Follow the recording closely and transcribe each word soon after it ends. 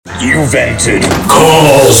You've entered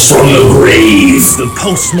Calls from the Grave, the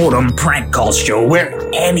post-mortem prank call show where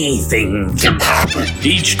anything can happen.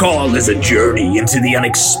 Each call is a journey into the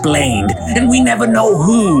unexplained, and we never know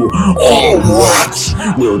who or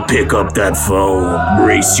what will pick up that phone.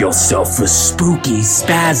 Brace yourself for spooky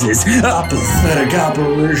spazzes, apathetic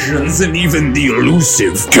apparitions, and even the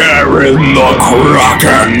elusive Karen the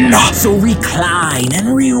Kraken. So recline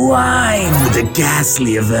and rewind with the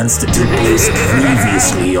ghastly events that took place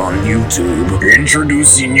previously on YouTube.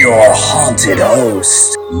 Introducing your haunted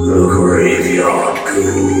host, the Graveyard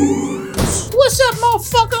Goons. What's up,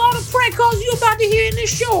 motherfucker? All the prank calls you about to hear in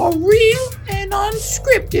this show are real and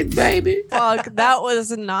unscripted, baby. Fuck, that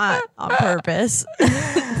was not on purpose.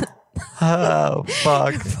 Oh,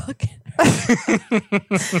 fuck.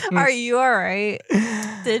 Are you all right?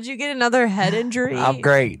 Did you get another head injury? I'm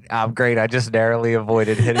great. I just narrowly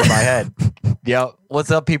avoided hitting my head. Yo,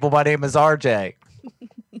 what's up, people? My name is RJ.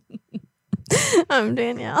 I'm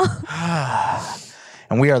Danielle.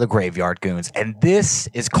 And we are the Graveyard Goons. And this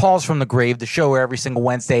is Calls from the Grave, the show where every single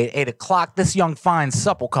Wednesday at 8 o'clock, this young, fine,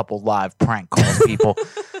 supple couple live prank calls people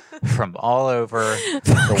from all over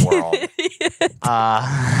the world.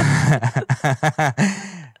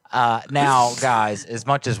 Now, guys, as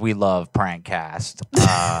much as we love Prankcast,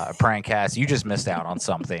 you just missed out on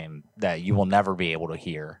something that you will never be able to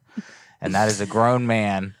hear. And that is a grown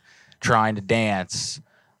man trying to dance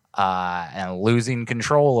and losing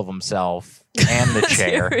control of himself and the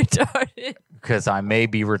chair. Because I may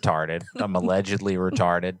be retarded. I'm allegedly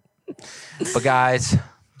retarded. But, guys,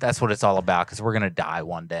 that's what it's all about, because we're going to die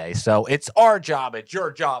one day. So it's our job. It's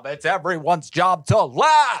your job. It's everyone's job to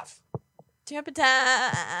laugh. I'm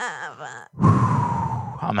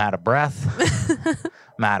out of breath.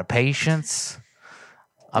 I'm out of patience.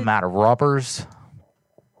 I'm out of rubbers.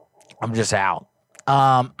 I'm just out.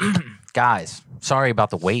 Guys, sorry about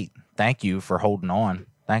the wait. Thank you for holding on.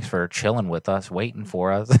 Thanks for chilling with us, waiting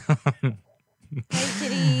for us. Hey,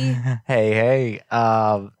 kitty. Hey.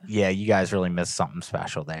 Yeah, you guys really missed something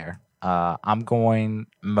special there. I'm going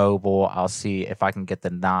mobile. I'll see if I can get the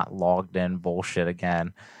not logged in bullshit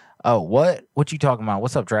again. Oh, what you talking about?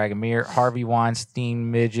 What's up, Dragomir? Harvey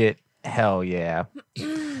Weinstein, midget? Hell yeah.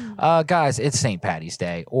 Guys, it's St. Paddy's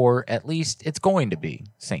Day, or at least it's going to be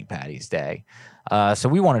St. Paddy's Day. So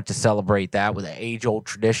we wanted to celebrate that with an age-old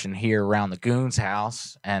tradition here around the Goons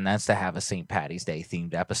house, and that's to have a St. Paddy's Day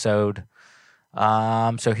themed episode.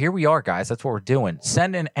 So here we are, guys. That's what we're doing.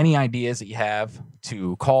 Send in any ideas that you have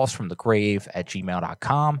to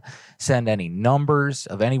callsfromthegrave@gmail.com. Send any numbers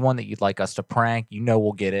of anyone that you'd like us to prank. You know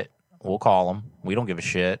we'll get it. We'll call them. We don't give a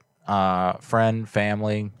shit. Friend,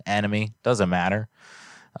 family, enemy, doesn't matter.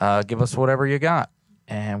 Give us whatever you got,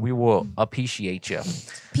 and we will appreciate you.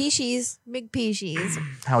 Peashies. Big peashies.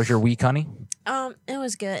 How was your week, honey? It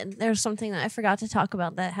was good. There's something that I forgot to talk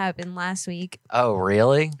about that happened last week. Oh,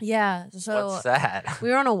 really? Yeah. So What's that? we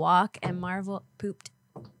were on a walk and Marvel pooped.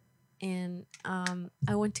 And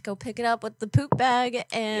I went to go pick it up with the poop bag,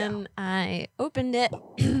 and I opened it,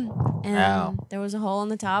 and there was a hole in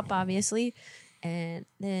the top, obviously. And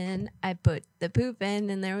then I put the poop in,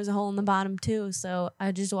 and there was a hole in the bottom, too. So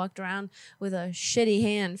I just walked around with a shitty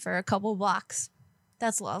hand for a couple blocks.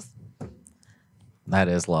 That's love. That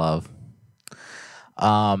is love.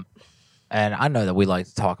 And I know that we like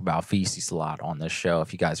to talk about feces a lot on this show.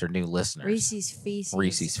 If you guys are new listeners, Reese's Feces.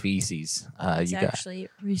 Reese's Feces. It's you actually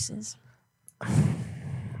Reese's.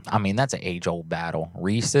 I mean, that's an age-old battle.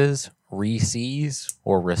 Reese's, or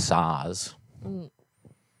Reese's.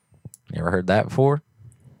 You ever heard that before?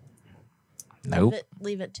 Nope.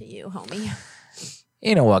 Leave it to you, homie.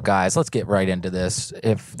 You know what, guys? Let's get right into this.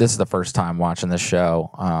 If this is the first time watching this show,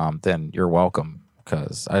 then you're welcome,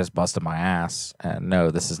 because I just busted my ass. And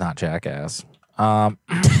no, this is not Jackass.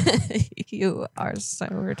 You are so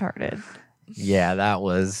retarded. Yeah, that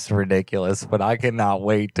was ridiculous, but I cannot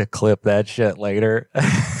wait to clip that shit later.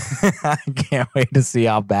 I can't wait to see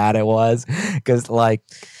how bad it was, because, like...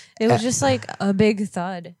 It was just like a big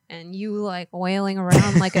thud, and you like wailing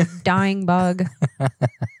around like a dying bug.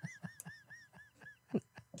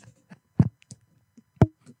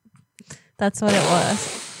 That's what it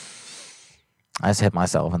was. I just hit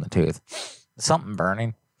myself in the tooth. Something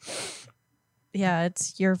burning. Yeah,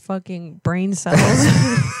 it's your fucking brain cells.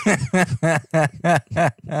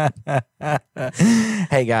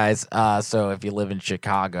 Hey guys, so if you live in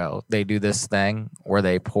Chicago, they do this thing where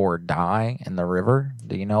they pour dye in the river.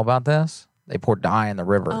 Do you know about this? They pour dye in the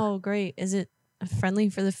river. Oh, great. Is it friendly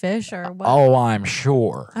for the fish or what? Oh, I'm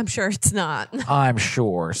sure. I'm sure it's not. I'm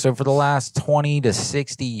sure. So for the last 20 to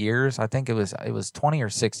 60 years, I think it was 20 or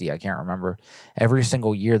 60, I can't remember. Every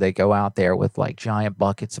single year they go out there with like giant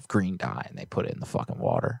buckets of green dye and they put it in the fucking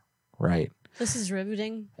water, right? This is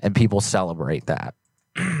riveting. And people celebrate that.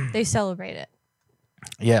 They celebrate it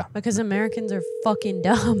Yeah. because Americans are fucking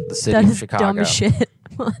dumb. The city That of is Chicago. dumb as shit.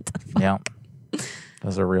 What the fuck? Yeah.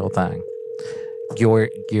 That's a real thing.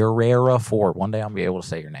 Guerrera 4. One day I'm going to be able to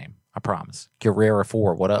say your name. I promise. Guerrera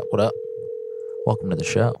 4. What up? What up? Welcome to the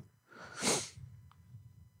show.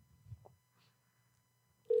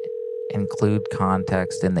 Include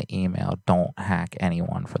context in the email. Don't hack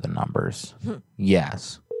anyone for the numbers.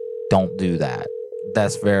 Yes. Don't do that.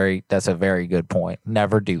 That's a very good point.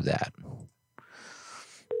 Never do that.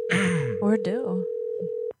 Or do.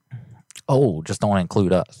 Oh, just don't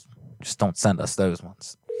include us. Just don't send us those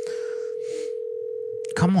ones.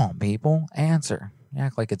 Come on, people. Answer. You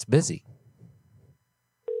act like it's busy.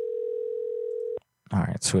 All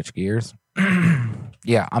right, switch gears.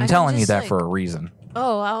 Yeah, I'm I can telling you just, that like- for a reason.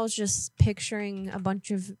 Oh, I was just picturing a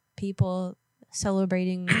bunch of people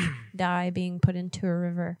celebrating dye being put into a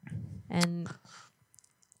river. And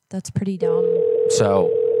that's pretty dumb. So,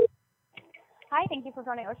 Hi, thank you for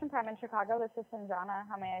calling Ocean Prime in Chicago. This is Sanjana.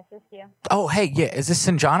 How may I assist you? oh, hey, yeah, is this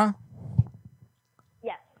Sanjana?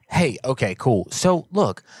 Yes. Hey, okay, cool. So,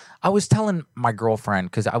 look, I was telling my girlfriend,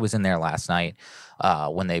 because I was in there last night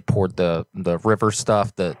when they poured the river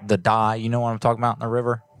stuff, the dye, you know what I'm talking about in the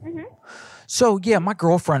river? Mm-hmm. So, yeah, my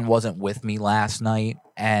girlfriend wasn't with me last night,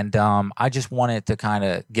 and I just wanted to kind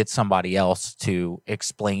of get somebody else to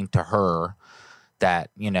explain to her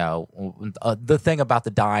that, you know, the thing about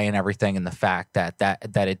the dye and everything and the fact that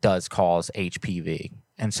it does cause HPV.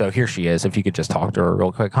 And so here she is. If you could just talk to her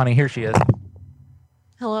real quick. Honey, here she is.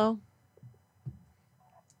 Hello?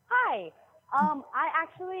 Hi. I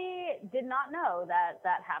actually did not know that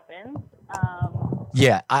happened.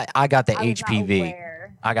 Yeah, I got the I was not HPV.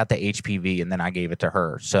 aware. I got the HPV and then I gave it to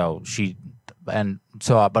her. So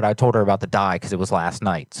but I told her about the dye because it was last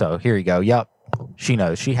night. So here you go. Yep. She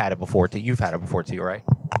knows. She had it before too. You've had it before too, right?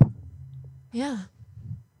 Yeah.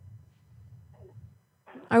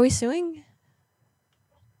 Are we suing?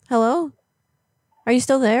 Hello? Are you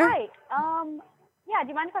still there? Hi. Yeah, do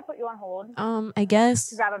you mind if I put you on hold I guess.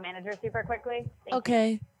 to grab a manager super quickly? Thank you.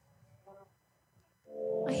 Okay.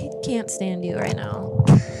 I can't stand you right now.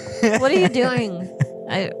 What are you doing?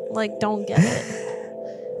 I don't get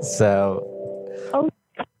it. So.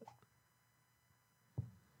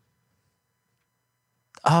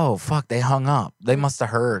 Oh, fuck. They hung up. They must have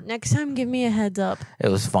heard. Next time, give me a heads up. It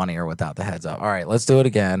was funnier without the heads up. All right, let's do it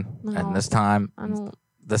again. No. And this time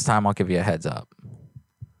I'll give you a heads up.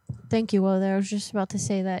 Thank you, Will. I was just about to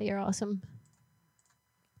say that. You're awesome.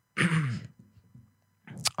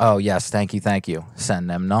 Oh, yes. Thank you. Send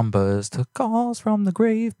them numbers to calls from the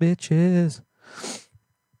grave, bitches.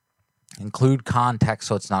 Include context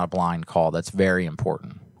so it's not a blind call. That's very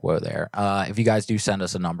important. Whoa there. If you guys do send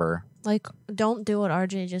us a number. Don't do what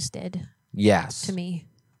RJ just did Yes. to me.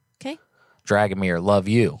 Okay? Dragomir, love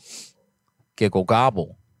you. Giggle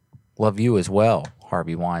Gobble. Love you as well.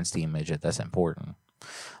 Harvey Weinstein midget. That's important.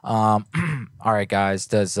 All right, guys.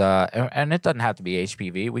 And it doesn't have to be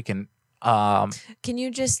HPV. We can Can you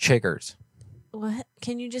just chiggers. what?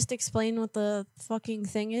 Can you just explain what the fucking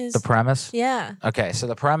thing is? The premise? Yeah. Okay, so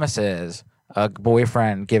the premise is a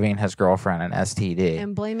boyfriend giving his girlfriend an STD,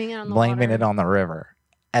 And blaming it on the blaming water. it on the river,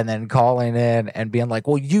 and then calling in and being like,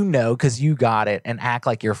 well, you know, because you got it, and act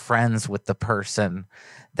like you're friends with the person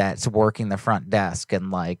that's working the front desk, and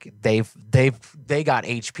like they got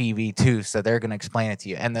HPV too, so they're gonna explain it to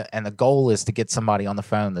you. And the goal is to get somebody on the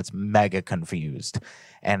phone that's mega confused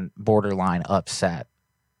and borderline upset.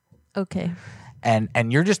 Okay.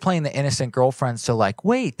 And you're just playing the innocent girlfriend. So like,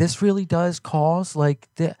 wait, this really does cause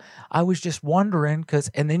I was just wondering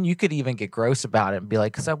and then you could even get gross about it and be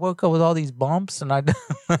like, because I woke up with all these bumps and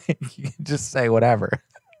you can just say whatever.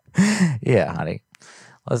 Yeah, honey,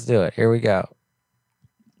 let's do it. Here we go.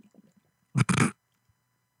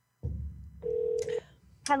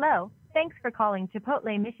 Hello. Thanks for calling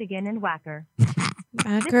Chipotle, Michigan and Wacker. This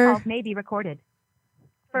Backer. call may be recorded.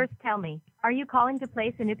 First, tell me, are you calling to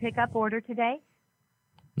place a new pickup order today?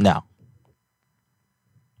 No.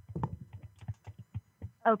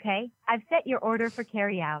 Okay, I've set your order for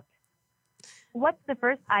carryout. What's the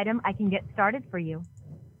first item I can get started for you?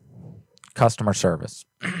 Customer service.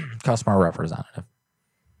 Customer representative.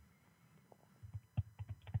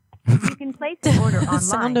 You can place an order online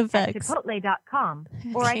Sound at effects. chipotle.com,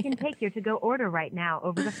 or I can take your to-go order right now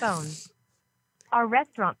over the phone. Our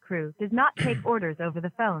restaurant crew does not take orders over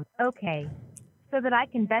the phone. Okay. so that I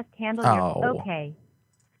can best handle Oh. your. Okay.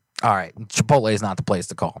 All right, Chipotle is not the place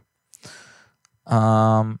to call.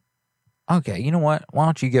 Okay, you know what? Why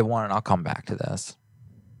don't you get one and I'll come back to this.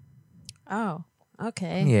 Oh,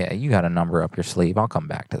 okay. Yeah, you got a number up your sleeve. I'll come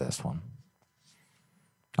back to this one.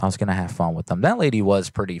 I was gonna have fun with them. That lady was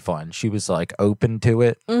pretty fun. She was like open to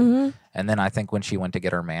it, Mm-hmm. and then I think when she went to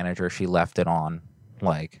get her manager, she left it on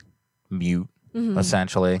like mute Mm-hmm.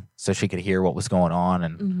 essentially, so she could hear what was going on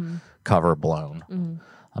and Mm-hmm. cover blown, Mm-hmm.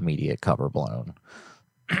 immediate cover blown.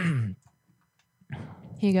 Here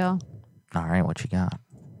you go. All right, what you got?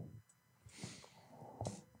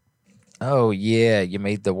 Oh yeah, you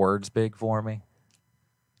made the words big for me.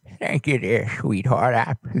 Thank you there, sweetheart.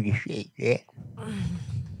 I appreciate that.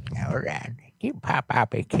 All right, you pop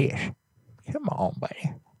up a kiss. Come on,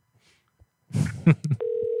 buddy.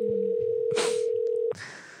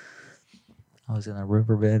 I was in a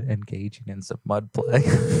riverbed engaging in some mud play.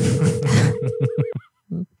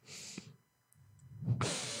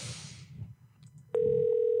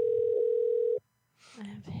 I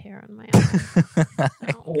have hair on my arm.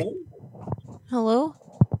 Oh, Hello?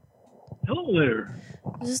 hello there.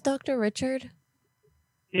 Is this Dr. Richard?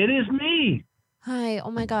 It is me. Hi. Oh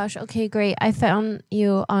my gosh. Okay, great. I found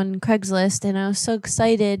you on Craigslist and I was so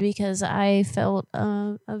excited because I felt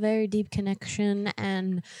a very deep connection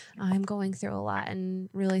and I'm going through a lot and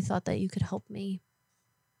really thought that you could help me.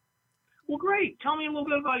 Well, great. Tell me a little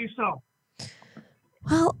bit about yourself.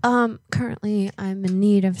 Well, currently I'm in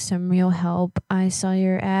need of some real help. I saw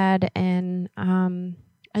your ad and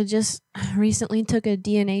I just recently took a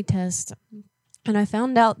DNA test and I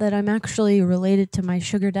found out that I'm actually related to my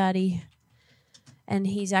sugar daddy and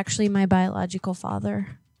he's actually my biological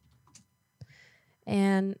father.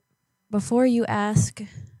 And before you ask,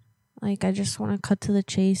 like I just want to cut to the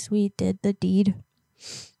chase. We did the deed.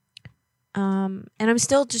 And I'm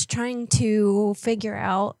still just trying to figure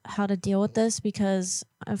out how to deal with this because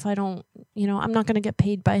if I don't, I'm not going to get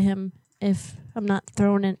paid by him if I'm not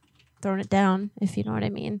throwing it down, if you know what I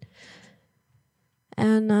mean.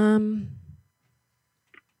 And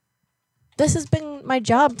this has been my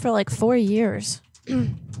job for like 4 years.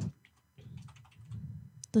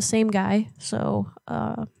 The same guy. So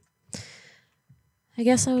I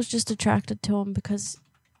guess I was just attracted to him because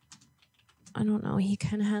I don't know, he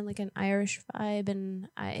kind of had like an Irish vibe and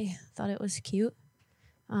I thought it was cute.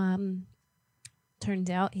 Turns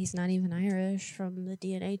out he's not even Irish from the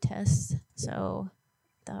DNA test, so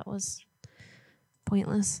that was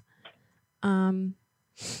pointless. I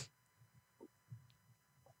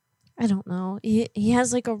don't know. He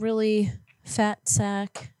has like a really fat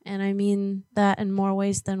sack, and I mean that in more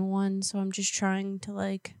ways than one, so I'm just trying to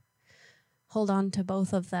like hold on to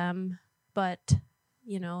both of them, but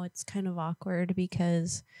it's kind of awkward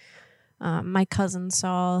because my cousin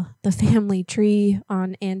saw the family tree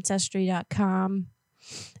on Ancestry.com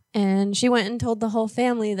and she went and told the whole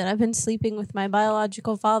family that I've been sleeping with my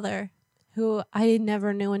biological father, who I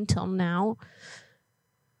never knew until now.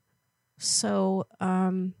 So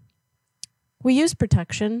we use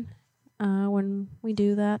protection when we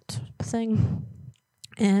do that thing.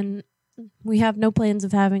 And we have no plans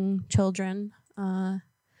of having children.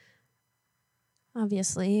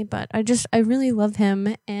 Obviously, but I really love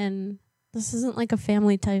him, and this isn't like a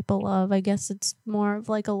family type of love. I guess it's more of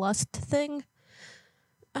like a lust thing.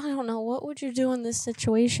 I don't know. What would you do in this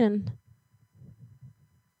situation?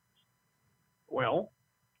 Well,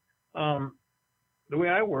 the way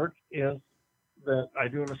I work is that I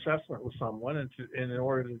do an assessment with someone, and in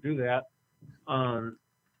order to do that,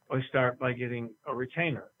 I start by getting a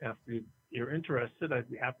retainer. If you're interested,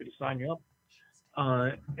 I'd be happy to sign you up.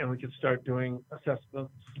 And we could start doing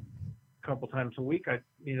assessments a couple times a week. I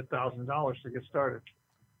need $1,000 to get started.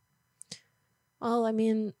 Well, I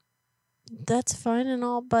mean, that's fine and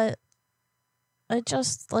all, but I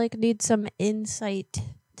just like need some insight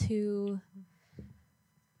to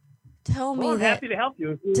tell me I'm that happy to help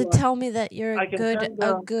you. tell me that you're I a can good send,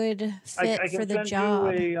 a good fit I can for the send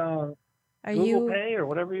job. you Are Google you? Pay or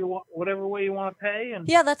whatever you want, whatever way you want to pay. And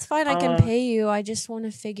Yeah, that's fine. I can pay you. I just want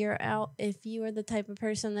to figure out if you are the type of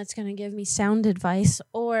person that's going to give me sound advice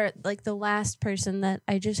or like the last person that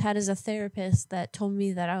I just had as a therapist that told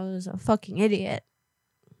me that I was a fucking idiot.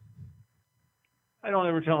 I don't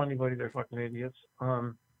ever tell anybody they're fucking idiots.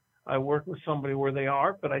 I work with somebody where they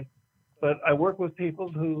are, but I work with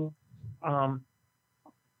people who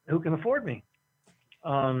can afford me.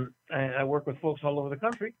 I work with folks all over the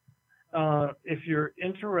country. If you're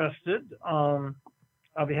interested, I'll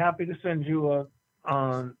be happy to send you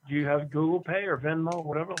do you have Google Pay or Venmo,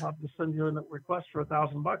 whatever? I'll have to send you a request for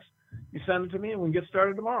 $1,000. You send it to me and we can get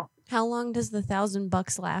started tomorrow. How long does the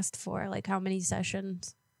 $1,000 last for? Like how many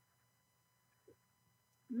sessions?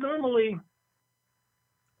 Normally,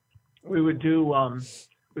 we would do.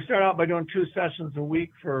 We start out by doing 2 sessions a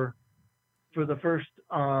week for the first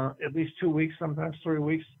at least 2 weeks, sometimes 3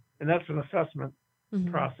 weeks, and that's an assessment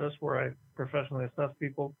process where I professionally assess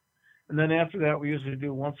people. And then after that, we usually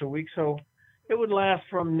do once a week. So it would last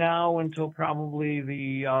from now until probably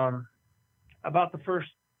the about the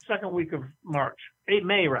second week of March,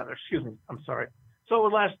 May rather. Excuse me. I'm sorry. So it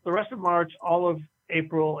would last the rest of March, all of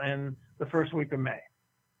April, and the first week of May.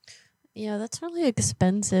 Yeah, that's really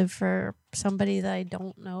expensive for somebody that I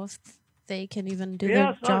don't know if they can even do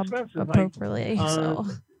their job appropriately. So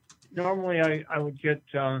Normally I would get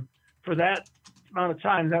for that amount of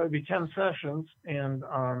time, that would be 10 sessions, and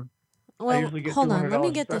I usually get hold on, let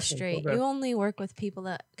me $200 get a this session, straight. so You only work with people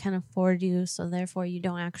that can afford you, so therefore you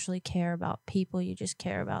don't actually care about people. You just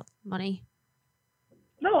care about money.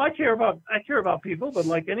 No, I care about people, but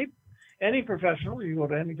like any professional, you go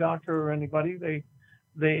to any doctor or anybody,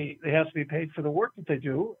 they have to be paid for the work that they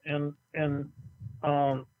do, and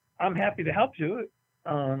I'm happy to help you,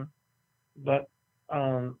 but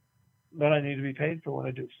I need to be paid for what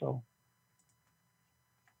I do. So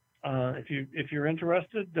if you're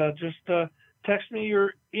interested, just text me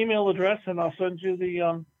your email address and I'll send you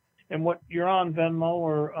the and what you're on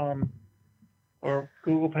Venmo or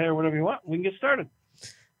Google Pay or whatever you want. We can get started.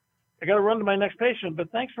 I got to run to my next patient,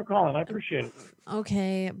 but thanks for calling. I appreciate it.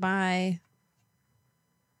 Okay, bye.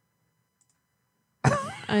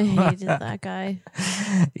 I hated that guy.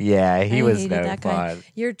 Yeah, he was hated no that guy. fun.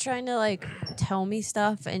 You're trying to like tell me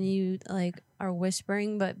stuff and you like are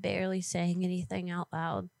whispering but barely saying anything out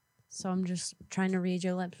loud. So I'm just trying to read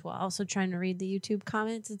your lips while also trying to read the YouTube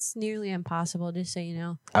comments. It's nearly impossible, just so you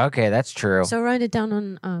know. Okay, that's true. So write it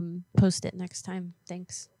down on Post-it next time.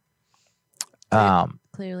 Thanks.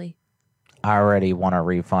 Clearly. I already want a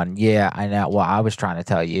refund. Yeah, I know. Well, I was trying to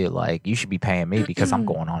tell you, like, you should be paying me because I'm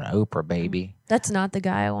going on Oprah, baby. That's not the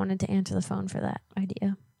guy I wanted to answer the phone for that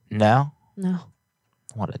idea. No? No.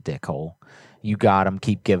 What a dickhole. You got him.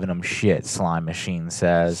 Keep giving him shit, Slime Machine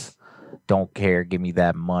says. Don't care. Give me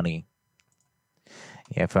that money.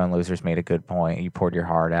 Yeah, Phone Losers made a good point. You poured your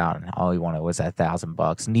heart out, and all you wanted was that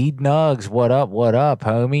 $1,000. Need nugs. What up,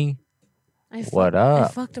 homie? What up?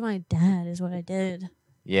 I fucked my dad is what I did.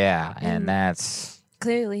 Yeah, and that's...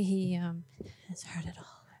 Clearly he has heard it all.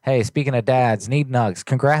 Hey, speaking of dads, need nugs.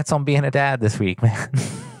 Congrats on being a dad this week, man.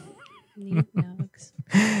 Need nugs.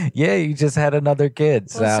 Yeah, you just had another kid.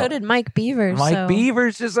 Well, so did Mike Beavers. Mike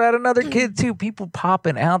Beavers just had another kid, too. People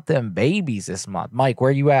popping out them babies this month. Mike,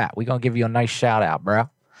 where you at? We're going to give you a nice shout out, bro.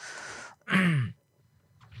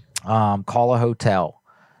 Call a hotel.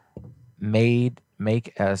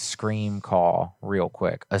 Make a scream call real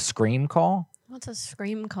quick. A scream call? What's a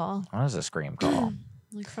scream call? What is a scream call?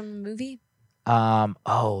 Like from a movie?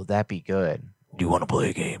 Oh, that'd be good. Do you want to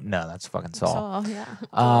play a game? No, that's fucking Saul.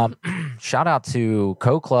 Yeah. Shout out to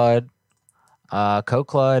Coclud.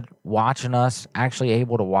 Coclud watching us, actually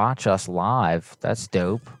able to watch us live. That's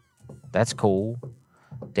dope. That's cool.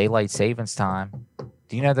 Daylight savings time.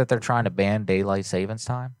 Do you know that they're trying to ban daylight savings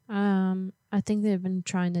time? I think they've been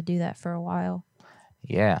trying to do that for a while.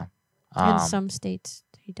 Yeah. In some states,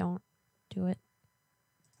 they don't do it.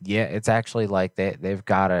 Yeah, it's actually like they've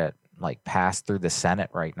got to like pass through the Senate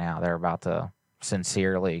right now. They're about to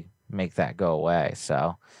sincerely make that go away.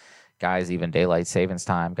 So, guys, even daylight savings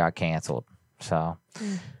time got canceled. So,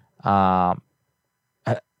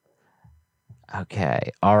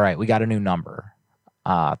 okay. All right. We got a new number.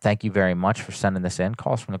 Thank you very much for sending this in.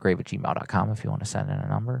 Call us from thegrave@gmail.com if you want to send in a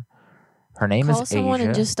number. Her name is Asia. Call someone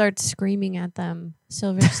and just start screaming at them.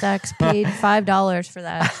 Silver Stacks paid $5 for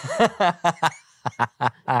that.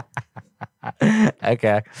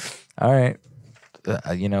 Okay. All right.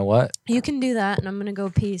 You know what? You can do that, and I'm going to go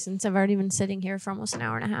pee since I've already been sitting here for almost an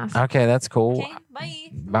hour and a half. Okay, that's cool. Okay, bye.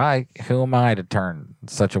 Bye. Who am I to turn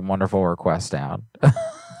such a wonderful request down?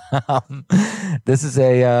 This is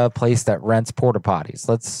a place that rents porta potties.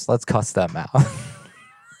 Let's cuss them out.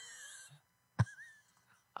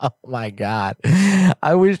 Oh my God.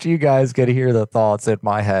 I wish you guys could hear the thoughts in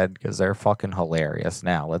my head because they're fucking hilarious.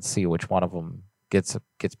 Now, let's see which one of them gets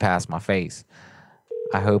past my face.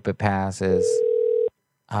 I hope it passes.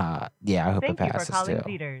 Yeah, I hope it passes too. Thank you for calling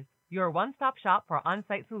Cedars, your one-stop shop for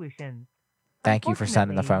on-site solutions. Thank you for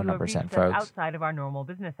sending the phone numbers in, folks. Outside of our normal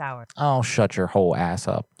business hours. Oh, shut your whole ass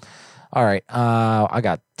up. All right, I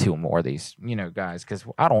got 2 more of these, guys, because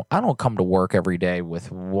I don't come to work every day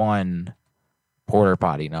with one porta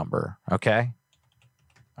potty number. Okay.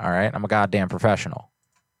 All right, I'm a goddamn professional.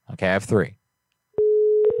 Okay, I have 3.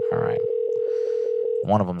 All right.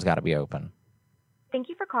 One of them's got to be open. Thank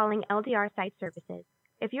you for calling LDR Site Services.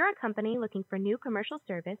 If you're a company looking for new commercial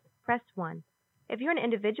service, press 1. If you're an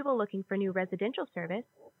individual looking for new residential service,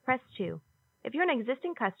 press 2. If you're an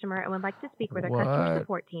existing customer and would like to speak with our customer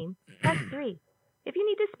support team, press 3. If you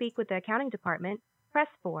need to speak with the accounting department, press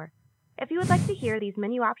 4. If you would like to hear these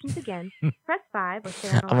menu options again, press 5 or stay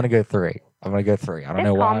on the I'm going to go 3. I'm going to go 3. I don't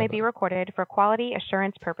know why. This call may be recorded for quality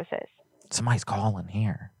assurance purposes. Somebody's calling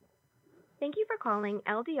here. Thank you for calling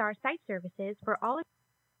LDR Site Services for all of...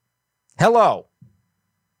 Hello.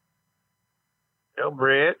 Yo,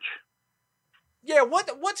 Rich. Yeah,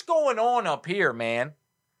 what's going on up here, man?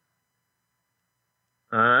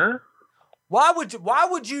 Huh? Why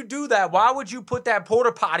would you do that? Why would you put that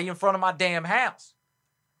porta potty in front of my damn house?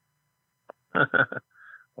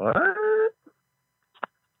 What?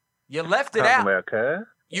 You left it out.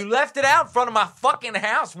 You left it out in front of my fucking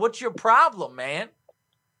house. What's your problem, man?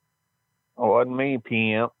 Oh, wasn't me,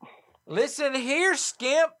 pimp. Listen here,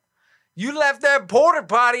 skimp. You left that porta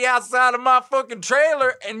potty outside of my fucking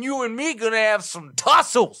trailer, and you and me gonna have some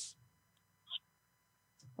tussles.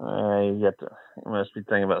 You must be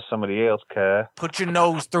thinking about somebody else, Kai. Put your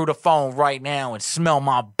nose through the phone right now and smell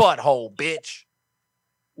my butthole, bitch.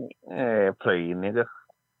 Hey, play you, nigga.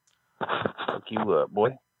 Fuck you up,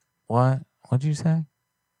 boy. What? What'd you say?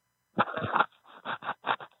 Fuck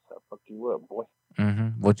you up, boy.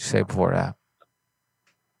 Mm-hmm. What'd you say before that?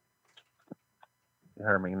 You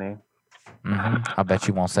heard me, name. Mm-hmm. I bet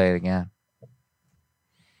you won't say it again.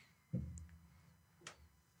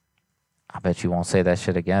 I bet you won't say that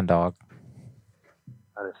shit again, dog.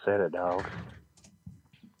 I just said it, dog.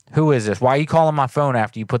 Who is this? Why are you calling my phone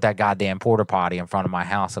after you put that goddamn porta potty in front of my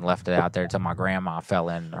house and left it out there till my grandma fell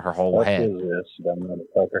in her whole head? Who is this dumb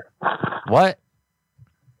motherfucker? What?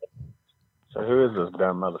 So who is this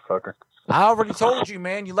dumb motherfucker? I already told you,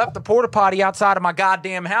 man. You left the porta potty outside of my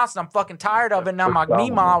goddamn house, and I'm fucking tired of it. Now my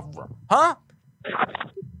Mima, huh?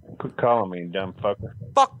 Quit calling me, dumb fucker.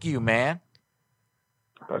 Fuck you, man.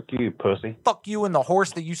 Fuck you, pussy. Fuck you and the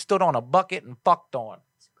horse that you stood on a bucket and fucked on.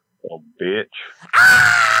 Oh, bitch.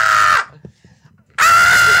 Ah!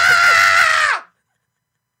 Ah!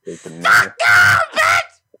 Fuck you,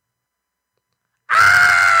 bitch!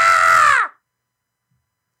 Ah!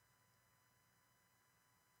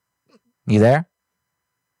 You there?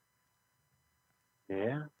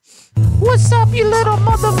 Yeah. What's up, you little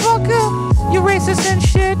motherfucker? You racist and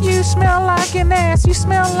shit, you smell like an ass. You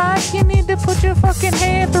smell like you need to put your fucking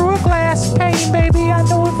hand through a glass. Pain, baby, I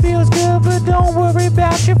know it feels good, but don't worry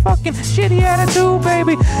about your fucking shitty attitude,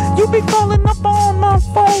 baby. You be calling up on my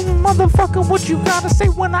phone, motherfucker. What you gotta say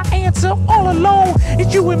when I answer all alone?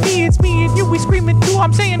 It's you and me, it's me and you, we screaming too.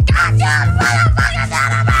 I'm saying, goddamn motherfucker,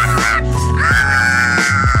 that about it.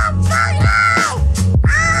 Ah, fuck you!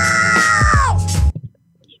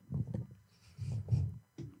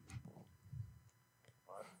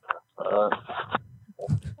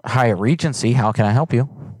 Hyatt Regency, how can I help you?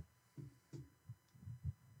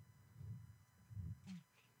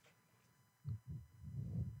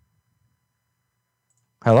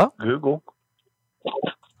 Hello? Google.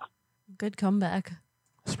 Good comeback.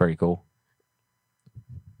 That's pretty cool.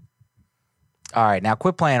 All right, now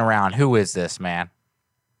quit playing around. Who is this, man?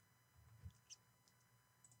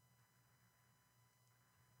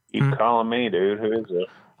 Keep calling me, dude. Who is it?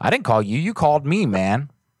 I didn't call you. You called me, man.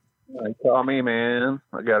 You call me, man.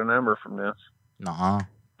 I got a number from this. Nuh-uh.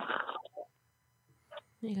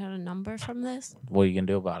 You got a number from this? What are you going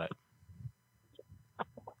to do about it?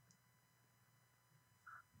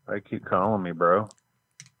 They keep calling me, bro.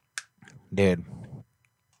 Dude,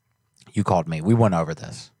 you called me. We went over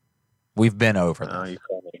this. We've been over this. No, you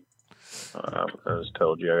called me. I just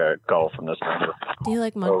told you I got a call from this number. Do you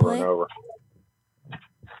like mud over play? and over. Do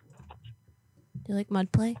you like mud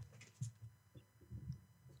play?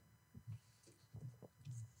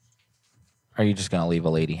 Are you just going to leave a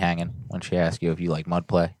lady hanging when she asks you if you like mud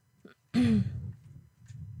play? Is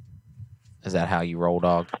that how you roll,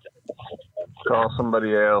 dog? Call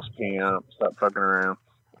somebody else, pimp. Stop fucking around.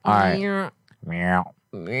 All right. Meow. Meow.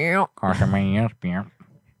 Meow. Call somebody else, meow.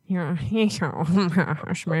 Real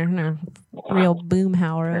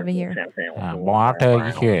boomhauer over here. Well, I'll tell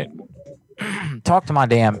you shit. Talk to my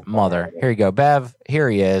damn mother. Here you go. Bev, here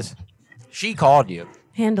he is. She called you.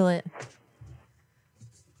 Handle it.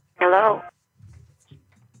 Hello?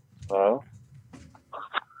 Hello?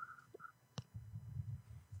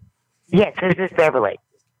 Yes, this is Beverly.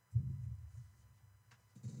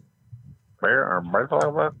 Where are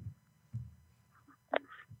Beverly?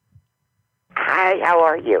 Hi, how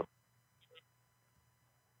are you?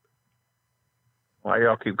 Why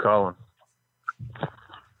y'all keep calling?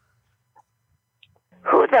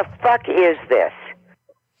 Who the fuck is this?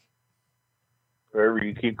 Whoever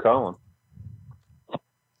you keep calling.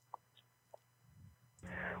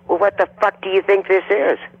 Well, what the fuck do you think this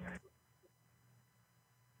is?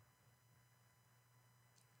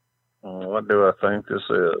 What do I think this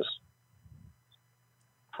is?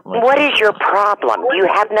 What is your problem? Do you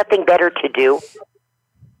have nothing better to do?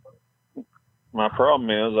 My problem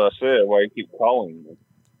is, I said, why you keep calling me.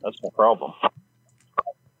 That's my problem.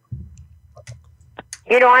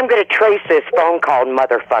 You know, I'm going to trace this phone call,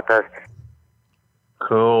 motherfucker.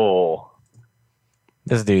 Cool.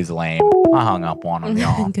 This dude's lame. I hung up on him,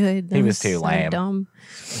 y'all. Good. He That was too so lame. Dumb.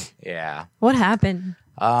 Yeah. What happened?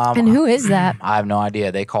 And who is that? I have no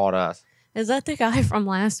idea. They called us. Is that the guy from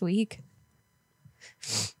last week?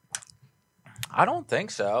 I don't think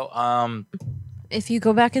so. If you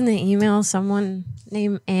go back in the email, someone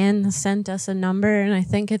named Ann sent us a number, and I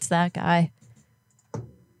think it's that guy.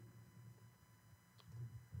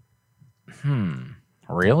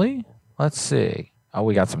 Really? Let's see. Oh,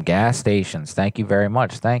 we got some gas stations. Thank you very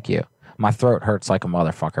much. Thank you. My throat hurts like a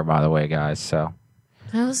motherfucker, by the way, guys. So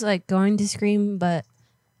I was like going to scream, but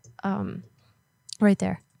right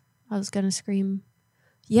there. I was gonna scream.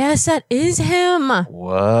 Yes, that is him.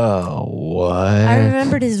 Whoa, what? I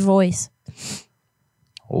remembered his voice.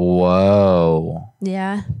 Whoa.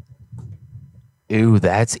 Yeah. Ew,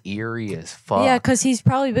 that's eerie as fuck. Yeah, because he's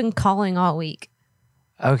probably been calling all week.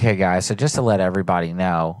 Okay, guys. So just to let everybody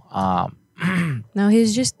know, No,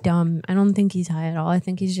 he's just dumb. I don't think he's high at all. I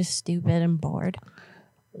think he's just stupid and bored.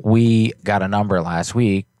 we got a number last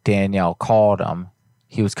week. Danielle called him.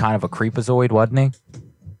 He was kind of a creepazoid, wasn't he? A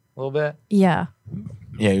little bit. Yeah.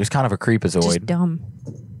 Yeah, he was kind of a creepazoid. Just dumb.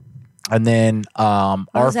 And then I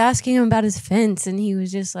was asking him about his fence, and he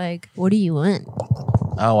was just like, "What do you want?"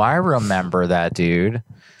 Oh, I remember that dude.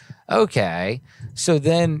 Okay. So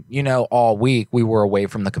then, all week we were away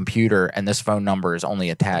from the computer, and this phone number is only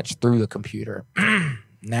attached through the computer.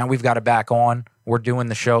 Now we've got it back on. We're doing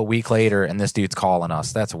the show a week later, and this dude's calling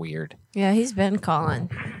us. That's weird. Yeah, he's been calling.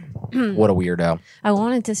 What a weirdo. I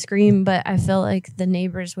wanted to scream, but I felt like the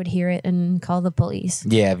neighbors would hear it and call the police.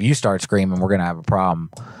 Yeah, if you start screaming, we're going to have a problem.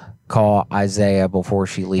 Call Isaiah before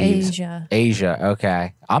she leaves. Asia.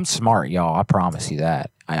 Okay. I'm smart, y'all. I promise you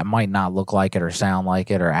that. I might not look like it or sound like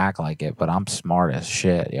it or act like it, but I'm smart as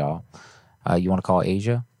shit, y'all. You want to call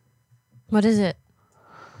Asia? What is it?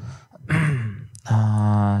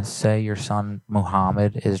 Say your son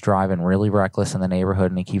Muhammad is driving really reckless in the neighborhood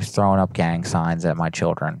and he keeps throwing up gang signs at my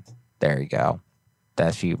children. There you go.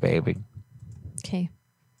 That's you, baby. Okay.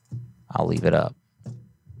 I'll leave it up.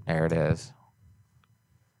 There it is.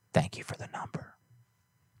 Thank you for the number.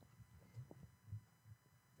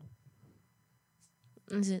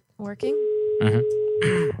 Is it working?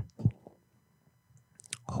 Mm-hmm.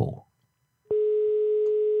 Cool.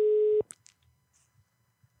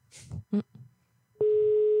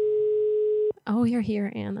 Oh, you're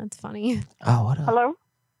here, Anne. That's funny. Oh, what up? Hello?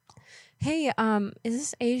 Hey, is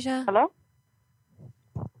this Asia? Hello?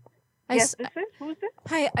 I Yes, s- this is? Who is this?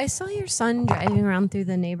 Hi, I saw your son driving around through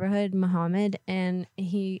the neighborhood, Muhammad, and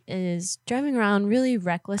he is driving around really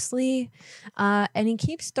recklessly, and he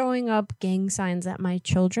keeps throwing up gang signs at my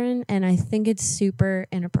children, and I think it's super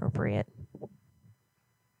inappropriate.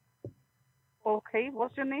 Okay,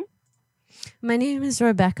 what's your name? My name is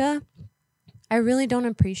Rebecca. I really don't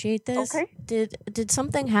appreciate this. Okay. Did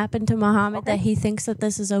something happen to Muhammad that he thinks that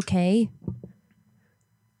this is okay?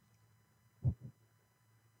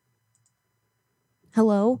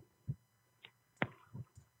 Hello?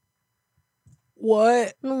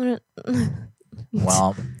 What?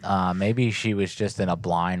 Well, maybe she was just in a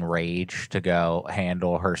blind rage to go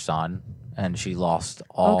handle her son, and she lost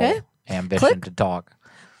all Okay. ambition Click. to talk.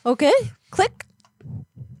 Okay, click.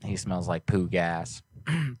 He smells like poo gas.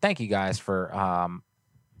 Thank you guys for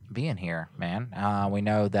being here, man. We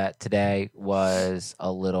know that today was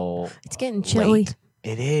a little. It's getting chilly. late.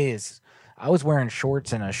 It is. I was wearing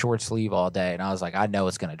shorts and a short sleeve all day, and I was like, I know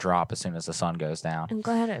it's going to drop as soon as the sun goes down. I'm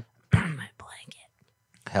glad I brought my blanket.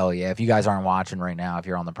 Hell yeah. If you guys aren't watching right now, if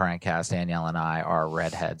you're on the prank cast, Danielle and I are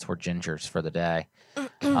redheads. We're gingers for the day.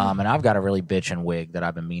 And I've got a really bitchin' wig that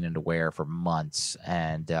I've been meaning to wear for months.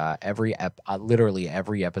 And literally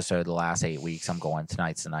every episode the last 8 weeks, I'm going,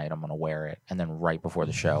 tonight's the night, I'm going to wear it. And then right before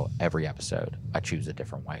the show, every episode, I choose a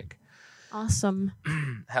different wig. Awesome.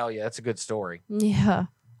 Hell yeah, that's a good story. Yeah.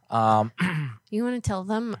 You want to tell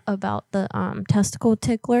them about the testicle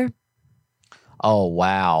tickler? Oh,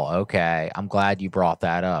 wow. Okay. I'm glad you brought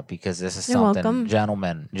that up because this is You're something, welcome.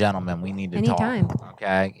 gentlemen, we need to Anytime. talk.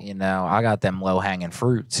 Okay. I got them low hanging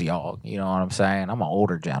fruits, y'all. You know what I'm saying? I'm an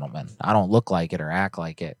older gentleman. I don't look like it or act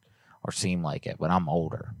like it. or seem like it, but I'm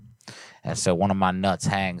older. And so one of my nuts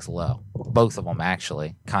hangs low. Both of them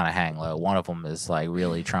actually kind of hang low. One of them is like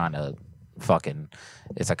really trying to fucking,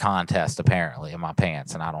 it's a contest apparently in my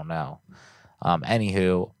pants, and I don't know.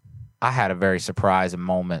 Anywho, I had a very surprising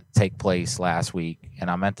moment take place last week, and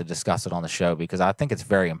I meant to discuss it on the show because I think it's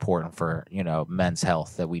very important for, men's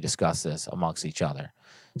health that we discuss this amongst each other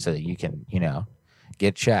so that you can,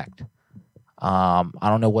 get checked. I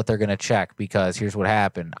don't know what they're going to check because here's what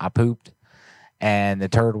happened. I pooped. And the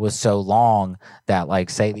turd was so long that, like,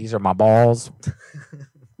 say these are my balls.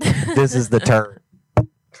 This is the turd.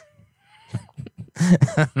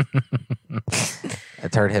 The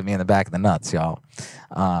turd hit me in the back of the nuts, y'all.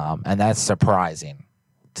 And that's surprising,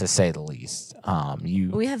 to say the least.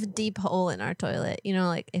 We have a deep hole in our toilet.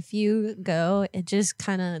 Like if you go, it just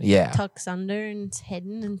kind of tucks under and it's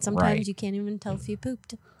hidden. And sometimes you can't even tell if you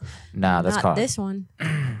pooped. Nah, that's called this one.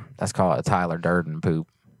 That's called a Tyler Durden poop.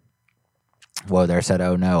 Whoa there said,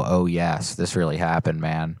 oh no, oh yes, this really happened,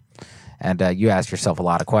 man. And you ask yourself a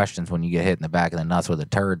lot of questions when you get hit in the back of the nuts with a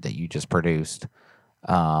turd that you just produced.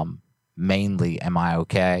 Mainly, am I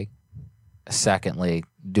okay? Secondly,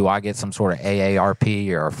 do I get some sort of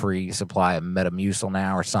AARP or a free supply of Metamucil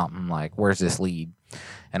now or something? Like, where's this lead?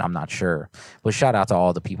 And I'm not sure. But shout out to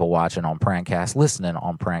all the people watching on Prankcast, listening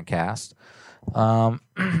on Prankcast.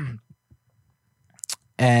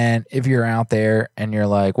 And if you're out there and you're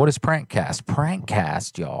like, what is Prankcast?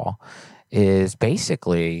 Prankcast, y'all, is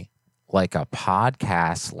basically like a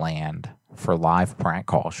podcast land for live prank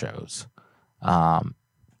call shows.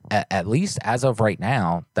 At least as of right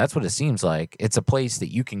now, that's what it seems like. It's a place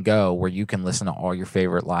that you can go where you can listen to all your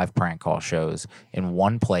favorite live prank call shows in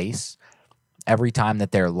one place. Every time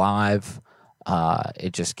that they're live,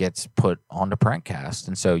 it just gets put onto Prankcast.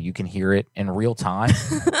 And so you can hear it in real time.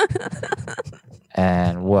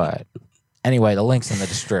 And what? Anyway, the link's in the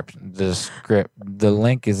description. The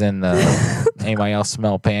link is in the. Anybody else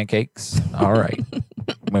smell pancakes? All right,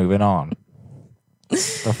 moving on.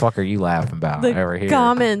 The fuck are you laughing about over here?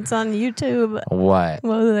 Comments on YouTube. What?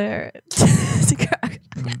 Whoa there.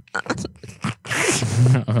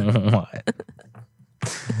 What?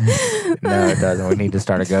 No, it doesn't. We need to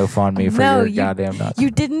start a GoFundMe for your goddamn nuts. You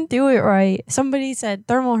didn't do it right. Somebody said,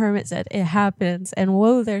 Thermal Hermit said, it happens. And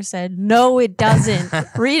Whoa there said, no, it doesn't.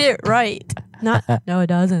 Read it right. No, it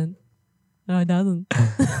doesn't. No, it doesn't.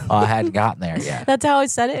 Oh, I hadn't gotten there yet. That's how I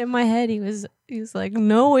said it in my head. He was like,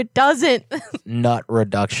 no, it doesn't. Nut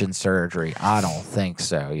reduction surgery. I don't think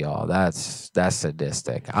so, y'all. That's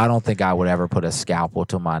sadistic. I don't think I would ever put a scalpel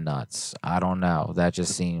to my nuts. I don't know. That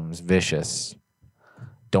just seems vicious.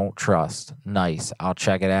 Don't trust. Nice. I'll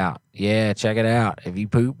check it out. Yeah, check it out. If you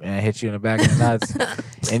poop and it hits you in the back of the nuts.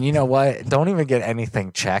 And you know what? Don't even get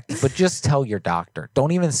anything checked, but just tell your doctor.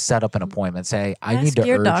 Don't even set up an appointment. Say, I need to ask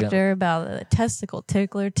your urgent. doctor about a testicle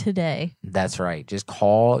tickler today. That's right. Just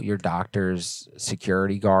call your doctor's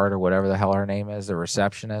security guard or whatever the hell her name is, the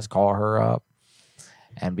receptionist. Call her up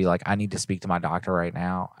and be like, I need to speak to my doctor right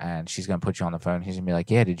now. And she's going to put you on the phone. He's going to be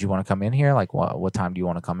like, yeah, did you want to come in here? Like, what time do you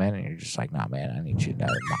want to come in? And you're just like, nah, man, I need you to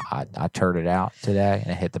know I turded out today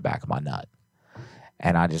and it hit the back of my nut.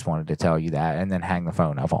 And I just wanted to tell you that and then hang the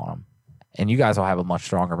phone up on him. And you guys will have a much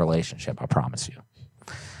stronger relationship, I promise you.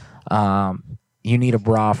 You need a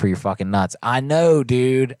bra for your fucking nuts. I know,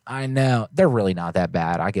 dude. I know. They're really not that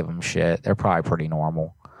bad. I give them shit. They're probably pretty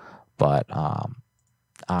normal. But I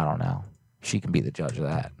don't know. She can be the judge of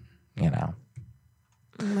that, you know.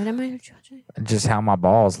 What am I judging? Just how my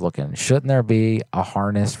balls looking. Shouldn't there be a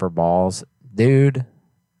harness for balls? Dude,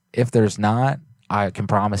 if there's not, I can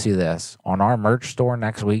promise you this. On our merch store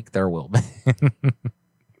next week, there will be.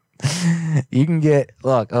 You can get,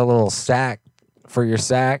 look, a little sack for your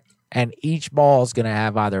sack, and each ball is going to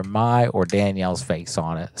have either my or Danielle's face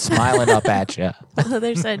on it, smiling up at you.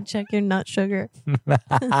 They said, check your nut sugar.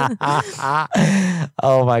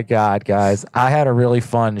 Oh, my God, guys. I had a really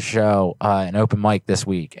fun show, an open mic this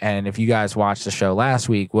week. And if you guys watched the show last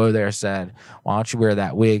week, Whoa there said, why don't you wear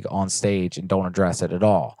that wig on stage and don't address it at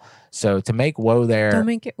all? So to make Whoa there... Don't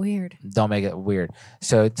make it weird. Don't make it weird.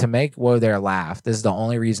 So to make Whoa there laugh, this is the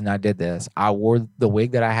only reason I did this. I wore the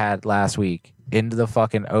wig that I had last week into the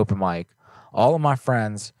fucking open mic. All of my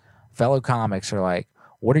friends, fellow comics are like,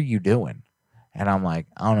 what are you doing? And I'm like,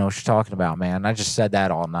 I don't know what you're talking about, man. And I just said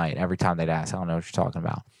that all night. Every time they'd ask, I don't know what you're talking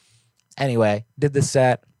about. Anyway, did the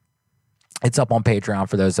set. It's up on Patreon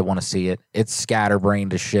for those that want to see it. It's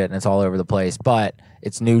scatterbrained as shit and it's all over the place. But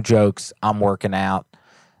it's new jokes. I'm working out.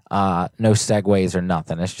 No segues or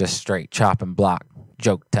nothing. It's just straight chop and block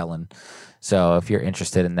joke telling. So if you're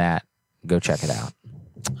interested in that, go check it out.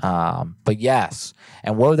 But yes,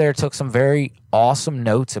 and Woe there took some very awesome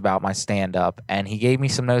notes about my stand-up, and he gave me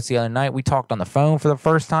some notes the other night. We talked on the phone for the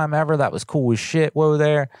first time ever. That was cool as shit, Woe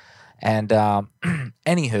there. And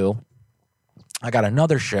anywho, I got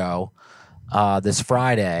another show this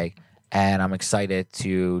Friday, and I'm excited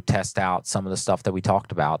to test out some of the stuff that we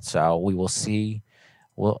talked about. So we will see.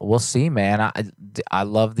 We'll see, man. I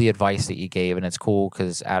love the advice that you gave, and it's cool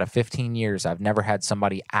because out of 15 years, I've never had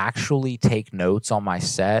somebody actually take notes on my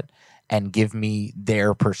set and give me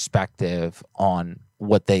their perspective on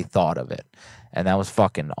what they thought of it. And that was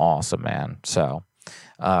fucking awesome, man. So,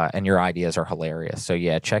 and your ideas are hilarious. So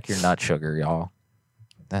yeah, check your nut sugar, y'all.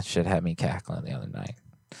 That shit had me cackling the other night.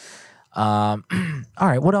 All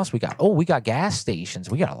right, what else we got? Oh, we got gas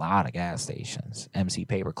stations. We got a lot of gas stations. MC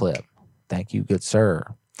Paperclip. Thank you, good sir.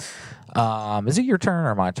 Is it your turn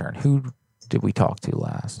or my turn? Who did we talk to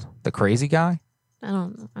last? The crazy guy? I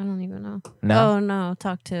don't even know. No? Oh no,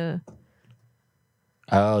 talk to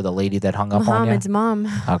Oh, the lady that hung up Muhammad's on you? mom.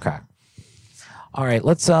 Okay. All right,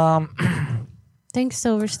 let's Thanks,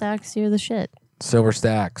 Silver Stacks. You're the shit. Silver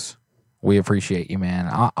Stacks. We appreciate you, man.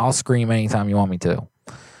 I'll scream anytime you want me to.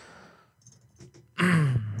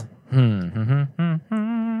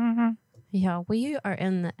 Yeah, we are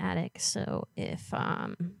in the attic, so if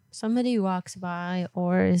somebody walks by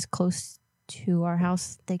or is close to our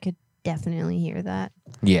house, they could definitely hear that.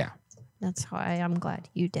 Yeah. That's why I'm glad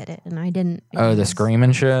you did it and I didn't. Oh, the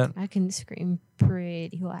screaming shit? I can scream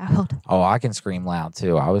pretty loud. Oh, I can scream loud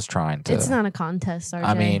too. I was trying to. It's not a contest, RJ.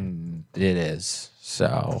 I mean, it is.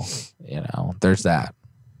 So, there's that.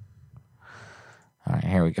 All right,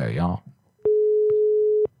 here we go, y'all.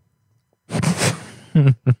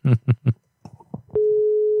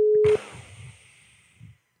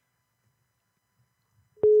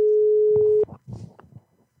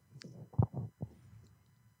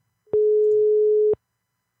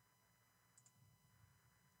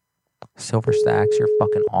 Silver Stacks, you're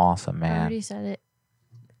fucking awesome, I man. already said it.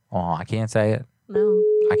 Oh, I can't say it. No.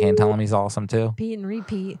 I can't tell him he's awesome too. Repeat and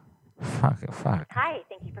repeat. Fuck. Hi,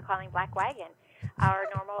 thank you for calling Black Wagon. Our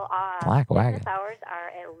normal Black Wagon. business hours are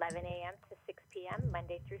at 11 a.m. to 6 p.m.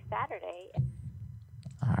 Monday through Saturday.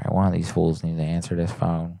 All right, one of these fools needs to answer this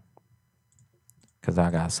phone because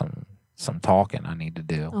I got some talking I need to I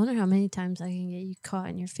do. wonder how many times I can get you caught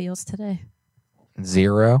in your feels today.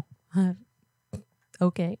 0.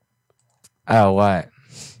 Okay. Oh, what?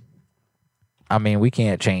 I mean, we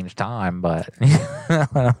can't change time, but you know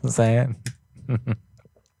what I'm saying?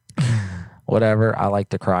 Whatever. I like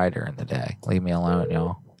to cry during the day. Leave me alone,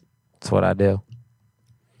 y'all. That's what I do.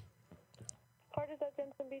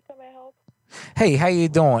 Hey, how you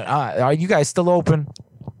doing? Are you guys still open?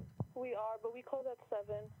 We are, but we close at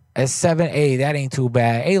 7. At 7? Hey, that ain't too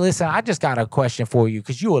bad. Hey, listen, I just got a question for you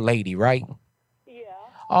because you a lady, right? Yeah.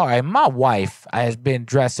 All right, my wife has been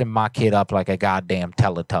dressing my kid up like a goddamn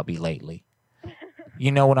Teletubby lately.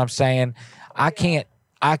 You know what I'm saying? I can't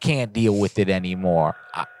deal with it anymore.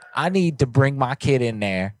 I need to bring my kid in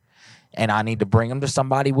there, and I need to bring him to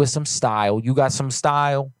somebody with some style. You got some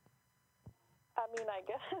style? I mean, I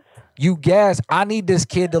guess. You guess? I need this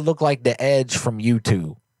kid to look like the Edge from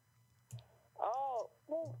YouTube. Oh,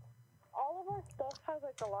 well, all of our stuff has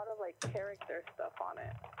like a lot of like character stuff on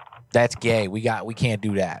it. That's gay. We can't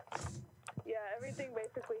do that. Yeah, everything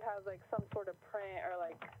basically has like some sort of print or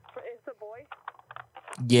like it's a boy.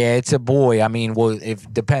 Yeah, it's a boy. I mean, well,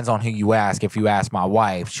 it depends on who you ask. If you ask my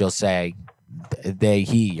wife, she'll say they,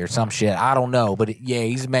 he, or some shit. I don't know, but yeah,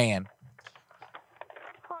 he's a man.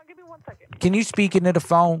 Hold on, give me 1 second. Can you speak into the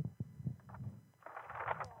phone?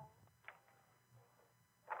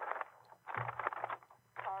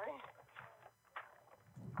 Sorry.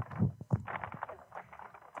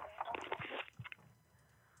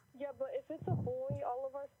 Yeah, but if it's a boy, all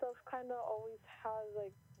of our stuff kind of always has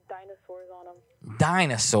like dinosaurs on them.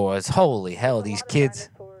 Dinosaurs. Holy hell, these kids.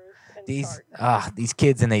 These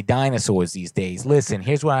kids and they dinosaurs these days. Listen,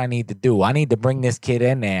 here's what I need to do. I need to bring this kid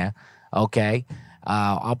in there, okay?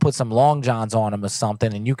 I'll put some long johns on him or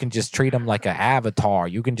something, and you can just treat him like an avatar.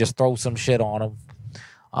 You can just throw some shit on him.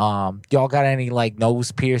 Y'all got any like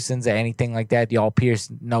nose piercings or anything like that? Y'all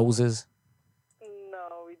pierce noses?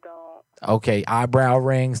 No, we don't. Okay, eyebrow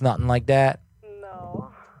rings, nothing like that?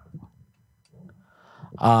 No.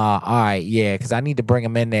 All right, yeah, because I need to bring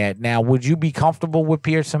him in there. Now, would you be comfortable with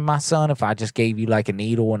piercing my son if I just gave you like a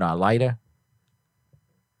needle and a lighter?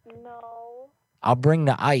 No. I'll bring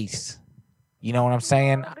the ice. You know what I'm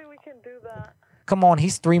saying? I don't think we can do that. Come on,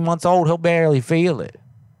 he's 3 months old. He'll barely feel it.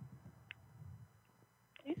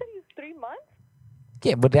 You said he's 3 months?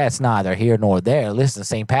 Yeah, but that's neither here nor there. Listen,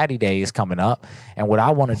 St. Patty Day is coming up, and what I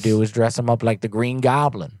want to do is dress him up like the Green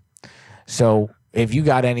Goblin. So if you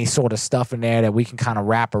got any sort of stuff in there that we can kind of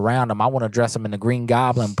wrap around him, I want to dress him in the Green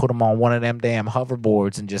Goblin, put him on one of them damn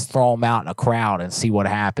hoverboards, and just throw him out in a crowd and see what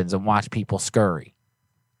happens and watch people scurry.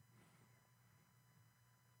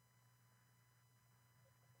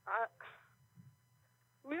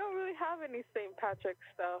 We don't really have any St. Patrick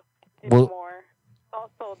stuff Well- anymore. All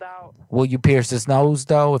sold out. Will you pierce his nose,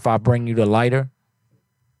 though, if I bring you the lighter?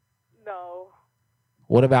 No.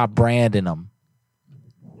 What about branding him?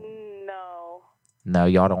 No. No,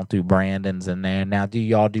 y'all don't do brandings in there. Now, do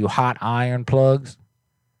y'all do hot iron plugs?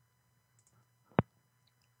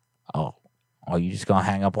 Oh, are you just going to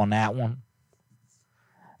hang up on that one?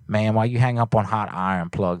 Man, why you hang up on hot iron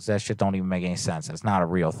plugs? That shit don't even make any sense. It's not a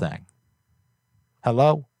real thing.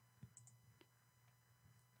 Hello?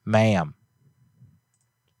 Ma'am.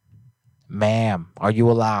 Ma'am, are you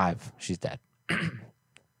alive? She's dead.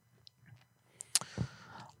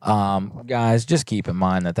 Guys, just keep in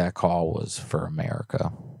mind that call was for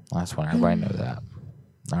America. I just want everybody to know that.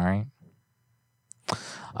 All right.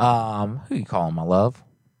 Who you calling, my love?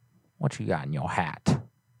 What you got in your hat?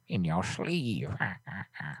 In your sleeve?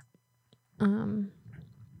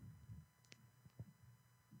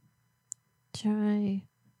 Try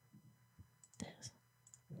this.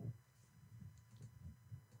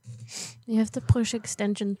 You have to push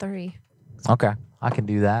extension 3. Okay, I can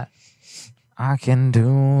do that. I can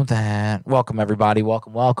do that. Welcome, everybody.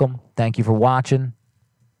 Welcome, welcome. Thank you for watching.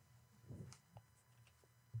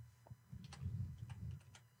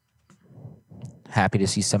 Happy to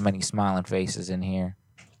see so many smiling faces in here.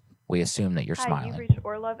 We assume that you're Hi, smiling. you've reached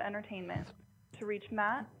Orlov Entertainment. To reach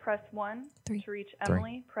Matt, press 1. To reach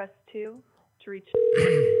Emily, press 2. To reach...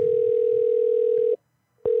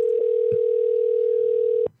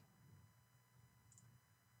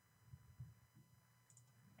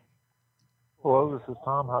 Hello, this is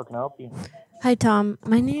Tom. How can I help you? Hi, Tom.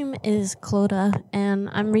 My name is Clodagh, and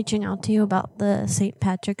I'm reaching out to you about the St.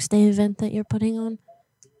 Patrick's Day event that you're putting on.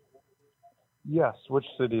 Yes. Which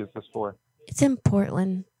city is this for? It's in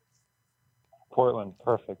Portland. Portland.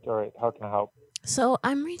 Perfect. All right. How can I help? So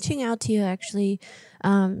I'm reaching out to you actually,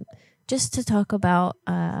 just to talk about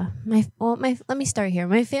let me start here.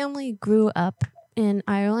 My family grew up in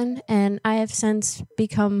Ireland, and I have since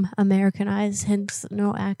become Americanized, hence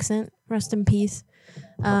no accent. Rest in peace.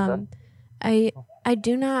 I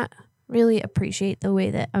do not really appreciate the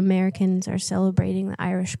way that Americans are celebrating the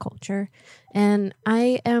Irish culture, and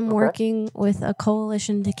I am working with a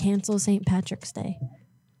coalition to cancel St. Patrick's Day.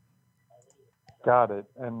 Got it.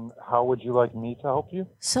 And how would you like me to help you?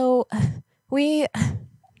 So we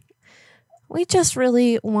just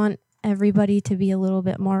really want everybody to be a little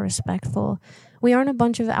bit more respectful. We aren't a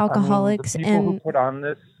bunch of alcoholics, the people who and put on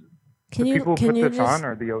this, can the you people who can put you this just on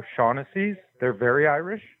are the O'Shaughnessy's. They're very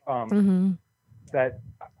Irish. Mhm. That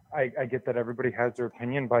I get that everybody has their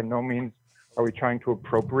opinion. By no means are we trying to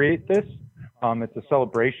appropriate this. It's a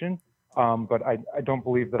celebration. But I don't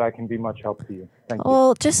believe that I can be much help to you. Thank you.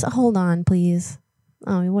 Well, just hold on, please.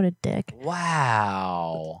 Oh, what a dick.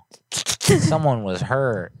 Wow. Someone was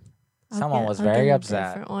hurt. Someone was very get a upset.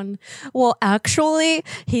 different one. Well, actually,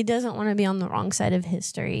 he doesn't want to be on the wrong side of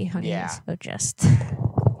history, honey. Yeah. So just,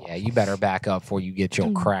 Yeah, you better back up before you get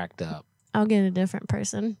your cracked up. I'll get a different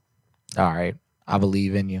person. All right. I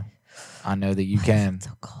believe in you. I know that you can. It's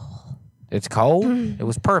so cold. It's cold? It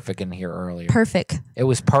was perfect in here earlier. Perfect. It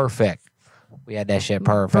was perfect. We had that shit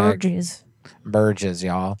perfect. Burgess,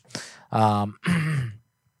 y'all. Phone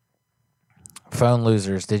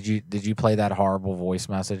losers, did you play that horrible voice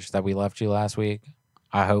message that we left you last week?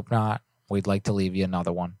 I hope not. We'd like to leave you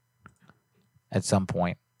another one at some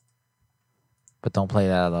point. But don't play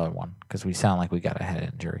that other one because we sound like we got a head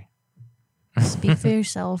injury. Speak for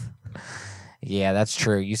yourself. Yeah, that's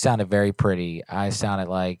true. You sounded very pretty. I sounded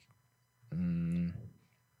like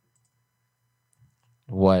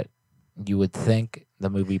what you would think the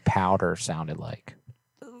movie Powder sounded like.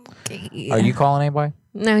 Okay. Are you calling anybody?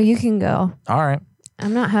 No, you can go. All right.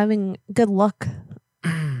 I'm not having good luck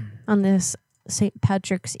on this St.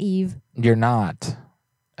 Patrick's Eve. You're not.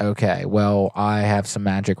 Okay. Well, I have some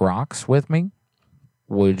magic rocks with me.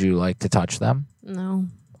 Would you like to touch them? No.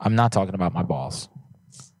 I'm not talking about my balls.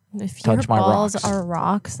 If Touch your my balls rocks. are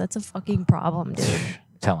rocks, that's a fucking problem, dude.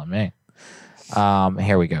 Telling me.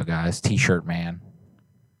 Here we go, guys. T-shirt man.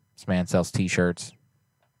 This man sells T-shirts.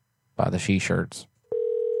 Buy the she-shirts.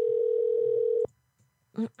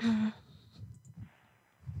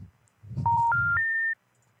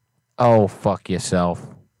 Oh, fuck yourself.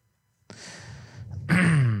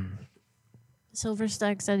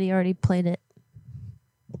 Silverstack said he already played it.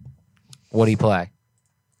 What'd he play?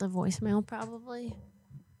 The voicemail, probably.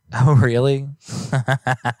 Oh, really?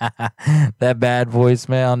 That bad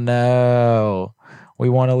voicemail? No. We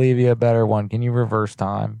want to leave you a better one. Can you reverse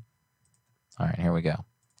time? All right, here we go.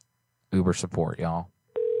 Uber support, y'all.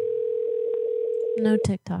 No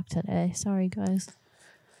TikTok today. Sorry, guys.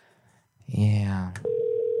 Yeah.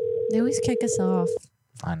 They always kick us off.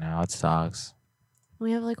 I know, it sucks.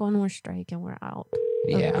 We have like one more strike and we're out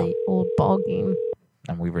Yeah. of the old ball game.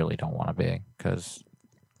 And we really don't want to be because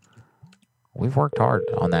we've worked hard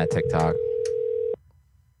on that TikTok.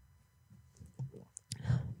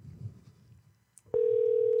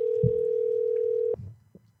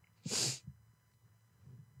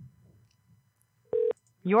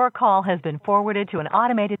 Your call has been forwarded to an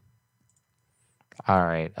automated. All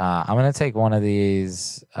right. I'm going to take one of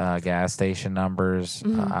these gas station numbers.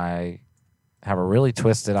 I have a really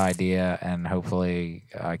twisted idea, and hopefully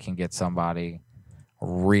I can get somebody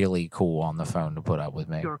really cool on the phone to put up with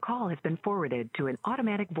me. Your call has been forwarded to an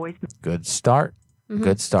automatic voice. Good start.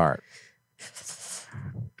 Good start.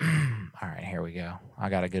 All right, here we go. I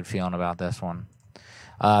got a good feeling about this one.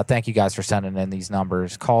 Thank you guys for sending in these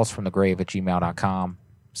numbers. Calls from the grave at gmail.com.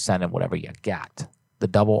 Send in whatever you got. The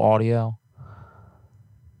double audio.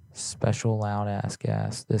 Special loud ass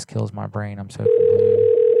gas. This kills my brain. I'm so confused.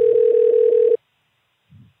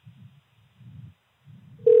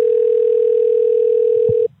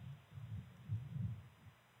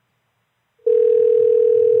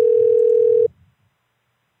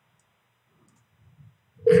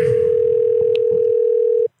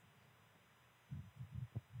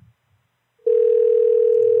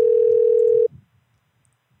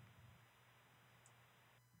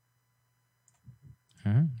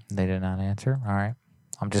 They did not answer. All right.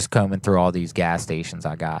 I'm just combing through all these gas stations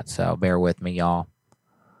I got, so bear with me, y'all.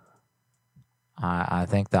 I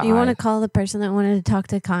think that You want to call the person that wanted to talk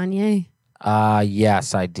to Kanye?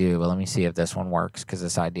 Yes, I do. But let me see if this one works because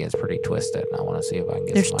this idea is pretty twisted. And I want to see if I can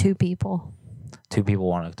get. There's two people. Two people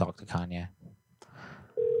want to talk to Kanye.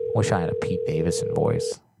 Wish I had a Pete Davidson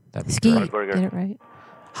voice. That'd be Skeet, great. get it right.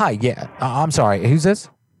 Hi, yeah. I'm sorry. Who's this?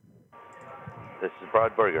 This is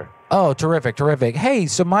Brad Burger. Oh, terrific, terrific. Hey,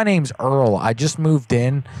 so my name's Earl. I just moved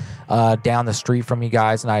in down the street from you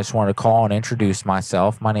guys, and I just wanted to call and introduce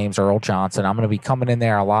myself. My name's Earl Johnson. I'm going to be coming in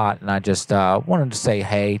there a lot, and I just wanted to say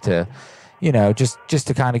hey to, just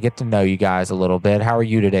to kind of get to know you guys a little bit. How are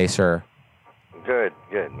you today, sir? Good,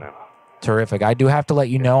 man. Terrific. I do have to let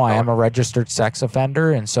you know I am a registered sex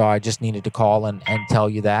offender, and so I just needed to call and tell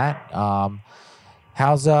you that.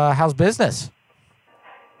 How's business?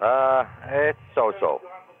 It's so-so.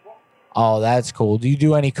 Oh, that's cool. Do you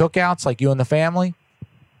do any cookouts, like you and the family?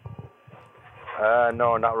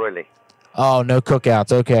 No, not really. Oh, no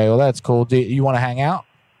cookouts. Okay, well, that's cool. Do you want to hang out?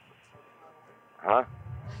 Huh?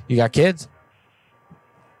 You got kids?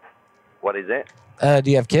 What is it?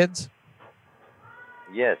 Do you have kids?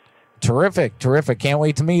 Yes. Terrific, terrific. Can't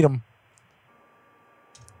wait to meet them.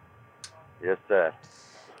 Yes, sir.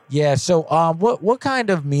 Yeah, so what kind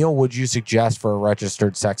of meal would you suggest for a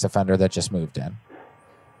registered sex offender that just moved in?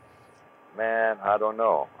 Man, I don't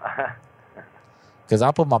know. Because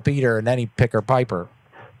I'll put my Peter and then he pick her Pepper.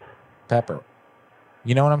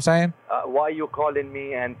 You know what I'm saying? Why are you calling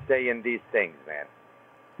me and saying these things, man?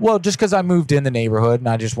 Well, just because I moved in the neighborhood and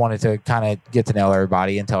I just wanted to kind of get to know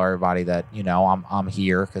everybody and tell everybody that, I'm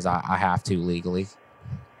here because I have to legally.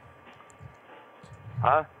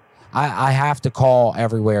 Huh? I have to call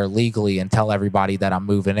everywhere legally and tell everybody that I'm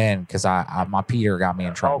moving in because my Peter got me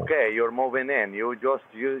in trouble. Okay, you're moving in. You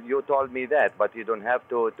told me that, but you don't have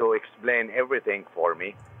to explain everything for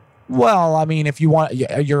me. Well, I mean, if you want,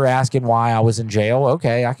 you're asking why I was in jail.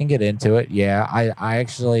 Okay, I can get into it. Yeah, I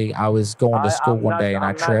was going to school one day and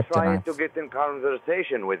I tripped. I'm not trying to get in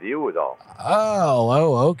conversation with you, though.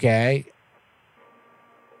 Oh, okay.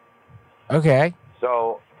 Okay.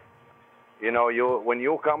 So, when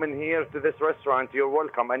you come in here to this restaurant, you're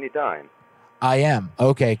welcome anytime. I am.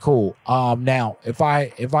 Okay, cool. Now, if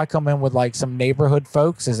I come in with like some neighborhood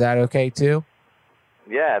folks, is that okay too?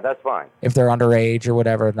 Yeah, that's fine. If they're underage or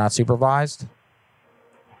whatever, not supervised?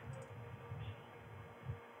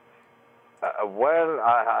 Well,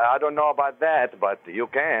 I don't know about that, but you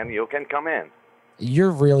can come in.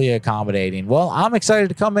 You're really accommodating. Well, I'm excited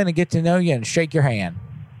to come in and get to know you and shake your hand.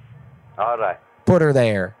 All right. Put her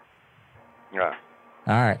there. Yeah.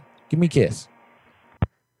 All right. Give me a kiss.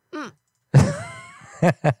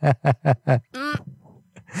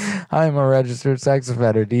 I'm a registered sex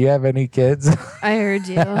offender. Do you have any kids? I heard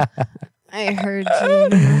you. I heard you.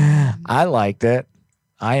 I liked it.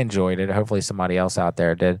 I enjoyed it. Hopefully somebody else out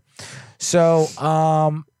there did. So,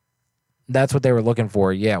 That's what they were looking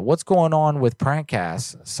for. Yeah. What's going on with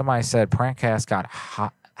Prankcast? Somebody said Prankcast got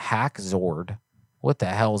hackzored. What the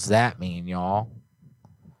hell's that mean, y'all?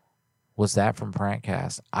 Was that from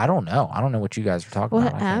Prankcast? I don't know. I don't know what you guys are talking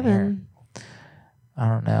about. What happened? I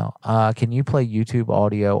don't know. Can you play YouTube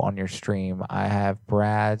audio on your stream? I have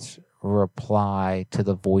Brad's reply to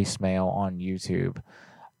the voicemail on YouTube.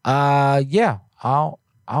 Yeah, I'll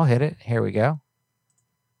hit it. Here we go.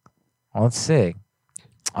 Let's see.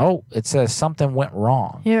 Oh, it says something went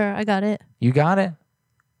wrong. Here, I got it. You got it?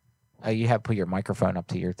 You have to put your microphone up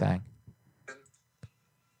to your thing.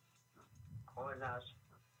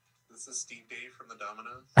 This is Steve Dave from the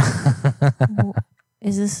Domino's.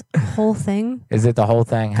 Is this whole thing? Is it the whole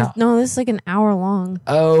thing? How? No, this is like an hour long.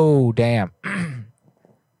 Oh, damn.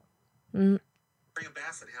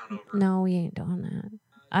 No, we ain't doing that.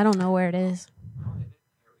 I don't know where it is.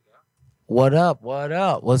 What up? What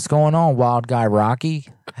up? What's going on, Wild Guy Rocky?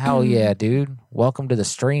 Hell yeah, dude. Welcome to the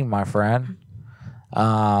stream, my friend. It's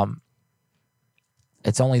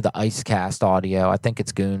only the Icecast audio. I think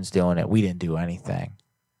it's Goons doing it. We didn't do anything.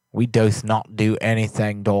 We doth not do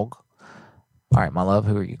anything, dog. All right, my love,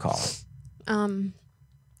 who are you calling?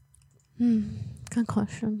 Good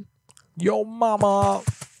question. Yo, mama.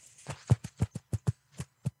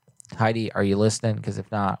 Heidi, are you listening? Because if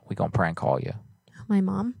not, we gonna prank call you. My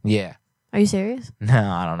mom? Yeah. Are you serious? No,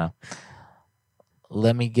 I don't know.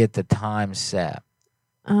 Let me get the time set.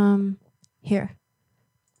 Here.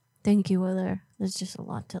 Thank you, Willer. There's just a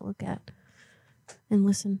lot to look at and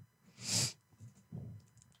listen.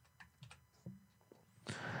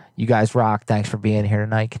 You guys rock. Thanks for being here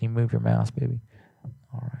tonight. Can you move your mouse, baby?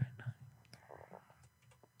 All right.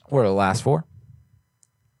 What are the last four?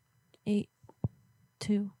 8,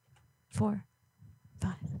 2, 4,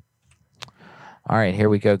 5. All right, here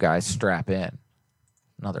we go, guys. Strap in.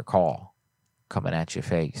 Another call coming at your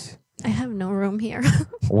face. I have no room here.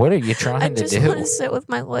 What are you trying to do? I just want to sit with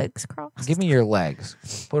my legs crossed. Give me your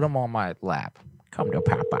legs. Put them on my lap. Come to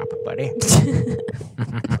Papa, buddy.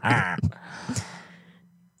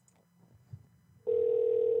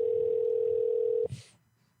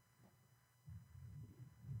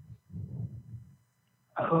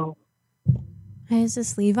 Hello. Hey, is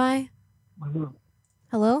this Levi?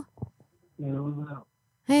 Hello? Yeah, what's up?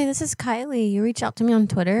 Hey, this is Kylie. You reached out to me on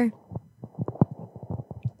Twitter.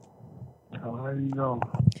 How are you doing?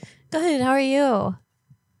 Good. How are you? All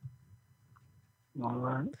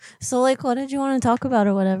right. So, like, what did you want to talk about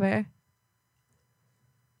or whatever?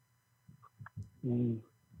 Nothing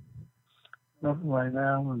right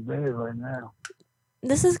now. I'm in bed right now.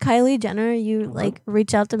 This is Kylie Jenner. You, like,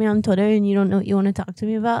 reach out to me on Twitter and you don't know what you want to talk to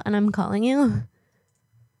me about, and I'm calling you.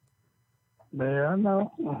 Yeah, I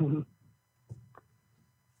know.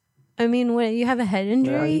 I mean, what, you have a head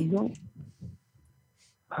injury? Yeah,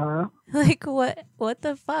 huh? Like, what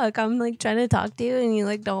the fuck? I'm, like, trying to talk to you and you,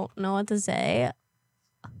 like, don't know what to say.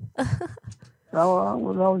 I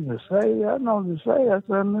was to say. I know what to say. I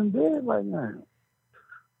said I'm in bed right now.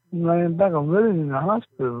 I'm laying back. I'm really in the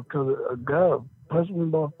hospital because a guy pushed me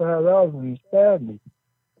about $5 and he stabbed me.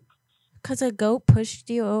 Because a goat pushed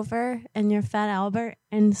you over and you're Fat Albert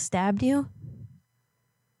and stabbed you?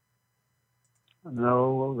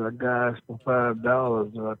 No, that guy asked for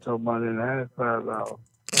 $5 and I told him I didn't have $5.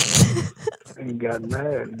 And he got mad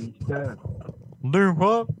and he stabbed me. Do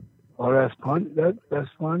what? Oh, that's funny. That's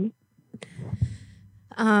funny.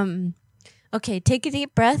 Okay, take a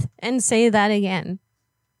deep breath and say that again.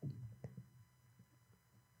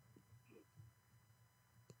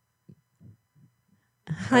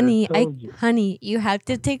 Honey, you have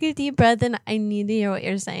to take a deep breath and I need to hear what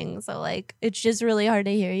you're saying. So, like, it's just really hard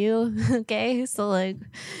to hear you. Okay? So, like,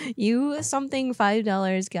 you something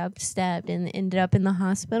 $5 got stabbed and ended up in the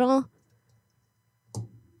hospital.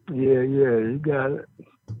 Yeah, you got it.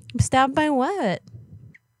 Stabbed by what?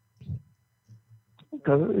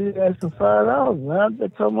 Because he asked for $5. I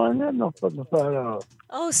told him I didn't have no fucking $5.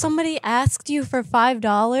 Oh, somebody asked you for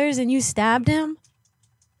 $5 and you stabbed him?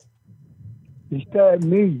 He stabbed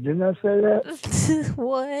me. Didn't I say that?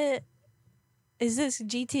 What? Is this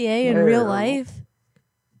GTA in real life?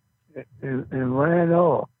 And ran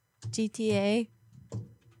off. GTA?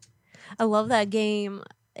 I love that game.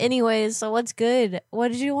 Anyways, so what's good? What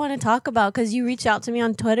did you want to talk about? Because you reached out to me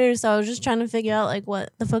on Twitter, so I was just trying to figure out, like,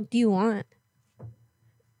 what the fuck do you want?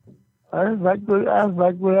 I like what I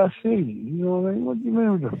see. You know what I mean? What do you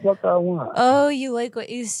mean what the fuck I want? Oh, you like what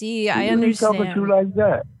you see. I You understand. talking to like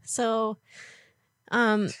that? So,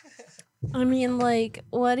 I mean, like,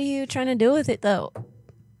 what are you trying to do with it, though?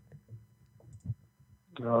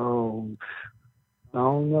 Oh, I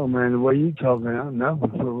don't know, man. The way you talking, I'm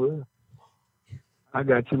nothing for real. I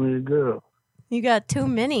got too many girls. You got too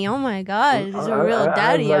many. Oh my God, he's a real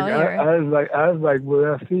daddy I was like, out here. I was like, what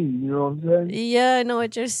I see. You know what I'm saying? Yeah, I know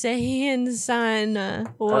what you're saying, son.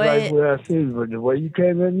 What? I like what I see, but the way you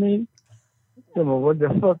came at me, come on, what the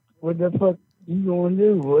fuck you gonna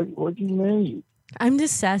do? What you mean? I'm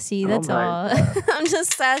just sassy. That's Oh my all. God. I'm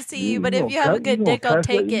just sassy. But if gonna you have a cuss- good you gonna dick, I'll cuss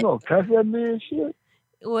take at- it. You gonna cuss at me and shit?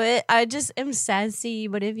 What? I just am sassy.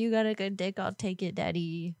 But if you got a good dick, I'll take it,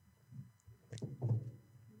 daddy.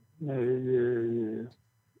 Yeah.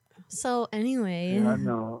 So anyway, Yeah, I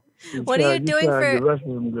know. What are you trying doing to for- the rest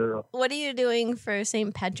of them girls. what are you doing for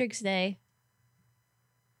St. Patrick's Day?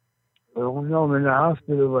 I don't know. I'm in the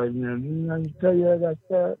hospital right now. Didn't I tell you I got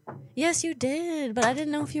that? Yes, you did, but I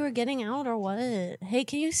didn't know if you were getting out or what. Hey,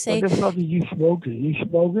 can you say? What the fuck are you smoking? You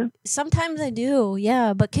smoking? Sometimes I do,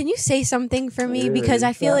 yeah. But can you say something for me? Yeah, Because you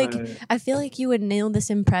I feel like sound- you would nail this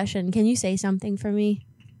impression. Can you say something for me?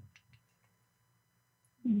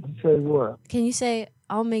 Say what? Can you say,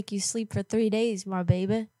 "I'll make you sleep for 3 days, my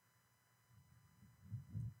baby"?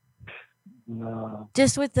 No.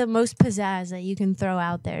 Just with the most pizzazz that you can throw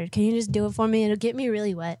out there. Can you just do it for me? It'll get me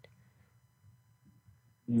really wet.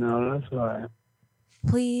 No, that's right.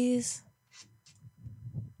 Please.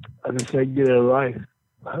 I can say get a life.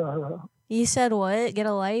 You said what? Get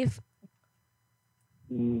a life?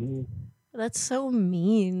 Mhm. That's so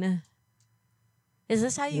mean. Is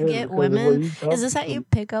this how you Yeah, get because of the way women? you talk Is this how to you me.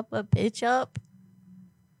 pick up a bitch up?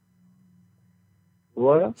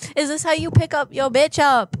 What? Is this how you pick up your bitch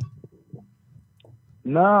up?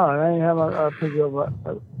 No, I ain't have I pick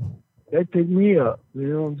up. They pick me up. You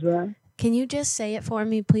know what I'm saying? Can you just say it for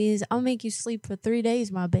me, please? I'll make you sleep for 3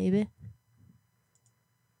 days, my baby.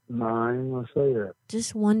 No, I ain't gonna say that.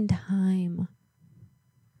 Just one time.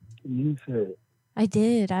 You said it. I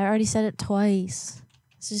did. I already said it twice.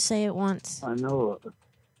 Let's just say it once. I know it.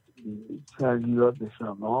 You trying to get up to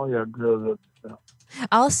something. All y'all girls up to something.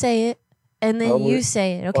 I'll say it, and then Always- you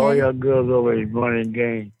say it, All okay? y'all girls always running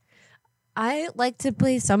game. I like to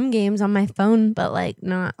play some games on my phone, but like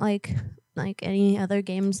not like any other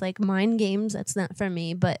games, like mind games. That's not for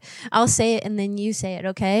me. But I'll say it, and then you say it,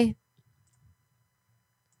 okay?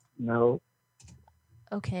 No.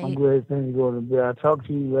 Okay. I'm glad things going to bed. I'll talk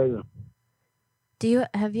to you later.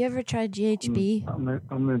 Have you ever tried GHB?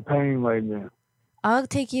 I'm in pain right now. I'll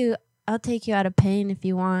take you out of pain if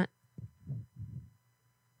you want.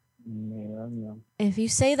 Yeah, I know. If you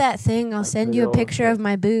say that thing, I'll send you a all picture of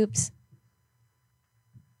my boobs.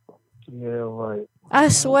 Yeah, right. I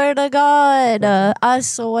swear to God. I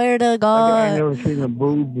swear to I ain't God. never seen a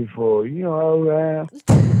boob before. You know how I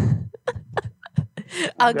am.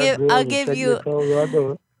 I'll give you.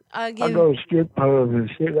 I go to strip clubs and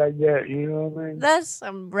shit like that. You know what I mean? That's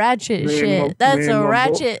some ratchet Me and shit. my- That's me and a my boy-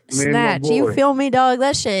 ratchet me and my snatch. You boy. feel me, dog?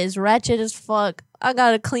 That shit is ratchet as fuck. I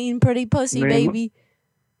got a clean, pretty pussy, Me and my- baby.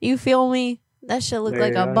 You feel me? That shit look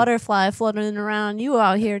like Yeah, a I- butterfly floating around. You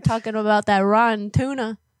out here talking about that rotten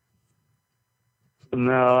tuna.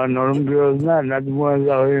 No, I know them girls not the ones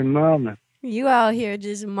out here in Mama. You out here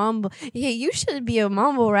just mumble. Yeah, you should be a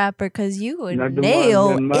mumble rapper because you would Not the nail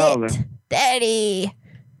ones in Mama. it, daddy.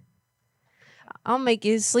 I'll make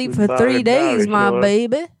you sleep Just for body 3 days, body, my shorty.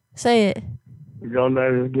 baby. Say it. Don't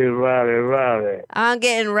let us get rowdy. I'm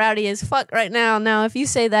getting rowdy as fuck right now. Now, if you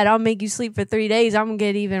say that I'll make you sleep for 3 days, I'm gonna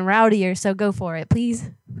get even rowdier. So go for it, please.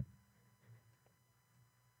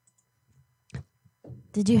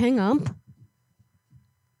 Did you hang up?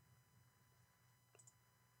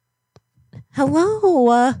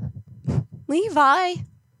 Hello, Levi.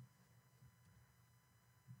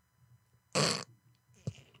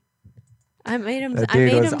 I made him. That I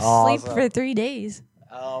dude made was him awesome. sleep for 3 days.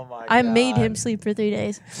 Oh my I made him sleep for 3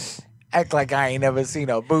 days. Act like I ain't never seen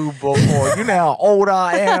a boob before. You know how old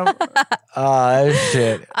I am?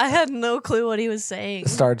 Shit. I had no clue what he was saying.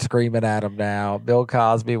 Start screaming at him now. Bill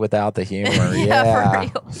Cosby without the humor. Yeah,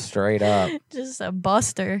 for real. Straight up. Just a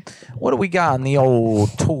buster. What do we got in the old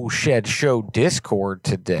Tool Shed Show Discord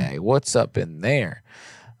today? What's up in there?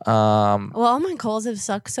 Well, all my calls have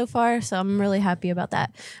sucked so far, so I'm really happy about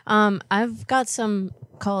that. I've got some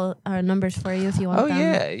call numbers for you if you want Oh them.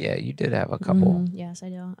 yeah, you did have a couple. Yes, I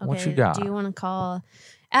do. Okay. What you got? Do you want to call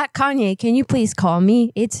at Kanye? Can you please call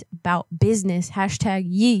me? It's about business.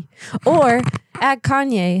 #ye. Or at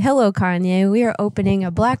Kanye. Hello, Kanye. We are opening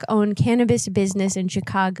a Black-owned cannabis business in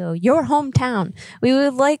Chicago, your hometown. We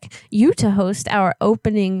would like you to host our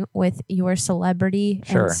opening with your celebrity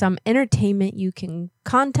Sure. and some entertainment. You can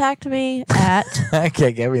contact me at.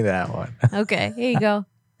 Okay, give me that one. Okay, here you go.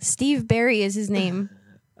 Steve Barry is his name.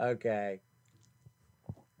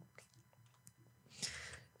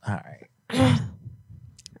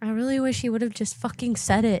 I really wish he would have just fucking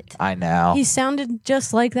said it. I know. He sounded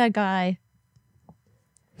just like that guy.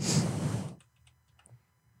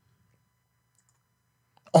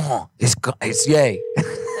 Oh, it's yay.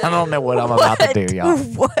 I don't know what I'm about to do, y'all.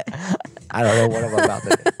 What? I don't know what I'm about to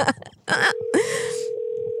do.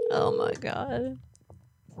 Oh my god.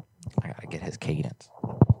 I gotta get his cadence.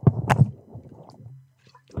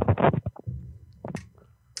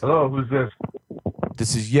 Hello, who's this?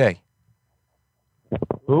 This is Yay.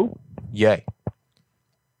 Who? Yay.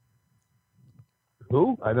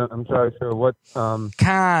 Who? I'm sorry, sir. What?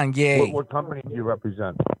 Kanye. What company do you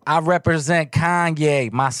represent? I represent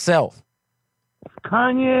Kanye myself.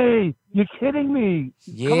 Kanye, you're kidding me?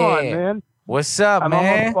 Yeah. Come on, man. What's up, I'm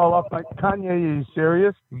man? almost fall off my Kanye. Are you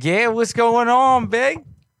serious? Yeah. What's going on, big?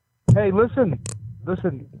 Hey, listen.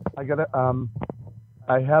 I gotta.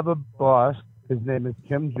 I have a boss. His name is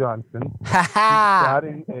Kim Johnson. He's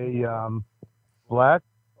starting a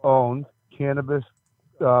black-owned cannabis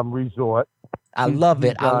resort. I love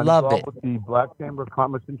it. I love it. With the Black Chamber of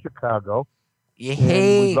Commerce in Chicago. Yeah.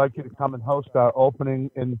 And we'd like you to come and host our opening.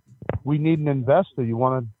 And we need an investor. You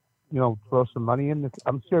want to, throw some money in this?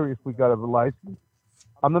 I'm serious. We got a license.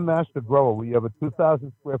 I'm the master grower. We have a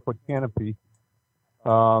 2,000 square foot canopy.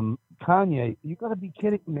 Kanye, you got to be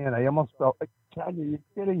kidding me, man. I almost felt like, Kanye, you're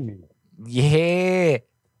kidding me. Yeah.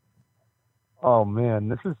 Oh, man,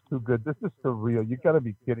 this is too good. This is surreal. You got to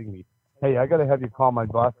be kidding me. Hey, I got to have you call my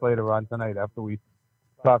boss later on tonight after we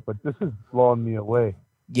talk, but this is blowing me away.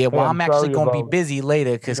 Yeah, well, Hey, I'm actually sorry going to be about, busy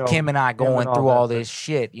later because Kim and I going through all this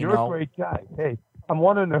shit, you You're know. a great guy. Hey, I'm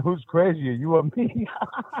wondering who's crazier, you or me.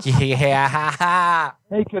 Yeah.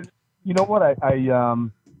 Hey, cause you know what?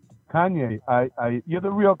 Kanye, you're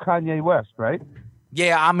the real Kanye West, right?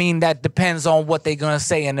 Yeah, I mean, that depends on what they're going to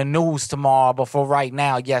say in the news tomorrow. But for right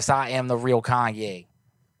now, yes, I am the real Kanye.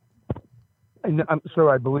 I'm sure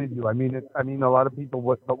I believe you. I mean, a lot of people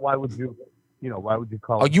would, but why would you, why would you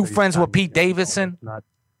call Are it you Kanye friends with Kanye? Pete Davidson? Not.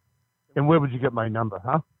 And where would you get my number,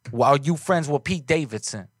 huh? Well, are you friends with Pete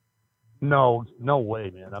Davidson? No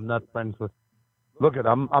way, man. I'm not friends with. Look,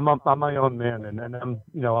 I'm my own man, and I'm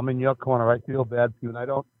I'm in your corner. I feel bad for you, and I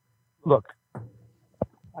don't look.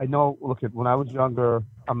 I know. Look at when I was younger.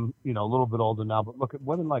 I'm a little bit older now, but look at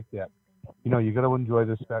women like that. You got to enjoy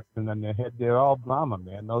the sex, and then they're all drama,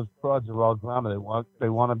 man. Those frauds are all drama. They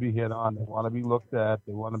want to be hit on. They want to be looked at.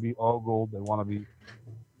 They want to be ogled. They want to be.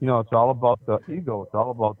 It's all about the ego. It's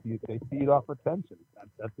all about they feed off attention.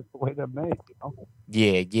 That's just the way they're made,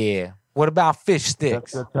 Yeah. What about fish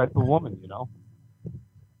sticks? That's that type of woman,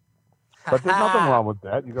 But there's nothing wrong with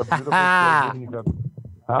that. You got beautiful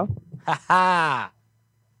children.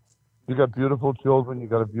 You got beautiful children. You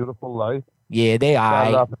got a beautiful life. Yeah, they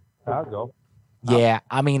Started are. off in Chicago. Yeah,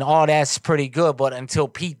 I mean, all that's pretty good, but until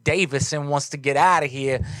Pete Davidson wants to get out of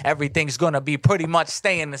here, everything's going to be pretty much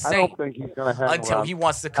staying the I same don't think he's gonna hang until around. he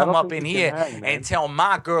wants to I come don't up think in he here can hang, man. and tell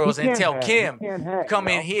my girls He and can't tell hang. Kim, He can't hang, come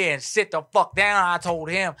in here and sit the fuck down. I told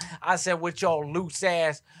him, I said, with your loose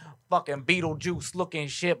ass fucking Beetlejuice looking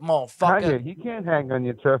shit, motherfucker. Kanye, he can't hang on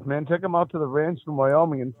your turf, man. Take him out to the ranch in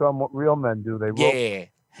Wyoming and show him what real men do. They rope, Yeah.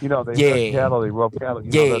 they herd Yeah. cattle, they rope cattle.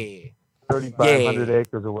 Yeah. 3,500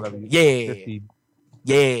 acres or whatever. Yeah. 50.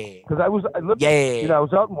 Yeah. Because I lived, Yeah. I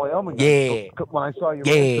was out in Wyoming. Yeah. When I saw you,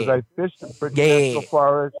 Yeah. because I fished in Bridge Yeah. National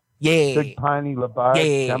Forest, Yeah. Big Piney, Labarge,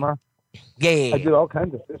 Yeah. Kemmer. Yeah. I did all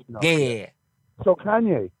kinds of fishing out there. Yeah. So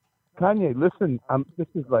Kanye, listen, this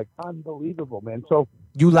is like unbelievable, man. So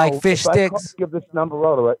You like fish if I sticks? give this number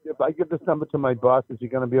out, or if I give this number to my boss, is he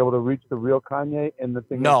going to be able to reach the real Kanye? And the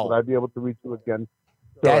thing No. is, would I be able to reach you again?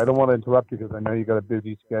 So That- I don't want to interrupt you because I know you got a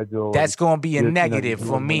busy schedule. That's and going to be a you're negative for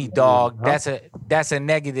doing me, what you're dog. doing, huh? That's a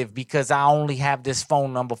negative because I only have this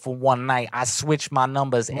phone number for one night. I switch my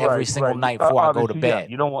numbers every Right, single right. night before I go to Obviously, yeah,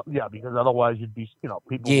 bed. you don't want, because otherwise you'd be, people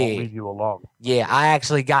won't Yeah. leave you alone. Yeah, I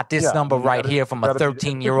actually got this Yeah, number you right gotta- here from you a gotta be-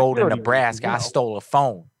 13-year-old in security Nebraska. I reasons, stole a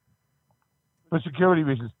phone. For security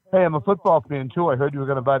reasons. Hey, I'm a football fan too. I heard you were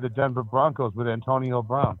going to buy the Denver Broncos with Antonio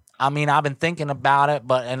Brown. I mean, I've been thinking about it,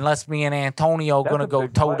 but unless me and Antonio That's going to a go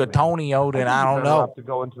big toe play, to man. Tonio, then I think don't you're better know. off to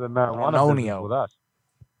go into the marijuana Antonio. business with us.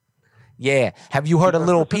 Yeah. Have you heard of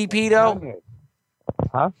Little PP though? Kanye.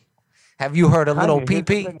 Huh? Have you heard of Little Kanye, here's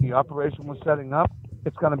the PP? thing. The operation we're setting up,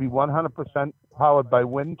 it's going to be 100% powered by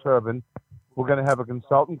wind turbine. We're going to have a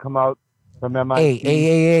consultant come out from MIT.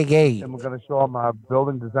 Hey. And we're going to show them our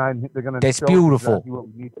building design. They're going to That's show beautiful. exactly what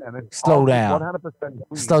we need. And it's Slow all down. 100% green.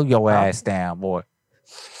 Slow your Huh? ass down, boy.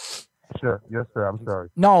 Sure. Yes, sir. I'm sorry.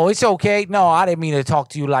 No, it's okay. No, I didn't mean to talk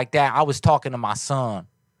to you like that. I was talking to my son.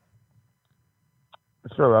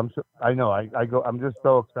 Sure, I know. I go. I'm just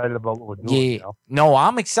so excited about what we're doing. Yeah. You know? No,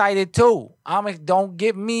 I'm excited too. Don't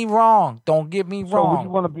get me wrong. Don't get me So, wrong. would you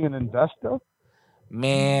want to be an investor?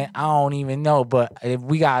 Man, I don't even know, but if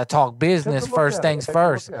we gotta talk business, look first at things it. Take a look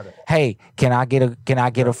first. at it. Hey, can I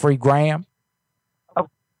get a free gram?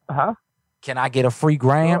 Huh? Can I get a free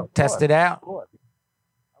gram? Sure, Test it out.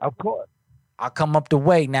 Of course. I'll come up the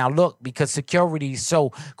way. Now look, because security is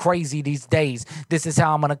so crazy these days, this is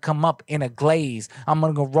how I'm gonna come up in a glaze. I'm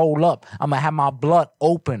gonna roll up. I'm gonna have my blood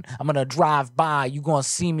open. I'm gonna drive by. You gonna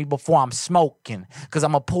see me before I'm smoking. Cause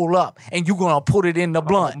I'm gonna pull up and you gonna put it in the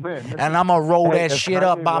blunt. And I'm gonna roll that shit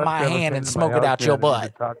up by my hand and smoke it out your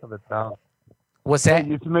butt. What's that?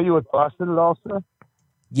 Hey, you familiar with Boston at all, sir?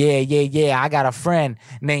 Yeah. I got a friend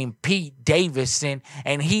named Pete Davidson,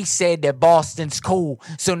 and he said that Boston's cool.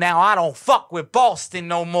 So now I don't fuck with Boston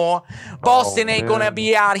no more. Boston ain't gonna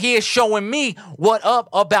be out here showing me what up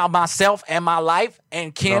about myself and my life.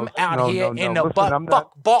 And Kim here in the butt.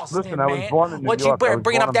 Fuck Boston, listen, man. I was born in New What York. you I was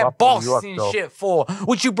bringing born up in that Buffalo, Boston New York, shit for?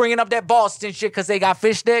 What you bringing up that Boston shit? Cause they got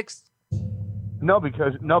fish sticks? No,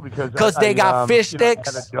 because they got fish I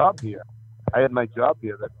sticks. had a job here. I had my job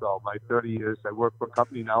here. That's all. My 30 years. I work for a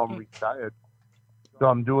company now. I'm retired, so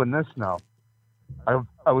I'm doing this now.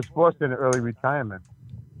 I was forced into early retirement.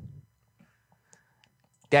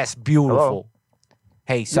 That's beautiful. Hello?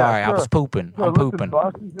 Hey, sorry, Yeah, I was sure. pooping. Sure, I'm listen, pooping.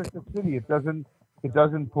 Boston's just a city. It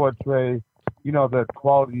doesn't portray, the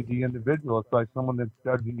quality of the individual. It's like someone that's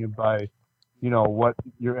judging you by, what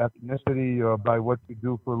your ethnicity or by what you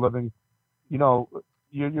do for a living.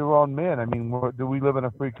 You're your own man. I mean, do we live in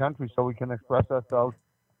a free country so we can express ourselves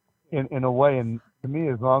in a way? And to me,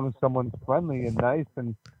 as long as someone's friendly and nice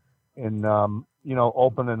and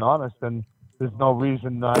open and honest, then there's no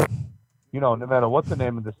reason not, no matter what the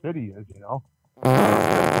name of the city is,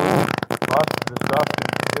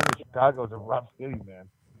 Chicago's a rough city, man.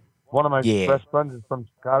 One of my best friends is from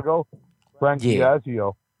Chicago, Frank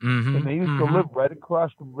Diazio. And they used to live right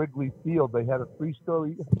across from Wrigley Field. They had a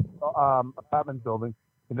 3-story apartment building,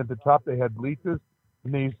 and at the top they had bleachers.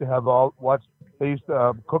 And they used to they used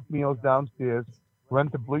to cook meals downstairs,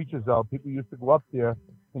 rent the bleachers out. People used to go up there,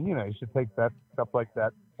 and you used to take that stuff like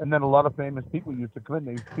that. And then a lot of famous people used to come in.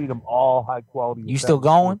 They used to feed them all high quality. You still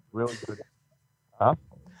going? Really good. Huh?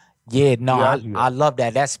 Yeah, no, I love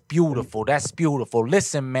that. That's beautiful. That's beautiful.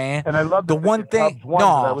 Listen, man. And I love the one thing.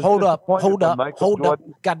 No, hold up.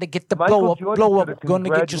 Got to get the blow up. Gonna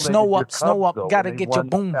get your snow up. Got to get your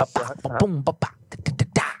boom, boom,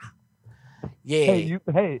 yeah.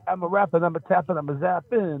 Hey, I'm a rapping. I'm a tapping. I'm a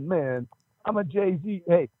zapping, man. I'm a Jay-Z.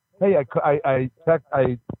 Hey,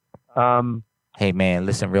 Hey, man,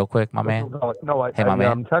 listen real quick, my man. Hey, my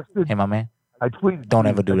man. Texted. Hey, my man. I tweeted. Don't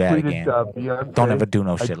ever do that tweeted, again. Beyonce. Don't ever do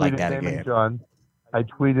no shit like that Damon again. John. I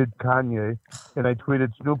tweeted Kanye, and I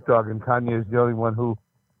tweeted Snoop Dogg, and Kanye is the only one who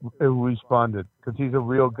responded because he's a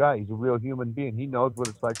real guy. He's a real human being. He knows what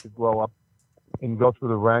it's like to grow up and go through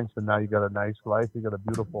the ranks, and now you got a nice life. You got a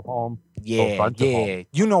beautiful home. Yeah.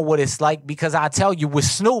 You know what it's like because I tell you, with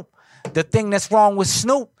Snoop, the thing that's wrong with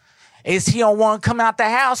Snoop is he don't want to come out the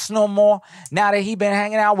house no more now that he been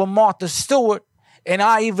hanging out with Martha Stewart. And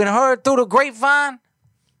I even heard through the grapevine,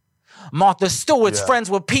 Martha Stewart's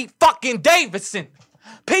friends with Pete fucking Davidson.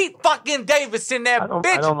 Pete fucking Davidson, that bitch.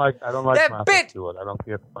 I don't like that Martha bitch. Stewart. I don't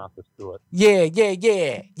care for Martha Stewart. Yeah.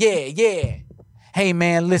 Hey,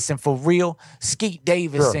 man, listen, for real, Skeet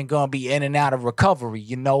Davidson gonna be in and out of recovery,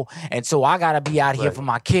 and so I gotta be out here for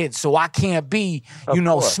my kids, so I can't be,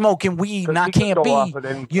 smoking weed, and I can't be,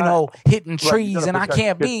 hitting trees, and I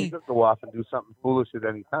can't be. You can go off and do something foolish at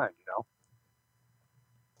any time,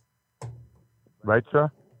 Right,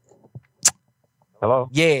 sir? Hello?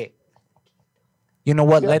 Yeah. You know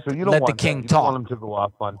what? Let the king talk. You don't want him to go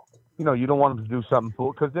off on, you don't want him to do something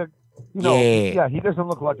foolish because they're, he doesn't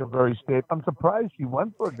look like a very stable. I'm surprised he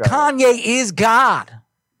went for a guy. Kanye is God.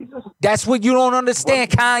 That's what you don't understand.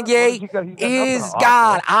 Kanye is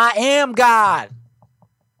God. I am God.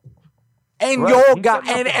 And you're God.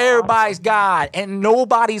 And everybody's God. And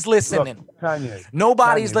nobody's listening. Look, Kanye,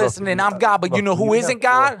 nobody's listening. I'm God. But you know who isn't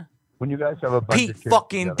God? When you guys have a bunch Pete of kids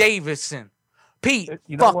fucking together. Davidson. Pete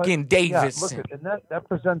fucking Davidson. Yeah, look, and that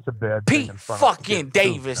presents a bad Pete thing in front fucking of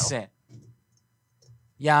Davidson.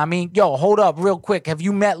 Yeah, I mean, yo, hold up real quick. Have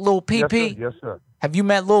you met Lil PP? Yes, sir. Have you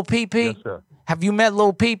met Lil PP? Yes, sir. Have you met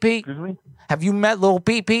Lil PP? Excuse me? Have you met Lil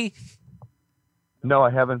PP? No, I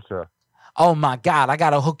haven't, sir. Oh my God, I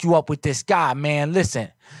gotta hook you up with this guy, man. Listen,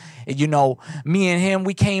 me and him,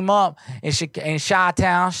 we came up in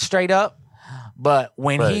Chi-Town straight up. But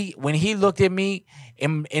when he looked at me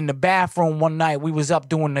in the bathroom one night, we was up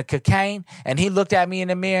doing the cocaine, and he looked at me in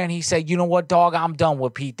the mirror and he said, "You know what, dog? I'm done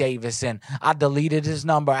with Pete Davidson. I deleted his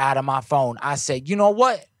number out of my phone." I said, "You know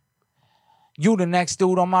what? You the next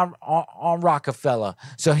dude on Rockefeller."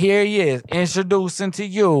 So here he is, introducing to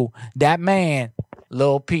you that man,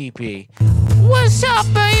 Lil Peepee. What's up,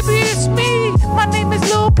 baby? It's me. My name is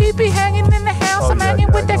Lil Peepee, hanging in the house. I'm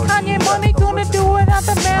hanging with that Kanye money, gonna do it out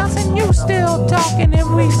the mouth. And you still talking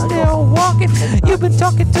and we still walking. You've been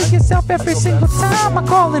talking to yourself every single time I'm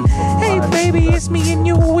calling. Hey, baby, it's me and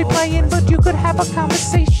you, we playing. But you could have a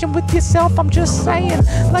conversation with yourself, I'm just saying.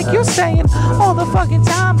 Like you're saying all the fucking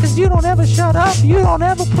time, cause you don't ever shut up. You don't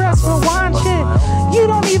ever press rewind shit. You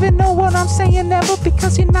don't even know what I'm saying ever,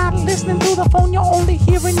 because you're not listening through the phone. You're only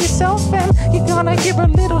hearing yourself, and you're gonna hear a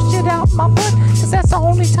little shit out my butt, cause that's the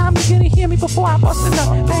only time you're gonna hear me before I bust it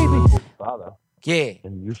up, baby. Father. Yeah.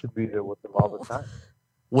 And you should be there with them all the time.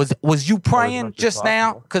 Was you praying just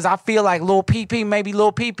now? Cause I feel like Lil Peepee,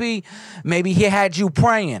 maybe he had you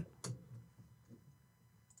praying.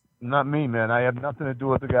 Not me, man. I have nothing to do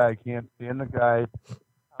with the guy. I can't stand the guy.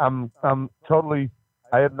 I'm totally.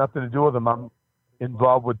 I have nothing to do with him. I'm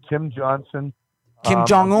involved with Kim Johnson, Kim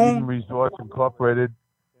Jong-un Eden Resorts Incorporated,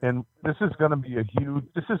 and this is going to be a huge.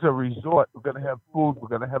 This is a resort. We're going to have food. We're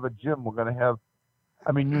going to have a gym. We're going to have.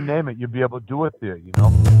 I mean, you name it, you'll be able to do it there, you know?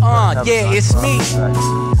 Yeah, it's me.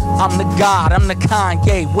 I'm the God, I'm the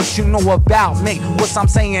Kanye. What you know about me? What I'm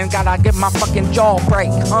saying, gotta get my fucking jaw break,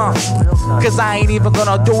 Cause I ain't even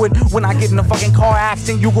gonna do it when I get in a fucking car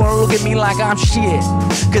accident. You gonna look at me like I'm shit.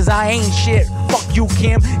 Cause I ain't shit. Fuck you,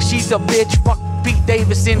 Kim. She's a bitch. Fuck Pete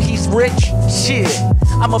Davidson, he's rich. Shit,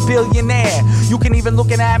 I'm a billionaire. You can even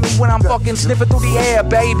looking at me when I'm fucking sniffing through the air,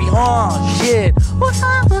 baby. Shit.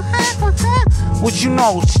 What you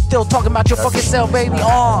know? Still talking about your fucking self, baby.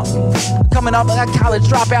 Coming up like a college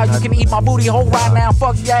dropout. You can eat my booty hole right now.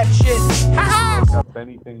 Fuck that shit. Make up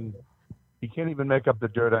anything. He can't even make up the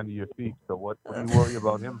dirt under your feet. So what do you worry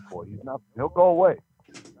about him for? He's not. He'll go away.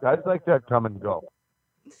 Guys like that come and go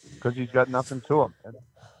because he's got nothing to him. Man.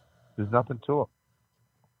 There's nothing to him.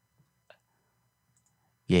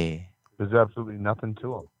 Yeah. There's absolutely nothing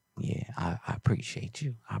to him. Yeah, I appreciate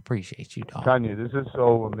you. I appreciate you, dog. Kanye, this is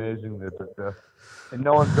so amazing that and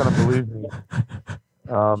no one's gonna believe me.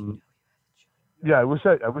 Yeah, I wish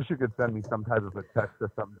you could send me some type of a text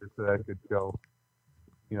or something just so that I could show,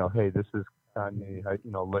 hey, this is Kanye.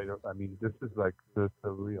 Later. I mean, this is like this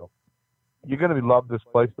surreal. You're gonna love this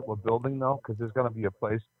place that we're building though, because there's gonna be a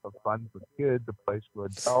place of fun for kids, a place for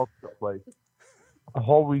adults, a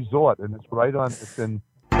whole resort, and it's right on. It's in.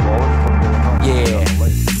 Yeah.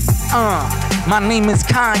 My name is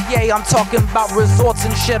Kanye. I'm talking about resorts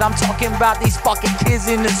and shit. I'm talking about these fucking kids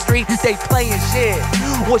in the street. They playing shit.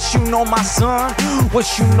 What you know, my son? What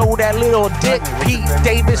you know, that little dick Pete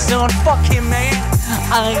Davidson? Fuck him, man.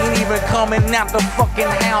 I ain't even coming out the fucking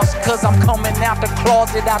house, cause I'm coming out the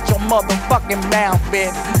closet out your motherfucking mouth,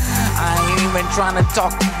 bitch. I ain't even trying to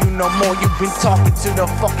talk to you no more. You've been talking to the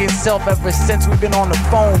fucking self ever since we've been on the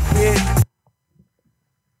phone, bitch.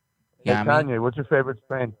 Hey, Kanye, what's your favorite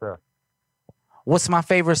strain, sir? What's my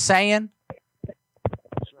favorite saying?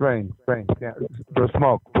 Strain. Yeah. For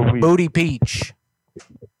smoke. For weed. Booty peach.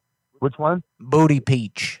 Which one? Booty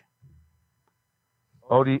peach.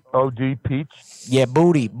 OD peach? Yeah,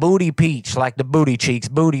 booty peach, like the booty cheeks,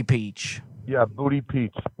 booty peach. Yeah, booty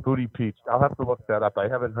peach. I'll have to look that up. I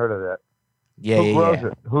haven't heard of that. Yeah, Who grows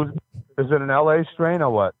it? Is it an LA strain or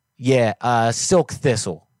what? Yeah, silk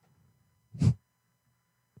thistle.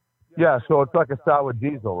 Yeah, so it's like a sour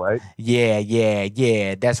diesel, right?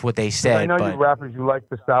 Yeah. That's what they said. I know you rappers, you like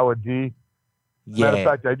the sour D. Yeah. Matter of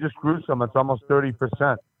fact, I just grew some. It's almost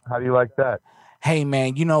 30%. How do you like that? Hey,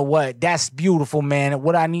 man, you know what? That's beautiful, man.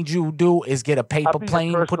 What I need you to do is get a paper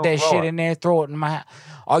plane, put that shit in there, throw it in my...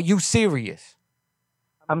 Are you serious?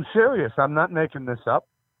 I'm serious. I'm not making this up.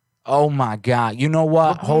 Oh, my God. You know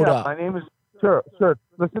what? Hold up. My name is... Sir,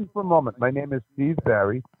 listen for a moment. My name is Steve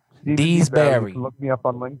Barry. Steve Barry. You can look me up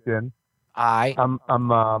on LinkedIn. I'm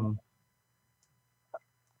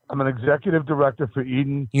an executive director for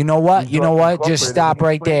Eden. You know what? Just stop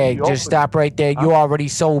right there. You already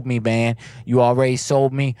sold me, man. You already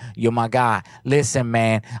sold me. You're my guy. Listen,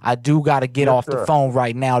 man, I do got to get off the phone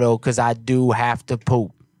right now, though, because I do have to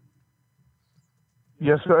poop.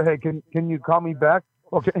 Yes, sir. Hey, can you call me back?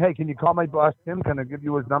 Okay. Hey, can you call my boss, Tim? Can I give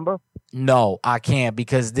you his number? No, I can't,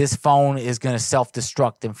 because this phone is going to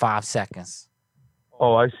self-destruct in 5 seconds.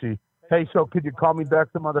 Oh, I see. Hey, so could you call me back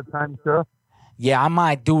some other time, sir? Yeah, I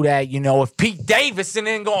might do that, if Pete Davidson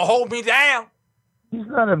ain't going to hold me down. He's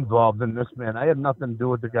not involved in this, man. I had nothing to do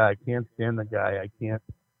with the guy. I can't stand the guy. I can't,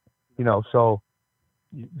 so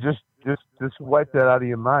just wipe that out of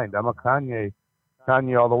your mind. I'm a Kanye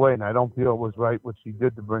all the way, and I don't feel it was right what she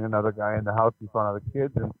did to bring another guy in the house in front of the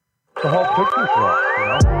kids, and the whole picture's wrong,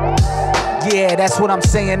 Yeah, that's what I'm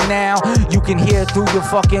saying now. You can hear through your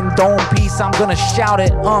fucking dome piece. I'm gonna shout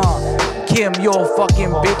it, Kim, you're a fucking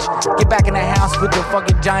bitch. Get back in the house with your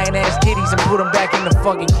fucking giant ass titties and put them back in the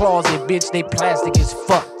fucking closet, bitch. They plastic as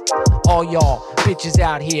fuck. All y'all bitches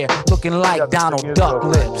out here looking like Donald Duck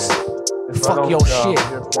lips. Fuck your shit.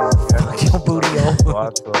 Fuck your booty hole.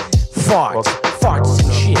 Farts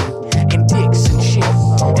and shit. And dicks and shit.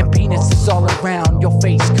 And penises all around your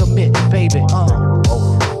face. Commit, baby.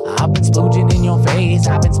 I've been splooging in your face.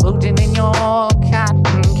 I've been splooging in your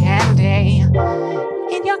cotton candy.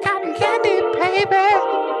 In your cotton candy, baby.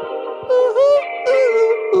 Ooh, ooh,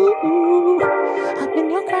 ooh, ooh. I'm in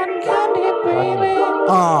your cotton candy, baby.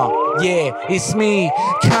 Yeah, it's me,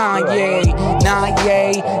 Kanye. Not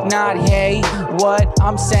yay, not hey. What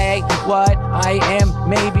I'm saying, what I am,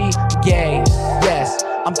 maybe gay. Yes,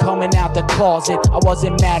 I'm coming out the closet. I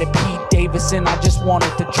wasn't mad at Pete Davidson. I just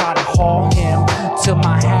wanted to try to haul him to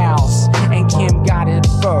my house. And Kim got it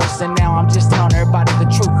first. And now I'm just telling everybody the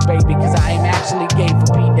truth, baby. Cause I am actually gay for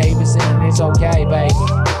Pete Davidson. And it's okay, baby.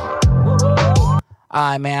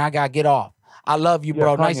 Alright, man, I gotta get off. I love you,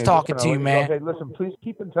 bro. Nice talking to you, man. Okay, listen, please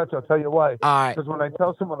keep in touch. I'll tell you why. All right. Because when I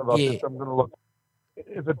tell someone about this, I'm going to look.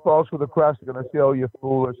 If it falls through the cracks, they're going to say, oh, you're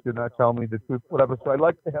foolish. You're not telling me the truth, whatever. So I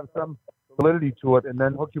like to have some validity to it and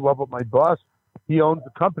then hook you up with my boss. He owns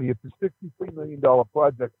the company. It's a $63 million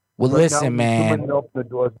project. Well, right listen, now, man. Open the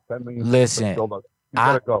doors, $10 million. Listen. You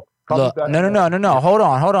gotta go. Look, no. Hold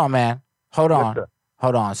on, man. Hold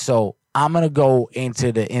on. So I'm going to go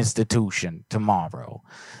into the institution tomorrow.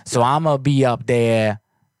 So I'm going to be up there,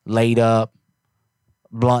 laid up,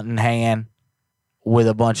 blunt in hand, with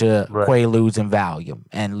a bunch of Quaaludes and Valium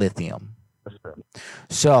and lithium.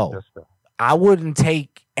 So I wouldn't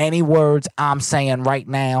take any words I'm saying right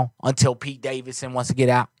now until Pete Davidson wants to get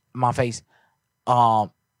out my face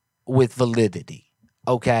with validity.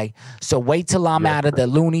 Okay? So wait till I'm out of the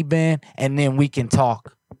loony bin and then we can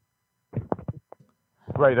talk.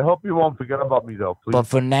 Right. I hope you won't forget about me, though, please. But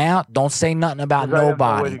for now, don't say nothing about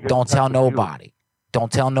nobody. Don't tell nobody.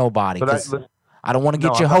 Don't tell nobody. I don't want to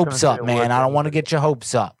get your hopes up, man. I don't want to get your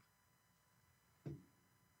hopes up.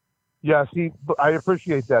 Yeah, see, I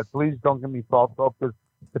appreciate that. Please don't give me false hope, because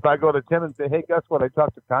if I go to Tim and say, hey, guess what? I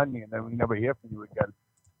talked to Kanye, and then we never hear from you again,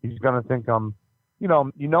 he's going to think I'm, you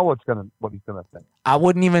know what he's going to think. I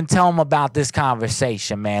wouldn't even tell him about this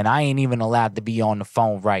conversation, man. I ain't even allowed to be on the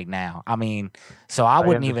phone right now. I mean, so I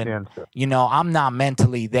wouldn't even, I'm not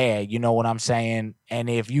mentally there. You know what I'm saying? And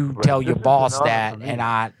if you tell your boss that and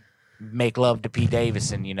I make love to Pete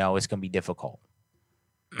Davidson, it's going to be difficult.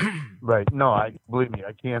 Right. No, believe me,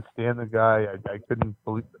 I can't stand the guy. I couldn't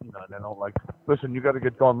believe, I don't like, listen, you got to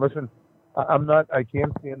get going. Listen, I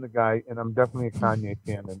can't stand the guy, and I'm definitely a Kanye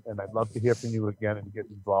fan, and I'd love to hear from you again and get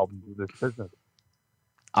involved and do this business.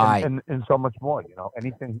 And so much more,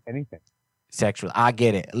 anything. Sexual. I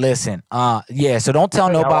get it. Listen, so don't tell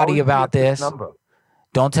nobody about this.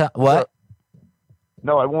 Don't tell, what?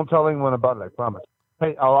 No, I won't tell anyone about it, I promise.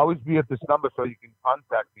 Hey, I'll always be at this number so you can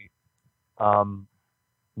contact me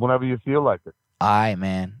whenever you feel like it. All right,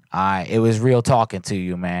 man. All right. It was real talking to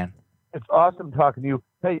you, man. It's awesome talking to you.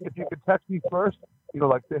 Hey, if you could text me first,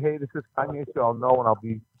 say, hey, this is Kanye, so I'll know, and I'll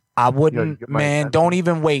be. I wouldn't, man. Don't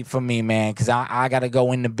even wait for me, man, because I got to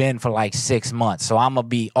go in the bin for like 6 months. So I'm going to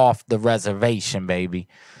be off the reservation, baby.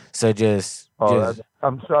 So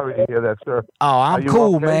I'm sorry to hear that, sir. Oh, I'm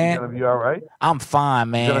cool, man. You going to be all right? I'm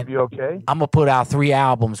fine, man. You going to be okay? I'm going to put out 3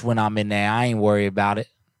 albums when I'm in there. I ain't worried about it.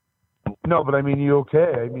 No, but I mean, you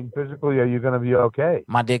okay? I mean, physically, are you going to be okay?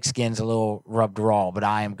 My dick skin's a little rubbed raw, but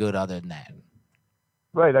I am good other than that.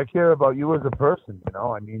 Right. I care about you as a person,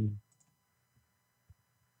 I mean.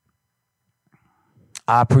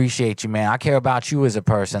 I appreciate you, man. I care about you as a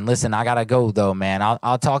person. Listen, I got to go, though, man.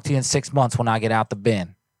 I'll talk to you in 6 months when I get out the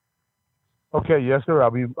bin. Okay. Yes, sir.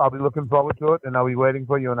 I'll be looking forward to it, and I'll be waiting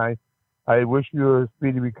for you, and I wish you a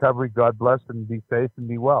speedy recovery. God bless, and be safe and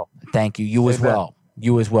be well. Thank you. You as well.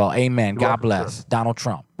 You as well. Amen. God bless. Sir. Donald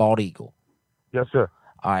Trump, Bald Eagle. Yes, sir.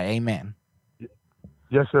 All right. Amen.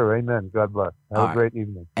 Yes, sir. Amen. God bless. Have a great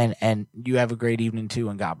evening. And you have a great evening too,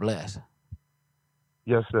 and God bless.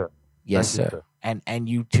 Yes, sir. Yes, Thank sir. You, sir. And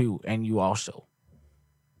you too, and you also.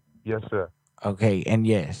 Yes, sir. Okay, and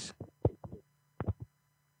yes.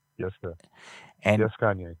 Yes, sir. And yes,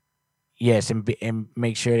 Kanye. Yes, and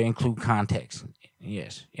make sure to include context.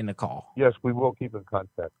 Yes, in the call. Yes, we will keep in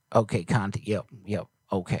contact. Okay, contact. Yep.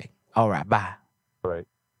 Okay. All right. Bye. All right.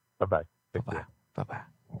 Bye-bye. Take Bye-bye. care. Bye-bye.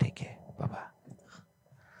 Take care. Bye-bye.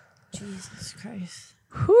 Jesus Christ.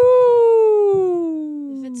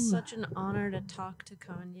 Whoo! If it's such an honor to talk to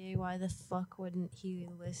Kanye, why the fuck wouldn't he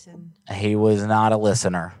listen? He was not a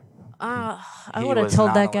listener. I He would have was told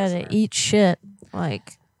not that a guy to eat shit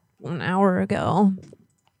like an hour ago.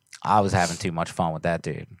 I was having too much fun with that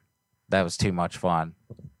dude. That was too much fun.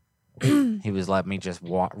 He was letting me just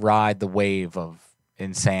ride the wave of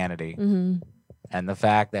insanity. Mm-hmm. And the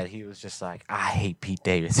fact that he was just like, I hate Pete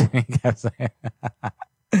Davidson. He kept saying,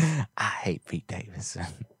 I hate Pete Davidson.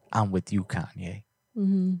 I'm with you, Kanye.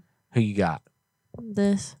 Mm-hmm. Who you got?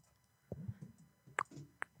 This.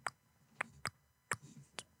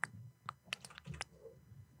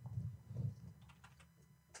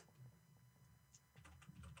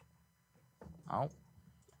 Oh,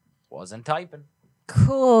 wasn't typing.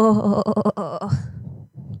 Cool.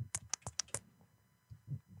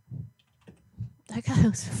 That guy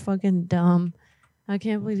was fucking dumb. I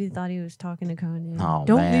can't believe he thought he was talking to Kanye. Oh,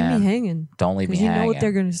 Don't man. leave me hanging. Don't leave me 'Cause you know hanging. what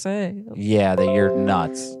they're gonna say. Yeah, that you're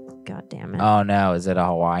nuts. God damn it. Oh, no. Is it a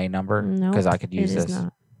Hawaii number? Nope, Because I could use it is this.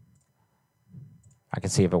 not. I can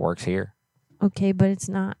see if it works here. Okay, but it's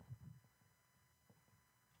not.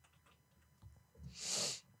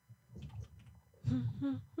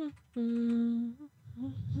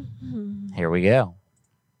 Here we go.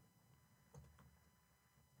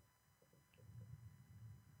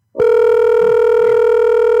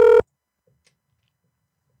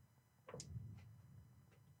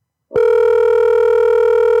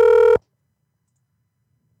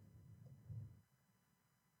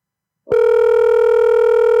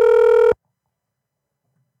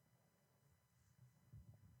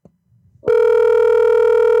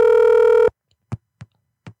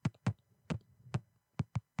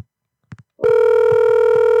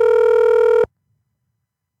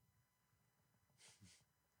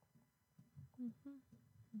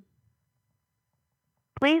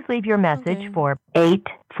 Please leave your message for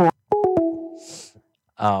 84.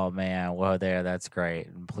 Oh, man. Well, that's great.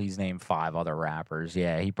 And please name 5 other rappers.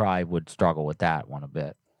 Yeah, he probably would struggle with that one a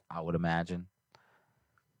bit, I would imagine.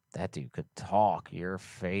 That dude could talk your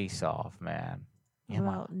face off, man.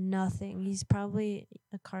 About nothing. He's probably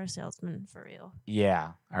a car salesman for real.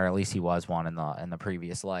 Yeah, or at least he was one in the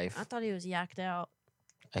previous life. I thought he was yacked out.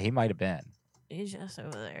 He might have been. He's just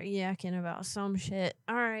over there yakking about some shit.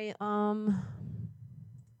 All right,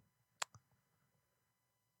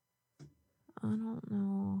 I don't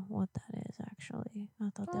know what that is actually.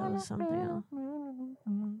 I thought that was something else.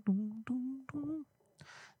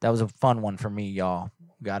 That was a fun one for me, y'all.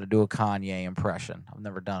 Got to do a Kanye impression. I've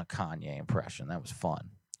never done a Kanye impression. That was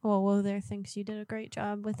fun. Well, Whoa There thinks you did a great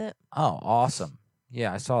job with it. Oh, awesome.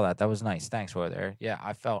 Yeah, I saw that. That was nice. Thanks, Whoa There. Yeah,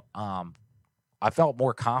 I felt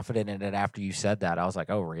more confident in it after you said that. I was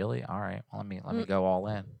like, oh, really? All right. Well, let me go all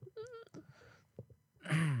in.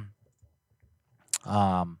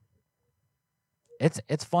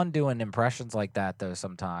 It's fun doing impressions like that though.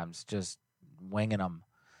 Sometimes just winging them,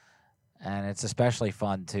 and it's especially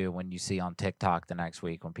fun too when you see on TikTok the next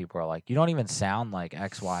week when people are like, "You don't even sound like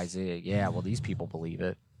XYZ." Yeah, well, these people believe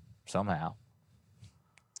it somehow.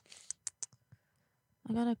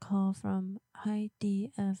 I got a call from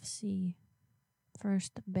IDFC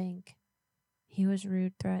First Bank. He was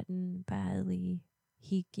rude, threatened badly.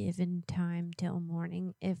 He given time till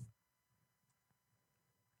morning. If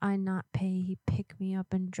I not pay, he pick me up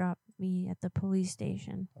and drop me at the police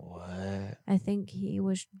station. What? I think he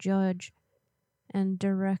was judge and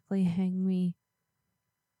directly hang me.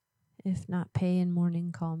 If not pay in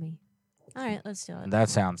morning, call me. All right, let's do it. That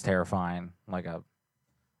sounds terrifying. Like a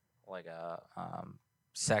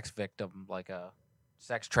sex victim, like a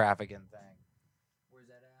sex trafficking thing. Where's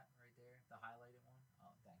that at? Right there, the highlighted one.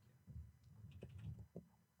 Oh, thank you.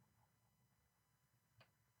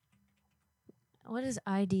 What is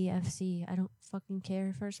IDFC? I don't fucking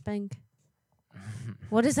care. First Bank.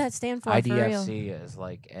 What does that stand for? IDFC is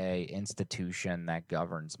like a institution that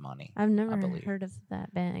governs money. I've never heard of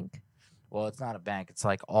that bank. Well, it's not a bank. It's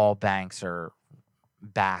like all banks are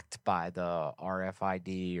backed by the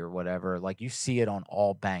RFID or whatever. Like you see it on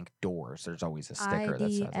all bank doors. There's always a sticker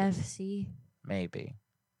that says it. IDFC. Maybe.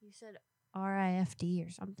 You said RIFD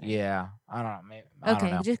or something. Yeah, I don't know. Maybe, I Okay,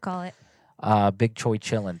 don't know. just call it. Big Choi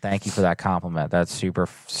Chillin'. Thank you for that compliment. That's super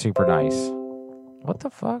nice. What the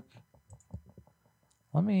fuck?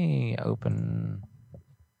 Let me open.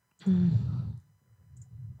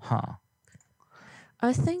 Huh.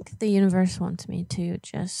 I think the universe wants me to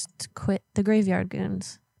just quit the Graveyard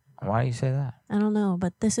Goons. Why do you say that? I don't know,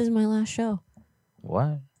 but this is my last show.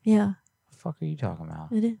 What? Yeah, The fuck are you talking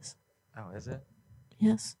about? it is. Oh, is it?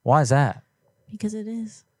 Yes, Why is that? because it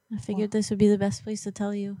is. I figured this would be the best place to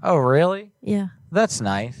tell you. Oh, really? Yeah, That's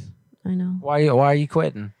nice. I know. Why are you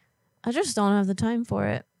quitting? I just don't have the time for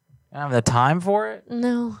it. You don't have the time for it?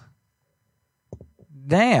 No.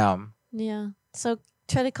 Damn. Yeah. So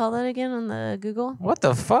try to call that again on the Google. What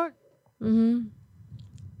the fuck? Mm-hmm.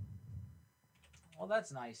 Well,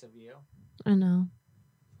 that's nice of you. I know.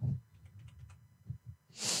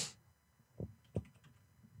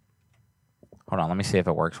 Hold on, let me see if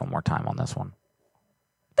it works one more time on this one.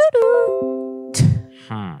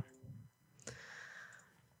 All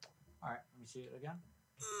right, let me see it again.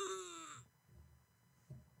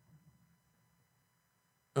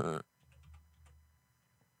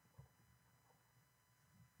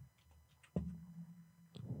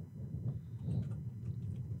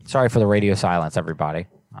 Sorry for the radio silence, everybody.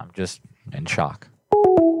 I'm just in shock.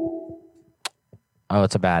 Oh,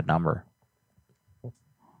 it's a bad number.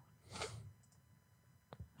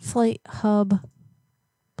 Flight Hub.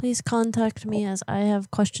 Please contact me as I have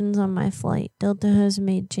questions on my flight. Delta has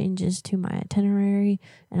made changes to my itinerary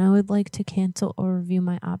and I would like to cancel or review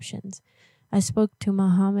my options. I spoke to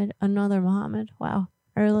another Mohammed,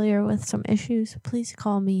 earlier with some issues. Please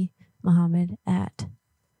call me Mohammed at.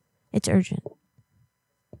 It's urgent.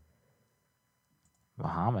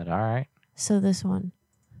 Mohammed, all right. So this one.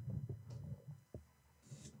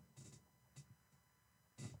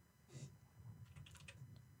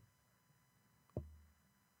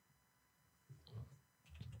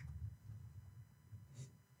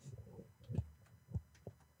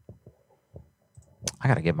 I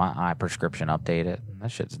gotta get my eye prescription updated.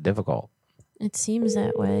 That shit's difficult. It seems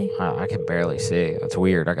that way. I can barely see. That's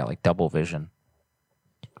weird. I got like double vision.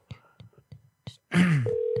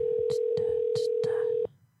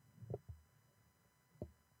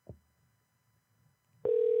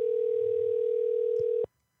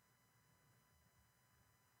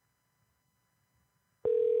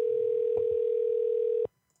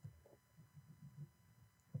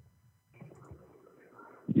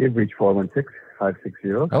 You've reached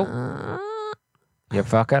 416-560. Oh. You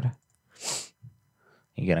fucker.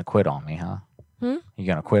 You gonna quit on me, huh? You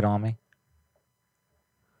gonna quit on me?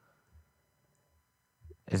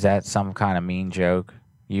 Is that some kind of mean joke?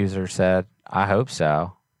 User said. I hope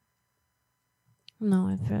so. No,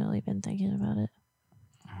 I've really been thinking about it.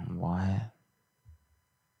 What?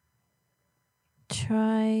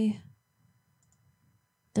 Try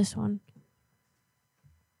this one.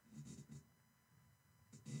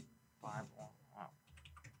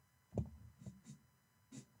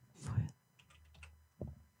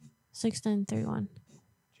 6931.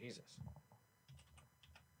 Jesus.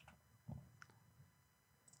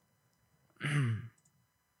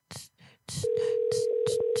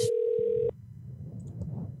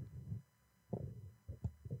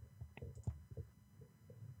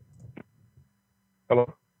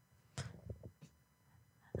 Hello.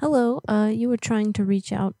 Hello. You were trying to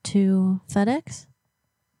reach out to FedEx?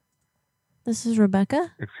 This is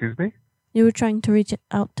Rebecca. Excuse me? You were trying to reach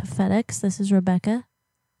out to FedEx. This is Rebecca.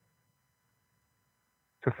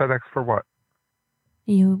 To FedEx for what?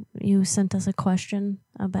 You sent us a question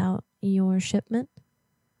about your shipment.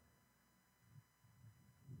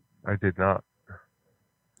 I did not.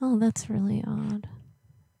 Oh, that's really odd.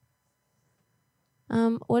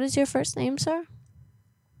 What is your first name, sir?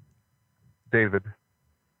 David.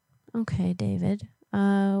 Okay, David.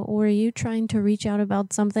 Were you trying to reach out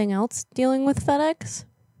about something else dealing with FedEx?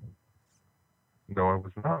 No, I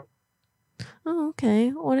was not. Oh, okay.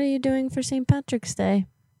 What are you doing for St. Patrick's Day?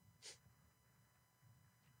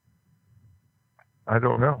 I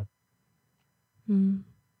don't know.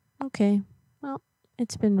 Okay. Well,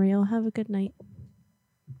 it's been real. Have a good night.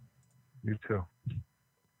 You too.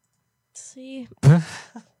 See?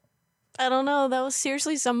 I don't know. That was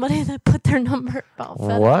seriously somebody that put their number about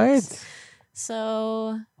FedEx. What?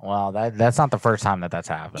 So Well, that's not the first time that's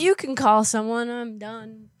happened. you can call someone. I'm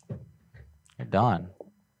done. You're done.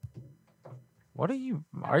 What are you?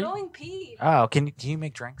 Are you? Going pee. Oh, can you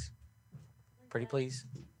make drinks? Pretty please.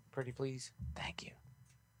 Pretty please. Thank you.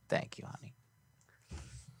 Thank you, honey.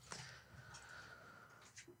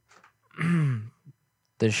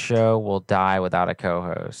 The show will die without a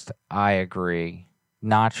co-host. I agree.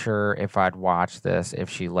 Not sure if I'd watch this if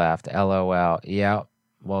she left. LOL. Yep.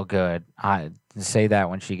 Well, good. I say that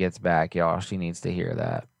when she gets back, y'all. She needs to hear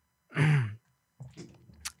that.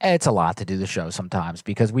 It's a lot to do the show sometimes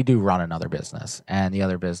because we do run another business, and the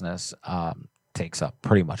other business takes up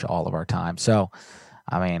pretty much all of our time. So,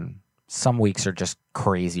 I mean, some weeks are just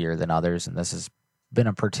crazier than others, and this is been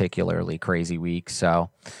a particularly crazy week. So,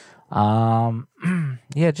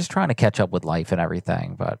 yeah, just trying to catch up with life and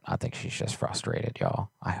everything. But I think she's just frustrated, y'all.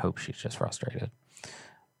 I hope she's just frustrated.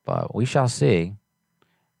 But we shall see.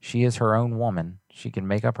 She is her own woman. She can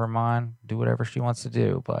make up her mind, do whatever she wants to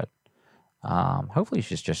do. But hopefully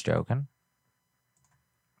she's just joking.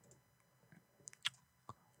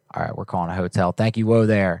 All right, we're calling a hotel. Thank you, whoa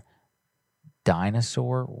there.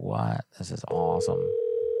 Dinosaur? What? This is awesome.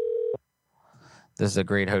 This is a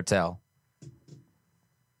great hotel.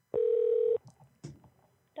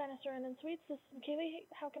 Dinosaur Inn and Suites, this is Kaylee.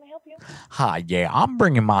 How can I help you? Hi, yeah, I'm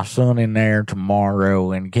bringing my son in there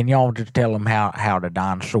tomorrow, and can y'all just tell him how the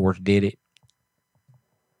dinosaurs did it?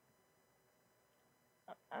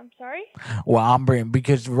 I'm sorry? Well, I'm bringing,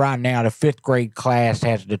 because right now the 5th grade class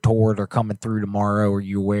has the tour. They're coming through tomorrow. Are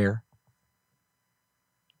you aware?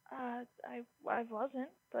 I wasn't,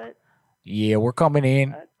 but Yeah, we're coming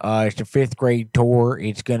in. It's the 5th grade tour.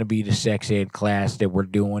 It's going to be the sex ed class that we're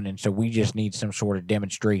doing, and so we just need some sort of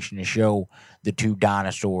demonstration to show the 2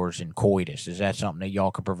 dinosaurs and coitus. Is that something that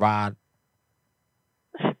y'all could provide?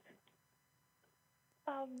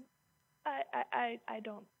 I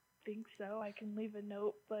don't think so. I can leave a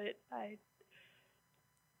note, but I'm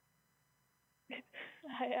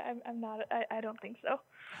not. I don't think so.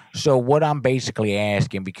 So what I'm basically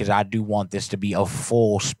asking, because I do want this to be a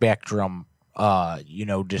full spectrum,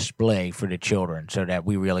 display for the children, so that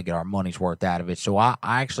we really get our money's worth out of it. So I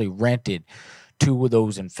actually rented 2 of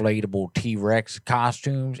those inflatable T-Rex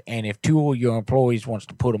costumes, and if 2 of your employees wants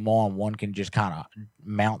to put them on, one can just kind of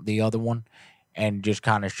mount the other one, and just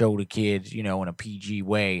kind of show the kids, in a PG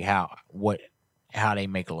way how they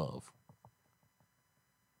make love.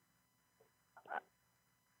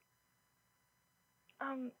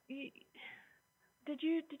 Did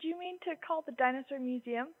you mean to call the dinosaur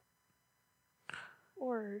museum?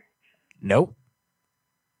 Or Nope.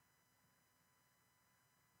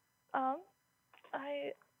 I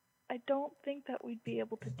don't think that we'd be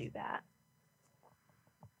able to do that.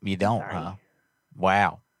 You don't, Sorry. huh?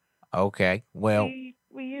 Wow. Okay. Well,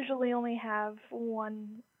 We usually only have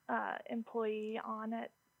one employee on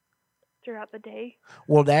it throughout the day.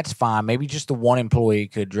 Well, that's fine. Maybe just the one employee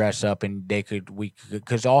could dress up, and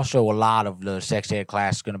because also a lot of the sex ed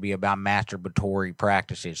class is going to be about masturbatory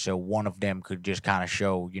practices. So one of them could just kind of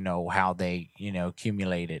show, how they,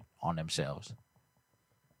 accumulate it on themselves.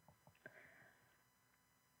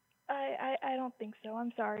 I don't think so.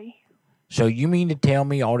 I'm sorry. So you mean to tell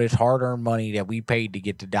me all this hard-earned money that we paid to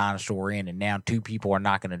get the dinosaur in, and now 2 people are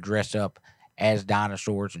not going to dress up as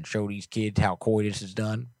dinosaurs and show these kids how coitus is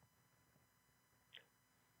done?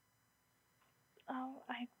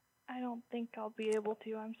 I don't think I'll be able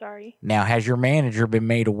to. I'm sorry. Now, has your manager been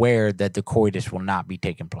made aware that the coitus will not be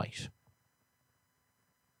taking place?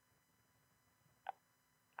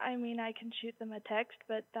 I mean, I can shoot them a text,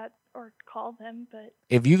 or call them, but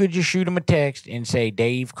If you could just shoot him a text and say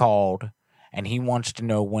Dave called and he wants to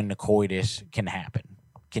know when the coitus can happen,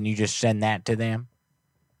 can you just send that to them?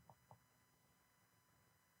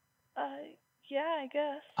 yeah, I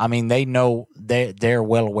guess. I mean, they know, they're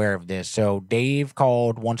well aware of this. So Dave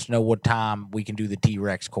called, wants to know what time we can do the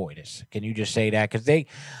T-Rex coitus. Can you just say that? Because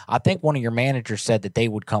I think one of your managers said that they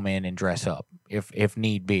would come in and dress up if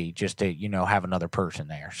need be, just to, have another person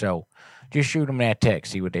there. So just shoot them that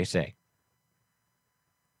text, see what they say.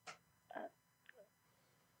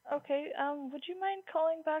 Okay, would you mind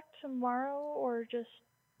calling back tomorrow, or just...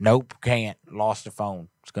 Nope, can't. Lost the phone.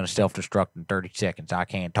 It's going to self-destruct in 30 seconds. I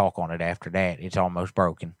can't talk on it after that. It's almost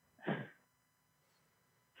broken.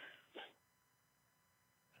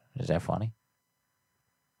 Is that funny?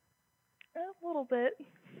 A little bit.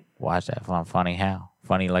 Why is that fun? Funny how?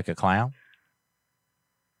 Funny like a clown?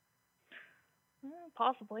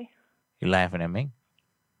 Possibly. You laughing at me?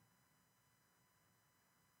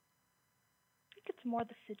 I think it's more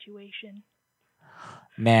the situation.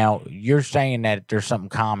 Now, you're saying that there's something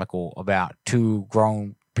comical about 2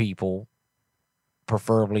 grown people,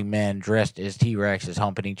 preferably men, dressed as T-Rexes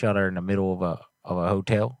humping each other in the middle of a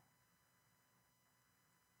hotel?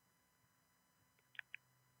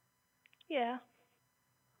 Yeah.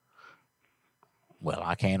 Well,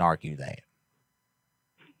 I can't argue that.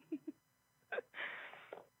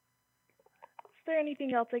 Is there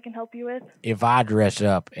anything else I can help you with? If I dress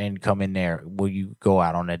up and come in there, will you go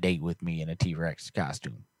out on a date with me in a T-Rex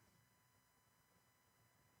costume?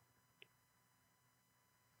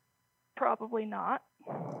 Probably not.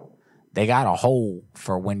 They got a hole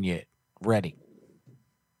for when you're ready.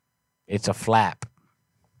 It's a flap.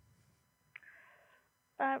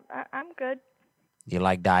 I'm good. You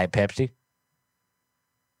like Diet Pepsi?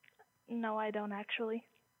 No, I don't actually.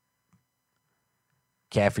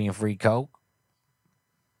 Caffeine-free Coke?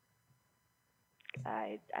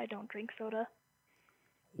 I don't drink soda.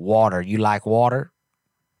 Water. You like water?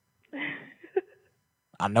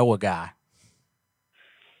 I know a guy.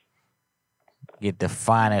 Get the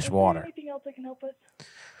finest Is water. there anything else I can help with?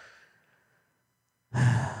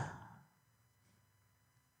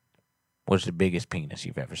 What's the biggest penis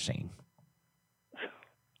you've ever seen?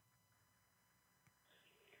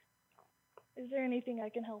 Is there anything I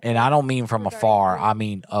can help And with? I don't mean from regarding afar. your- I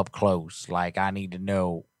mean up close. Like, I need to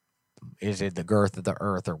know, is it the girth of the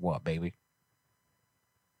earth or what, baby?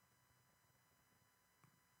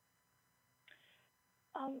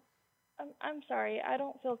 I'm sorry. I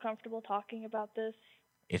don't feel comfortable talking about this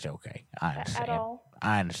It's okay. I at understand. all.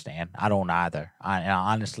 I understand. I don't either.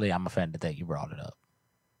 Honestly, I'm offended that you brought it up.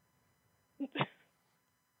 Okay.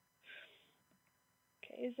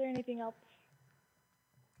 Is there anything else?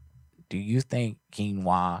 Do you think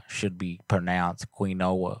quinoa should be pronounced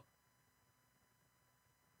quinoa?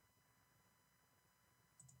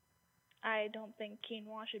 I don't think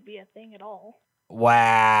quinoa should be a thing at all.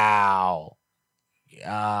 Wow.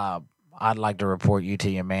 I'd like to report you to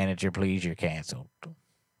your manager, please. You're canceled.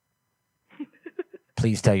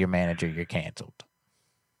 Please tell your manager you're canceled.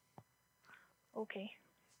 Okay.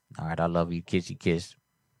 All right, I love you. Kissy kiss.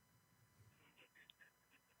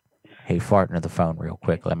 Hey, fart into the phone real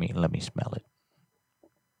quick. Let me smell it.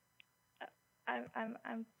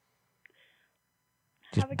 I'm.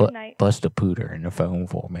 Just Have a good night. bust a pooter in the phone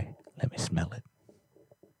for me. Let me smell it.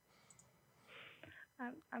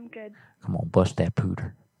 I'm good. Come on, bust that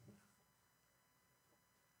pooter.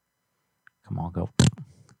 Come on, go.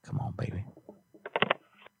 Come on, baby.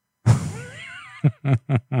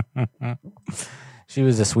 She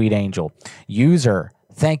was a sweet angel. User,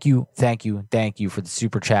 thank you for the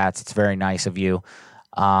super chats. It's very nice of you.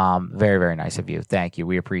 Very, very nice of you. Thank you.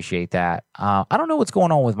 We appreciate that. I don't know what's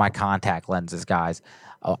going on with my contact lenses, guys.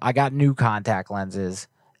 I got new contact lenses,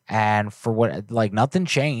 and for what, like, nothing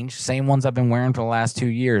changed. Same ones I've been wearing for the last 2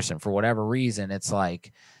 years, and for whatever reason, it's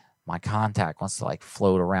like my contact wants to like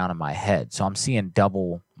float around in my head. So I'm seeing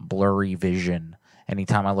double blurry vision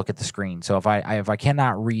anytime I look at the screen. So if I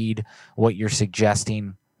cannot read what you're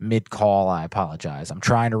suggesting mid-call, I apologize. I'm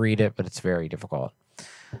trying to read it, but it's very difficult.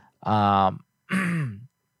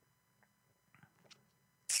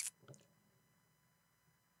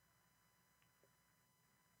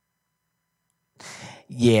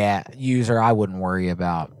 Yeah, user, I wouldn't worry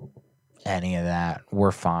about any of that.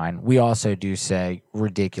 We're fine. We also do say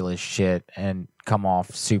ridiculous shit and come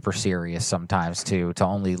off super serious sometimes too, to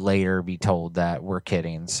only later be told that we're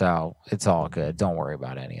kidding. So it's all good. Don't worry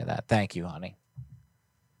about any of that. Thank you, honey.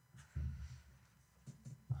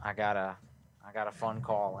 I got a fun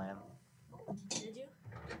call in. Did you?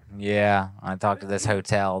 Yeah, I talked to this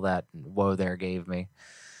hotel that Whoa There gave me,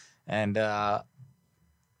 and it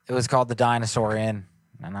was called the Dinosaur Inn.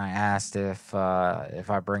 And I asked if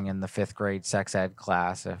I bring in the 5th grade sex ed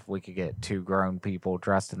class, if we could get 2 grown people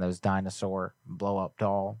dressed in those dinosaur blow up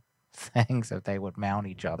doll things, if they would mount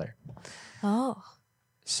each other. Oh.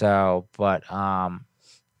 So, but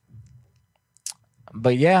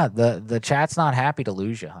yeah, the chat's not happy to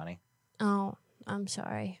lose you, honey. Oh, I'm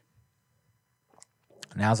sorry.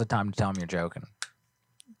 Now's the time to tell them you're joking.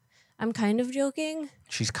 I'm kind of joking.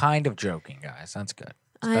 She's kind of joking, guys. That's good.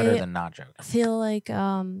 It's better than not joking. I feel like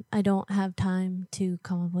I don't have time to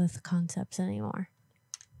come up with concepts anymore.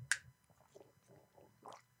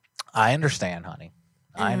 I understand, honey.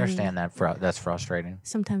 I understand that. That's frustrating.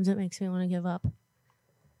 Sometimes it makes me want to give up.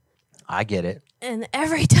 I get it. And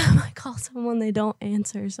every time I call someone, they don't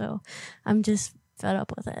answer. So I'm just fed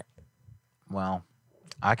up with it. Well,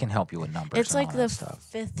 I can help you with numbers. It's and like all the that stuff.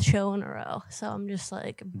 5th show in a row. So I'm just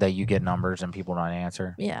like, That you get numbers and people don't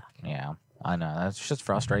answer. yeah. Yeah, I know. That's just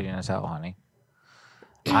frustrating as hell, honey.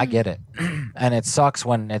 I get it. And it sucks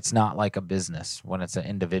when it's not like a business, when it's an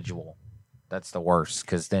individual. That's the worst,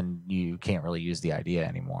 because then you can't really use the idea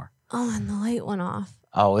anymore. Oh, and the light went off.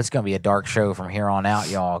 Oh, it's going to be a dark show from here on out,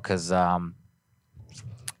 y'all, because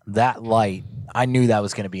that light, I knew that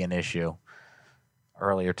was going to be an issue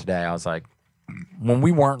earlier today. I was like, when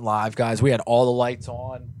we weren't live, guys, we had all the lights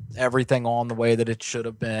on, everything on the way that it should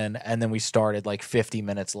have been, and then we started like 50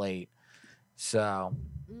 minutes late. So,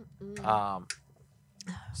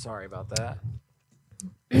 sorry about that.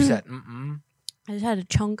 You said, I just had a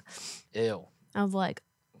chunk ew. of like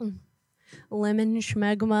lemon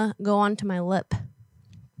schmegma go onto my lip.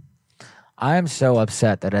 I am so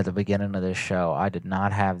upset that at the beginning of this show, I did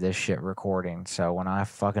not have this shit recording. So when I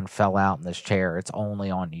fucking fell out in this chair, it's only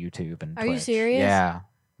on YouTube and Are you Twitch. serious? Yeah.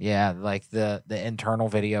 Yeah, like the internal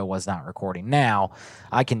video was not recording. Now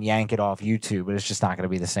I can yank it off YouTube, but it's just not going to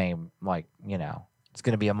be the same. Like, you know, it's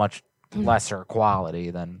going to be a much lesser quality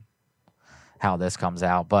than how this comes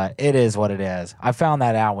out. But it is what it is. I found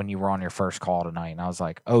that out when you were on your first call tonight, and I was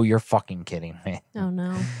like, oh, you're fucking kidding me. Oh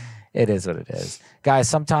no. It is what it is. Guys,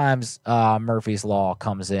 sometimes Murphy's Law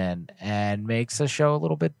comes in and makes a show a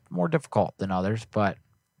little bit more difficult than others, but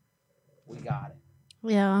we got it.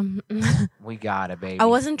 Yeah. We got it, baby. I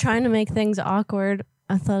wasn't trying to make things awkward.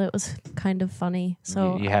 I thought it was kind of funny.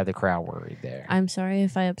 So You had the crowd worried there. I'm sorry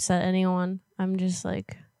if I upset anyone. I'm just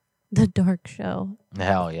like the dark show.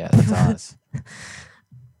 Hell yeah, that's us.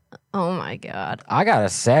 Oh my God. I gotta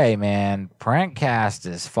say, man, Prankcast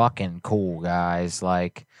is fucking cool, guys.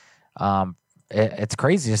 Like, it's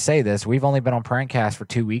crazy to say this. We've only been on Prankcast for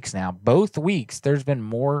 2 weeks now. Both weeks, there's been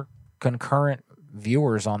more concurrent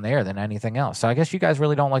viewers on there than anything else. So I guess you guys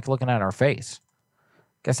really don't like looking at our face.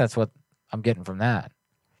 Guess that's what I'm getting from that.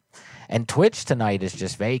 And Twitch tonight is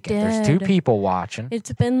just vacant. There's 2 Dead. people watching.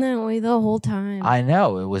 It's been that way the whole time. I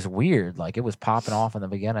know. It was weird. Like, it was popping off in the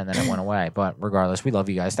beginning, then it went away. But regardless, we love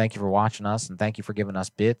you guys. Thank you for watching us, and thank you for giving us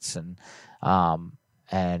bits and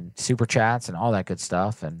super chats and all that good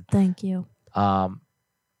stuff. And Thank you. Prankcast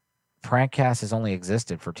has only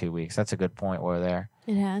existed for 2 weeks. That's a good point over there.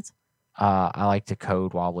 It has. I like to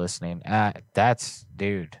code while listening. That's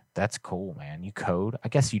cool, man. You code? I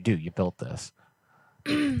guess you do. You built this.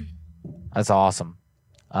 That's awesome.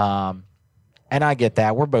 And I get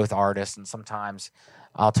that. We're both artists, and sometimes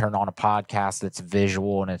I'll turn on a podcast that's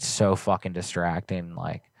visual and it's so fucking distracting.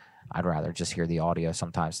 Like, I'd rather just hear the audio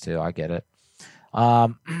sometimes too. I get it.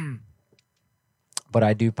 But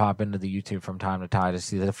I do pop into the YouTube from time to time to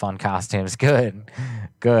see the fun costumes. Good.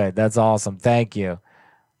 That's awesome. Thank you.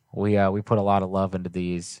 We put a lot of love into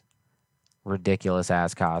these ridiculous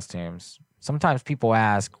ass costumes. Sometimes people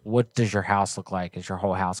ask, what does your house look like? Is your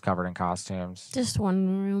whole house covered in costumes? Just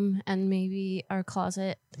one room and maybe our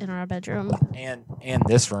closet in our bedroom. And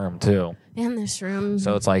this room too. And this room.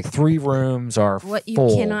 So it's like 3 rooms are What you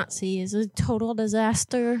full. cannot see is a total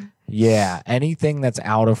disaster. Yeah, anything that's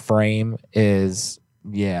out of frame is,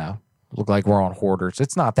 look like we're on Hoarders.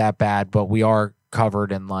 It's not that bad, but we are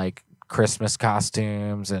covered in like Christmas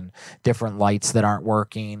costumes and different lights that aren't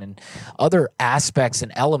working and other aspects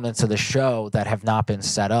and elements of the show that have not been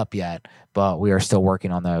set up yet, but we are still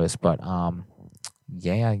working on those. But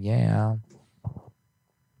yeah.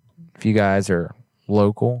 If you guys are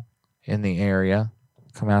local in the area,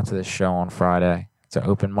 come out to this show on Friday. It's an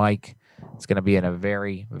open mic. It's going to be in a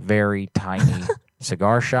very, very tiny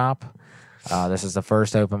cigar shop. This is the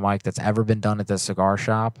first open mic that's ever been done at this cigar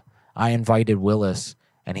shop. I invited Willis,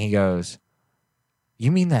 and he goes,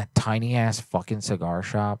 you mean that tiny ass fucking cigar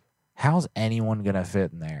shop? How's anyone going to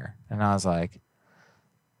fit in there? And I was like,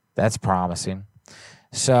 that's promising.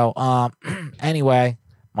 So anyway,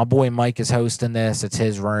 my boy Mike is hosting this. It's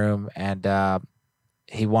his room, and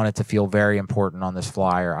he wanted to feel very important on this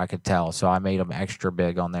flyer, I could tell. So I made him extra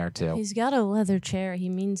big on there too. He's got a leather chair. He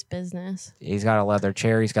means business. He's got a leather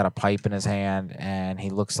chair. He's got a pipe in his hand, and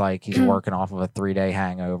he looks like he's working off of a 3-day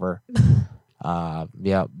hangover.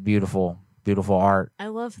 Yeah, beautiful art. I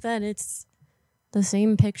love that it's the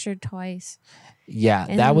same picture twice. Yeah,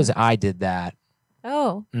 And- I did that.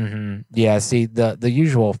 Oh. Yeah, see, the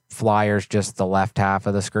usual flyer's just the left half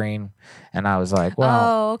of the screen, and I was like,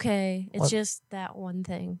 well, Oh, okay. It's what- just that one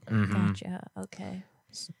thing. Mhm. Gotcha. Okay.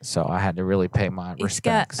 so I had to really pay my It's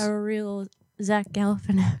respects. got a real Zach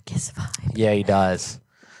Galifianakis vibe. Yeah, he does.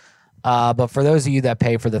 But for those of you that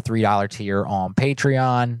pay for the $3 tier on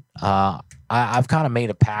Patreon, I've kind of made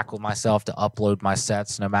a pact with myself to upload my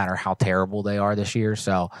sets no matter how terrible they are this year.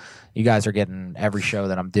 So you guys are getting every show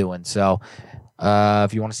that I'm doing. So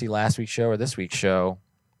if you want to see last week's show or this week's show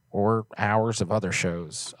or hours of other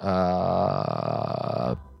shows,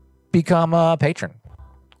 become a patron.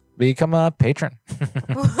 Become a patron.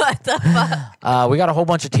 What the fuck? We got a whole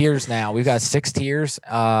bunch of tiers now. We've got 6 tiers,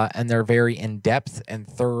 and they're very in-depth and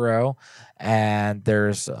thorough. And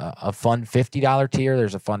there's a fun $50 tier.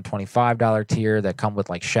 There's a fun $25 tier that come with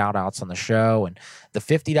like shout outs on the show. And the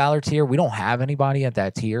 $50 tier, we don't have anybody at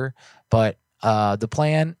that tier, but the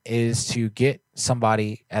plan is to get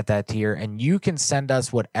somebody at that tier, and you can send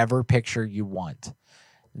us whatever picture you want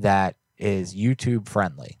that is YouTube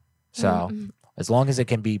friendly. So as long as it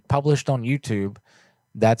can be published on YouTube,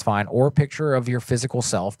 that's fine. Or a picture of your physical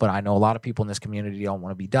self. But I know a lot of people in this community don't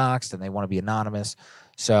want to be doxxed and they want to be anonymous.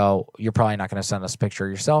 So you're probably not going to send us a picture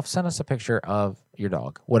of yourself. Send us a picture of your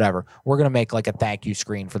dog, whatever. We're going to make like a thank you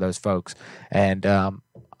screen for those folks. And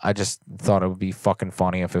I just thought it would be fucking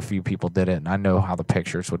funny if a few people did it. And I know how the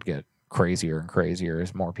pictures would get crazier and crazier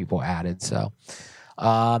as more people added. So,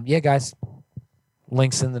 yeah, guys,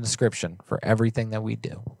 links in the description for everything that we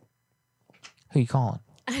do. Who you calling?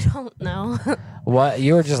 I don't know. What?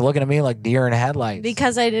 You were just looking at me like deer in headlights.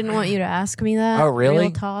 Because I didn't want you to ask me that. Oh, really?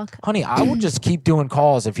 Real talk. Honey, I will just keep doing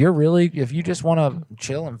calls. If you just want to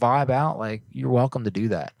chill and vibe out, like, you're welcome to do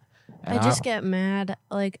that. And I just get mad.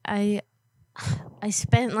 Like, I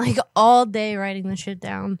spent like all day writing the shit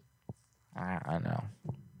down. I know.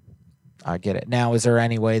 I get it. Now, is there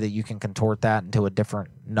any way that you can contort that into a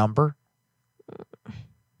different number?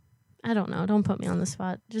 I don't know. Don't put me on the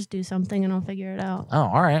spot. Just do something and I'll figure it out. Oh,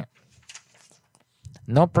 all right.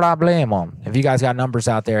 No problemo. If you guys got numbers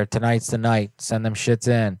out there, tonight's the night. Send them shits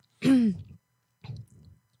in.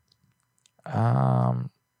 All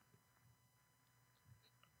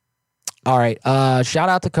right. Shout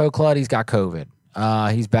out to Coclud. He's got COVID.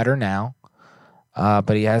 He's better now,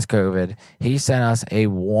 but he has COVID. He sent us a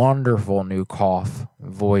wonderful new cough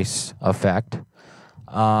voice effect.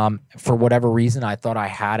 For whatever reason, I thought I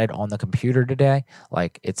had it on the computer today.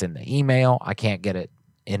 Like, it's in the email. I can't get it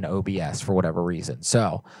in OBS for whatever reason.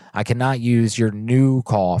 So I cannot use your new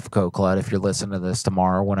cough, Coclud, if you're listening to this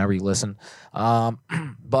tomorrow, whenever you listen.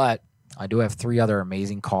 But I do have 3 other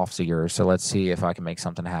amazing coughs of yours. So let's see if I can make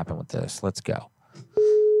something happen with this. Let's go.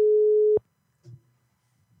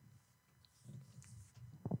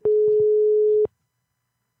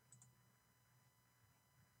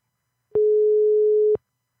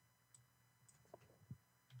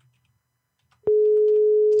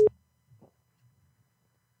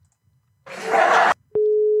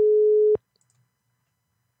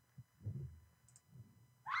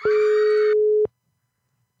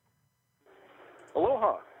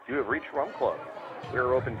 Aloha! You have reached Rum Club. We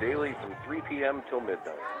are open daily from 3 p.m. till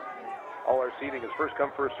midnight. All our seating is first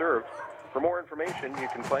come, first served. For more information, you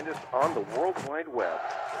can find us on the World Wide Web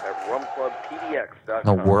at rumclubpdx.com.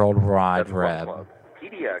 The World Wide That's Web.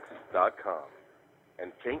 rumclubpdx.com.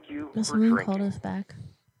 And thank you for Someone drinking. called us back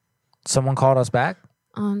Someone called us back?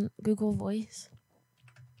 on Google Voice,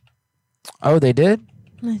 Oh, they did?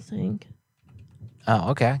 I think.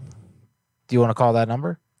 Oh, okay. Do you want to call that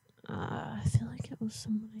number? I feel like it was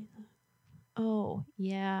somebody that... Oh,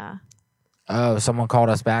 yeah. Oh, someone called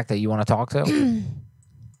us back that you want to talk to?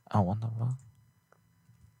 Oh, what the fuck?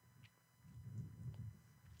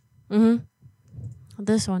 Mm-hmm.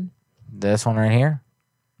 This one. This one right here?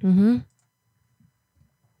 Mm-hmm.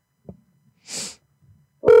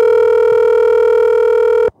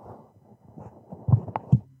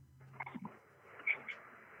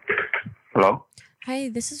 Hello? Hi,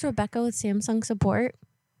 this is Rebecca with Samsung Support.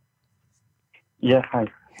 Yeah, hi.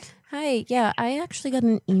 Hi, yeah, I actually got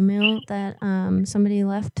an email that somebody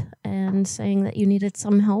left and saying that you needed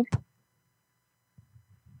some help.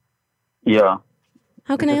 Yeah.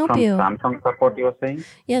 How can I This is help from you? Samsung Support, you were saying?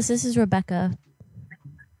 Yes, this is Rebecca.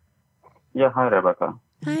 Yeah, hi, Rebecca.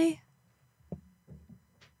 Hi.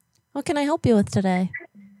 What can I help you with today?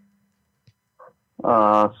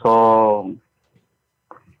 I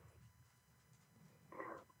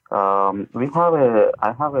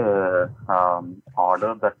have a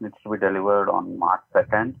order that needs to be delivered on March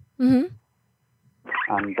 2nd, Mm-hmm.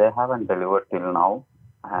 and they haven't delivered till now.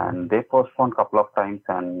 And they postponed a couple of times,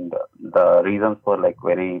 and the reasons were like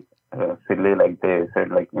very silly. Like they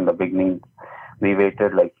said, like in the beginning, we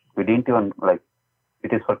waited, like we didn't even like.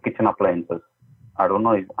 It is for kitchen appliances. I don't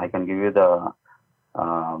know if I can give you the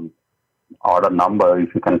order number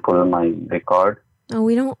if you can pull my record. Oh,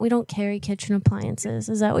 we don't carry kitchen appliances.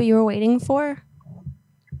 Is that what you were waiting for?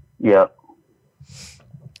 Yeah.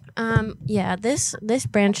 Yeah, this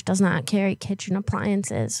branch does not carry kitchen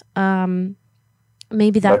appliances.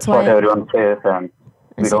 Maybe that's what why everyone says, and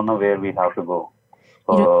we Is don't know where we have to go.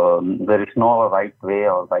 So there is no right way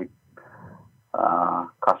or right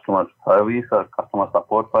customer service or customer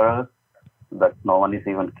support for us. That no one is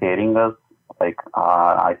even caring us. Like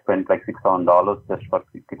I spent like $6,000 just for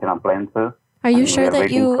kitchen appliances. Are you and sure we are that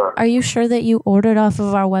waiting you for- are you sure that you ordered off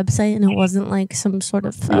of our website and it wasn't like some sort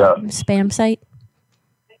of spam site?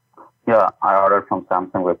 Yeah, I ordered from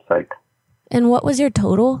Samsung website. And what was your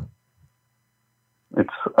total?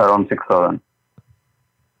 It's around 6,000.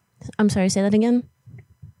 I'm sorry, say that again.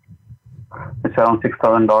 It's around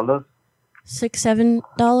 $6,000.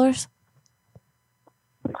 $7?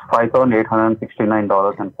 It's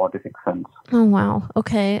 $5,869.46. Oh wow.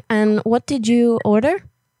 Okay. And what did you order?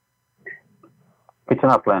 Kitchen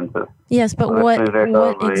appliances. Yes, but what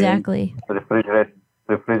Refrigerator, range, exactly?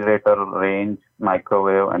 Refrigerator, range,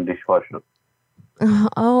 microwave, and dishwasher.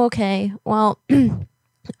 Oh, okay. Well,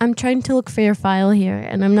 I'm trying to look for your file here,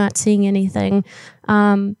 and I'm not seeing anything.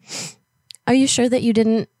 Are you sure that you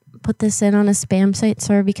didn't put this in on a spam site,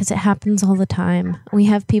 sir, because it happens all the time. We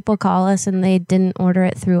have people call us and they didn't order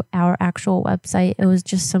it through our actual website. It was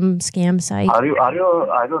just some scam site. Are you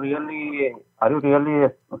really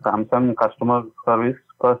a Samsung customer service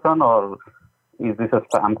person, or is this a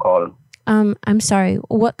spam call? I'm sorry.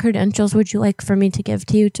 What credentials would you like for me to give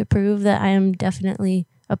to you to prove that I am definitely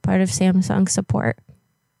a part of Samsung support?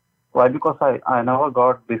 Why? Because I never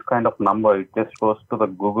got this kind of number. It just goes to the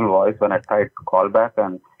Google Voice when I tried to call back,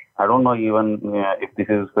 and I don't know even if this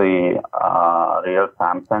is the real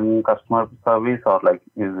Samsung customer service or like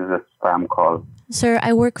is this a spam call? Sir,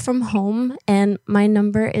 I work from home and my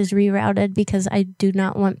number is rerouted because I do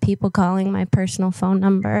not want people calling my personal phone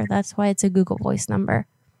number. That's why it's a Google Voice number.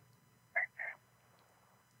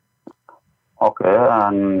 Okay,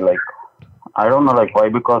 and like I don't know like why,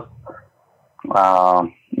 because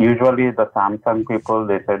usually the Samsung people,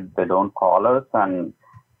 they said they don't call us, and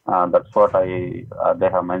that's what they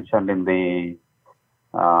have mentioned in the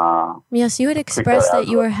yes, you had expressed that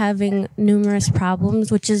you were having numerous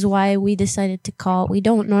problems, which is why we decided to call. We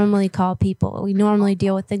don't normally call people. We normally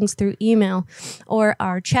deal with things through email or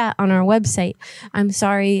our chat on our website. I'm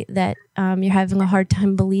sorry that you're having a hard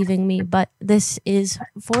time believing me, but this is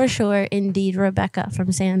for sure indeed Rebecca from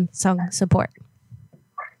Samsung Support.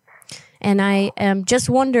 And I am just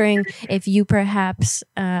wondering if you perhaps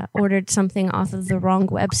ordered something off of the wrong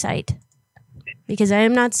website. Because I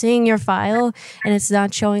am not seeing your file, and it's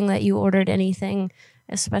not showing that you ordered anything,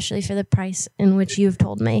 especially for the price in which you've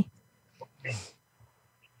told me.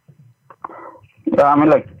 Yeah, I mean,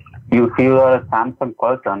 like, if you are a Samsung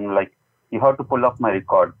person, like, you have to pull up my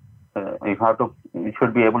record. You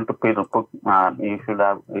should be able to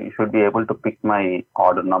you should be able to pick my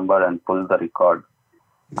order number and pull the record.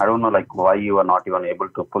 I don't know, like, why you are not even able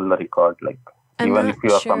to pull the record, like. I'm not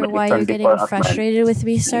sure why you're getting frustrated with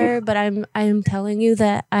me, sir, but I'm telling you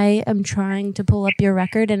that I am trying to pull up your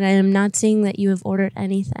record and I am not seeing that you have ordered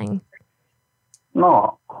anything.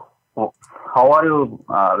 No. How are you,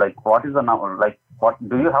 like, what is the number? Like, what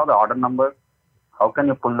do you have the order number? How can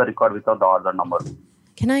you pull the record without the order number?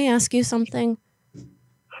 Can I ask you something?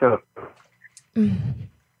 Sure.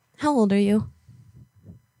 How old are you?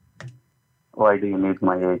 Why do you need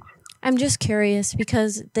my age? I'm just curious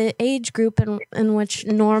because the age group in which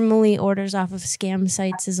normally orders off of scam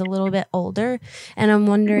sites is a little bit older, and I'm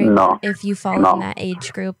wondering if you fall in that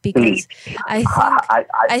age group because I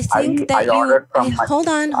think that you hold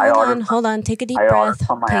on, take a deep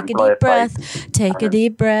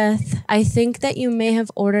breath. I think that you may have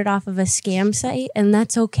ordered off of a scam site, and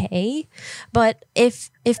that's okay. But if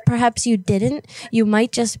perhaps you didn't, you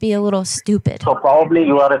might just be a little stupid. So probably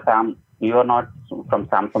you are you are not from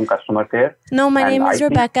Samsung customer care? No, my name is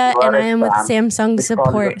Rebecca, and I am with Samsung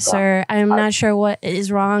Support, sir. I'm not sure what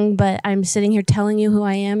is wrong, but I'm sitting here telling you who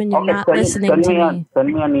I am, and you're not listening to me.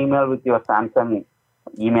 Send me an email with your Samsung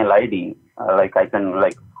email ID. Like I can,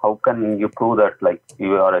 like, how can you prove that, like,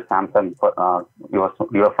 you are a Samsung?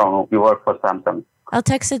 You work for Samsung. I'll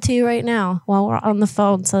text it to you right now while we're on the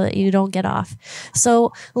phone so that you don't get off.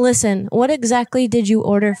 So, listen, what exactly did you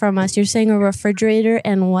order from us? You're saying a refrigerator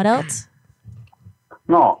and what else?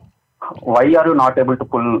 No. Why are you not able to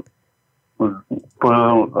pull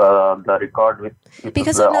the record with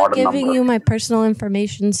because the I'm not order giving number? you my personal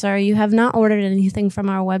information, sir. You have not ordered anything from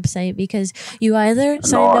our website because you either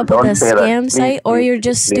signed up with a scam site or you're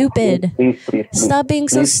just stupid. Please, stop being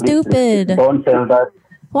so stupid. Don't tell that.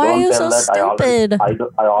 Why are you so stupid? stupid?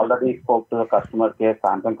 I already spoke to the customer care,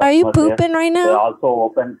 Samsung customer Are you care. pooping right now?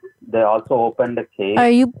 They also opened a case. Are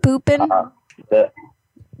you pooping?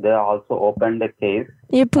 They also opened a case.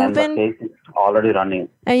 You're pooping? And the case is already running.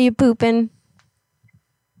 Are you pooping?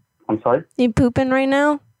 I'm sorry? You pooping right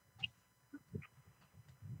now?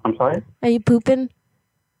 I'm sorry? Are you pooping?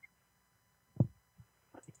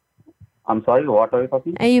 I'm sorry, what are you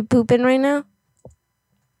talking? Are you pooping right now?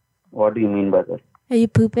 What do you mean by that? Are you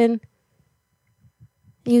pooping?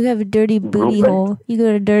 You have a dirty booty hole. You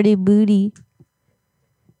got a dirty booty.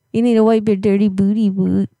 You need to wipe your dirty booty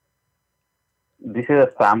boot. This is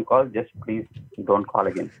a spam call. Just please don't call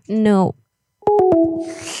again. No.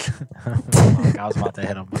 I was about to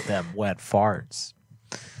hit him with them wet farts.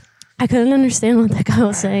 I couldn't understand what that guy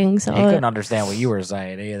was saying. So He couldn't understand what you were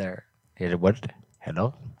saying either. He said, what?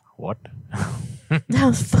 Hello? What? That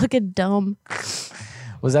was fucking dumb.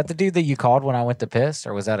 Was that the dude that you called when I went to piss,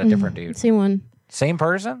 or was that a different dude? Same one. Same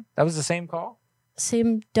person? That was the same call?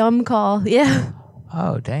 Same dumb call. Yeah.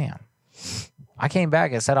 Oh, damn. I came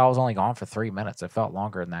back and said I was only gone for 3 minutes. It felt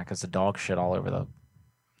longer than that because the dog shit all over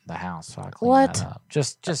the house. So I cleaned that up.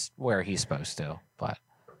 Just where he's supposed to. But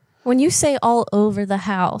When you say all over the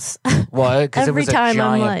house, Well, because it every was a time I'm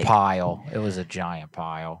giant like, pile. It was a giant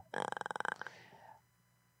pile.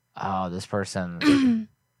 Oh, this person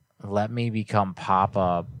let me become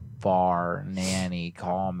Papa Bar Nanny.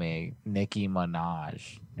 Call me Nicki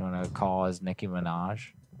Minaj. You want to call us Nicki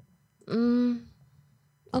Minaj?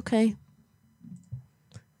 Okay.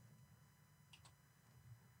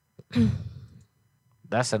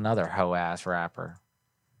 That's another hoe ass rapper.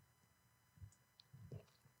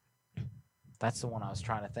 That's the one I was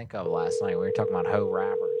trying to think of last night. We were talking about hoe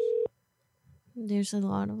rappers. There's a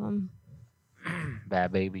lot of them.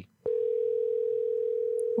 Bad Baby.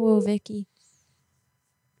 Whoa, Vicky.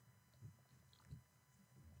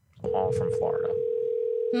 All from Florida.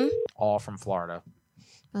 Hmm? All from Florida.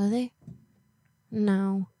 Are they?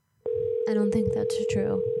 No. I don't think that's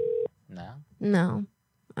true. No? No.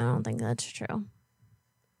 I don't think that's true.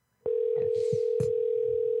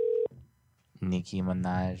 Nicki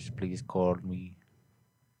Minaj, please call me.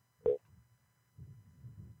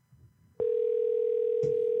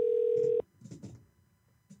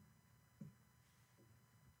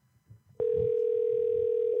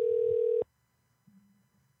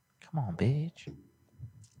 Come on, bitch.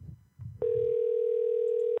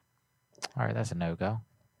 All right, that's a no-go.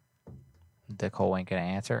 Dickhole ain't gonna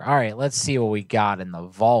answer. All right, let's see what we got in the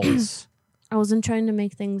vaults. I wasn't trying to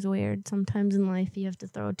make things weird. Sometimes in life you have to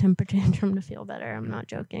throw a temper tantrum to feel better. I'm not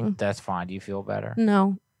joking. That's fine. Do you feel better?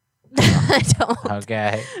 No. I don't.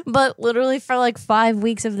 Okay. But literally for like 5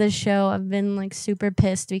 weeks of this show, I've been like super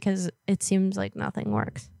pissed because it seems like nothing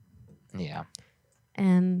works. Yeah.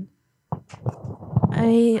 And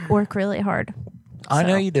I work really hard. I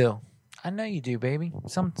know you do. I know you do, baby.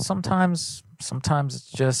 Sometimes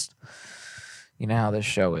it's just, you know how this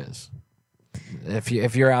show is.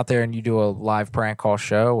 If you're out there and you do a live prank call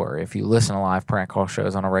show, or if you listen to live prank call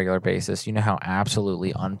shows on a regular basis, you know how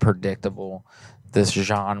absolutely unpredictable this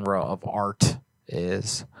genre of art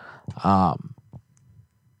is.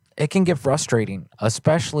 It can get frustrating,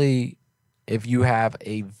 especially if you have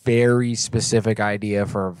a very specific idea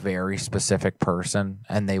for a very specific person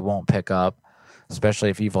and they won't pick up, especially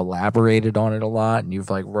if you've elaborated on it a lot and you've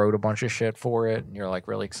like wrote a bunch of shit for it and you're like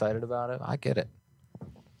really excited about it. I get it.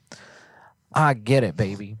 I get it,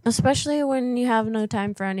 baby. Especially when you have no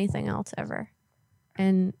time for anything else ever.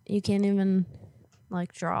 And you can't even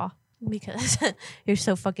like draw because you're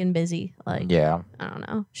so fucking busy. Like, yeah. I don't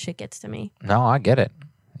know. Shit gets to me. No, I get it.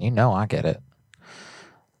 You know I get it.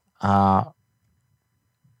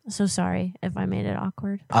 So sorry if I made it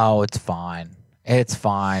awkward. Oh, it's fine. It's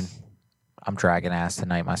fine. I'm dragging ass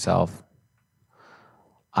tonight myself.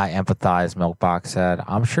 I empathize, Milkbox said.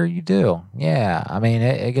 I'm sure you do. Yeah. I mean,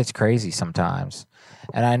 it gets crazy sometimes.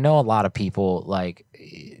 And I know a lot of people, like,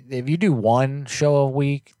 if you do one show a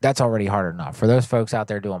week, that's already hard enough. For those folks out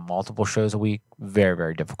there doing multiple shows a week, very,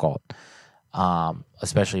 very difficult.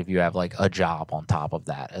 Especially if you have, like, a job on top of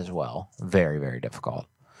that as well. Very, very difficult.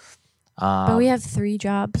 But we have 3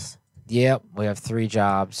 jobs. Yep. We have 3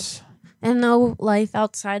 jobs. And no life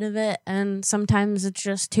outside of it. And sometimes it's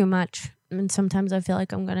just too much. And sometimes I feel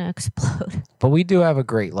like I'm going to explode. But we do have a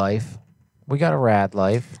great life. We got a rad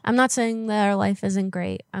life. I'm not saying that our life isn't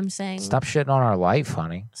great. I'm saying... Stop shitting on our life,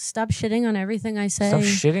 honey. Stop shitting on everything I say. Stop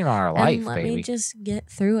shitting on our life, and let baby. me just get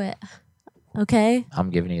through it. Okay?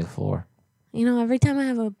 I'm giving you the floor. You know, every time I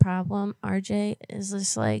have a problem, RJ is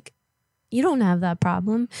just like, you don't have that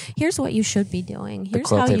problem. Here's what you should be doing. Here's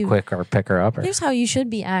the how quilted you quick or pick her up. Here's how you should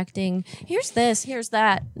be acting. Here's this. Here's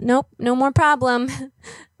that. Nope. No more problem.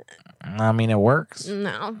 I mean, it works.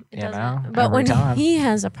 No, it you doesn't. know, But every when time. he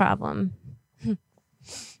has a problem,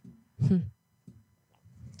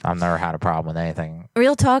 I've never had a problem with anything.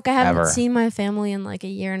 real talk, I haven't Ever. seen my family in like a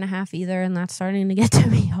year and a half either, and that's starting to get to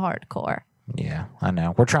me hardcore. Yeah, I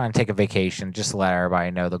know. We're trying to take a vacation, just to let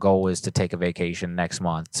everybody know. The goal is to take a vacation next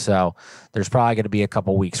month. So there's probably going to be a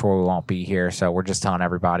couple weeks where we won't be here. So we're just telling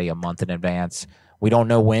everybody a month in advance. We don't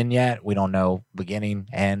know when yet. We don't know beginning,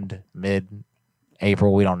 end, mid,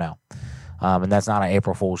 April. We don't know. And that's not an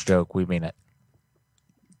April Fool's joke. We mean it.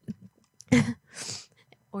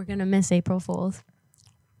 We're gonna miss April Fools.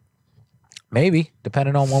 Maybe,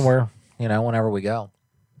 depending on when we're, whenever we go.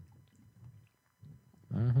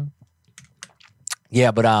 Mm-hmm.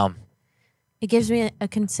 Yeah, but It gives me a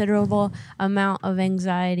considerable amount of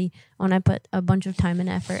anxiety when I put a bunch of time and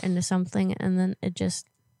effort into something, and then it just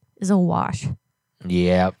is a wash.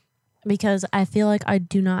 Yeah. Because I feel like I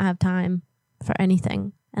do not have time for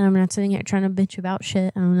anything. And I'm not sitting here trying to bitch about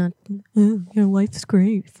shit. And I'm not, your life's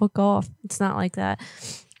great. Fuck off. It's not like that.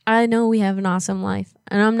 I know we have an awesome life,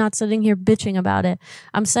 and I'm not sitting here bitching about it.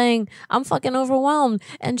 I'm saying I'm fucking overwhelmed,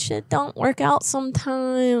 and shit don't work out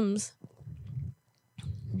sometimes.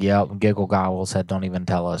 Yep, Giggle Gobble said, don't even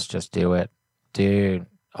tell us, just do it. Dude,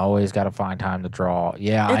 always got to find time to draw.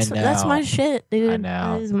 Yeah, I know. That's my shit, dude. I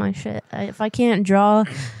know. That is my shit. If I can't draw,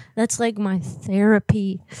 that's like my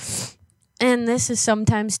therapy. And this is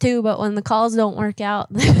sometimes too, but when the calls don't work out,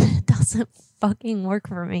 it doesn't fucking work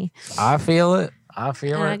for me. I feel it. I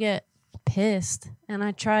feel And it. I get pissed. And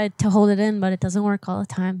I try to hold it in, but it doesn't work all the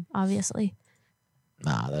time, obviously.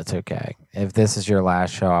 Nah, that's okay. If this is your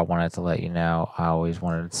last show, I wanted to let you know I always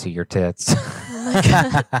wanted to see your tits. Oh my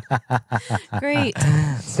God. Great.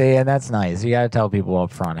 See, and that's nice. You got to tell people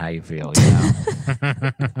up front how you feel, you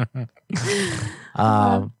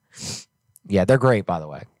know? Yeah, they're great, by the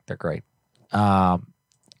way. They're great.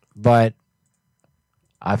 But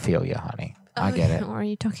I feel you, honey. I get it. Or are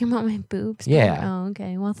you talking about my boobs? Yeah. Oh,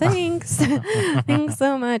 okay. Well, thanks. Thanks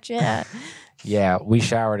so much. Yeah. Yeah, we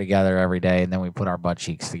shower together every day, and then we put our butt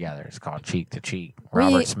cheeks together. It's called cheek to cheek.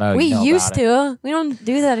 Robert Smo, we you know used about it. to. We don't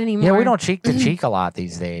do that anymore. Yeah, we don't cheek to cheek a lot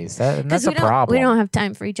these days. That's a problem. We don't have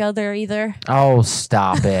time for each other either. Oh,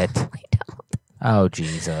 stop it. We don't. Oh,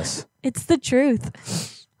 Jesus. It's the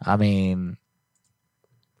truth. I mean,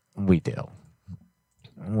 we do.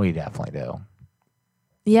 We definitely do.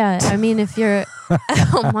 Yeah, I mean, if you're,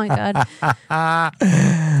 oh my God,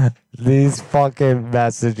 these fucking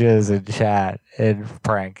messages in chat and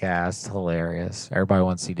prankcast, hilarious. Everybody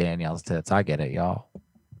wants to see Danielle's tits. I get it, y'all.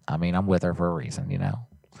 I mean, I'm with her for a reason, you know.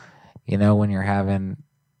 You know, when you're having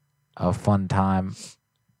a fun time,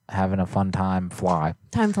 fly.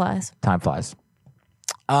 Time flies. Time flies.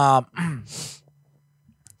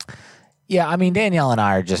 Yeah, I mean, Danielle and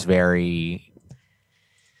I are just very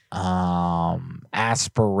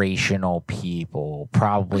aspirational people,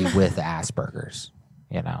 probably with Asperger's,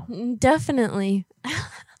 you know. Definitely.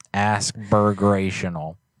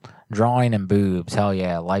 Aspergerational. Drawing and boobs, hell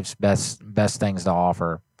yeah, life's best things to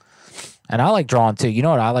offer. And I like drawing too. You know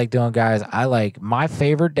what I like doing, guys? I like my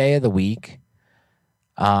favorite day of the week.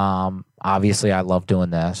 Obviously I love doing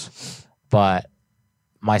this, but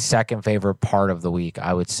my second favorite part of the week,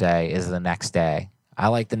 I would say, is the next day. I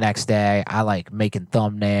like the next day. I like making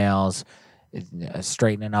thumbnails,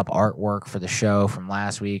 straightening up artwork for the show from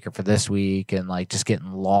last week or for this week, and like just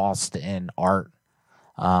getting lost in art.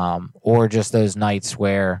 Or just those nights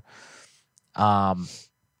where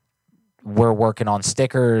we're working on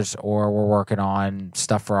stickers or we're working on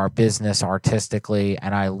stuff for our business artistically,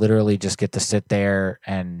 and I literally just get to sit there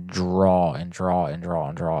and draw and draw and draw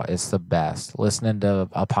and draw. It's the best. Listening to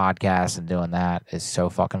a podcast and doing that is so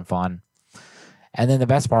fucking fun. And then the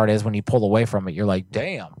best part is when you pull away from it, you're like,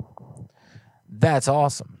 damn, that's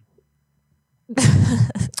awesome.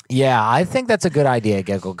 Yeah, I think that's a good idea,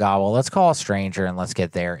 Giggle Gobble. Let's call a stranger and let's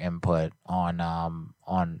get their input on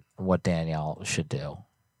what Danielle should do.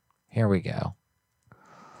 Here we go.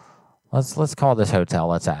 Let's call this hotel.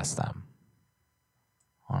 Let's ask them.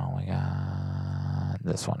 Oh, we got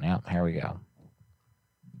this one. Yep, here we go.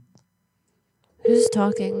 Who's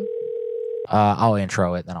talking? I'll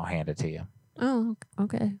intro it, then I'll hand it to you. Oh,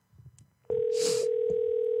 okay.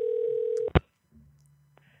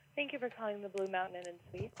 Thank you for calling the Blue Mountain Inn and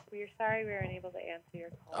Suites. We are sorry we are unable to answer your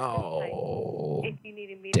call. If you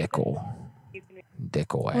need immediate Dickle. you can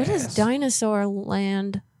Dickle What is ass. Dinosaur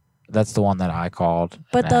Land? That's the one that I called.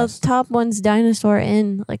 But and the asked. top one's Dinosaur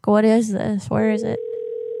Inn. Like, what is this? Where is it?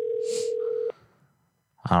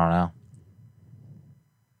 I don't know.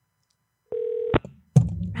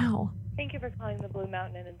 Ow. Thank you for calling the Blue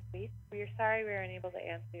Mountain Inn and Suites. We are sorry we are unable to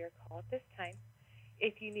answer your call at this time.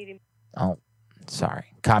 If you need Oh, sorry.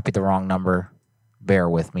 Copied the wrong number. Bear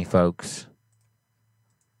with me, folks.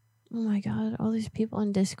 Oh my God. All these people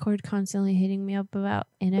on Discord constantly hitting me up about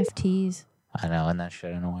NFTs. I know, and that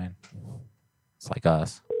shit annoying. It's like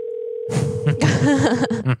us.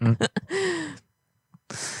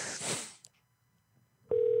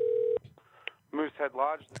 Moosehead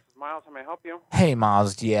Lodge, this is Miles. How may I help you? Hey,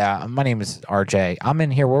 Miles. Yeah, my name is RJ. I'm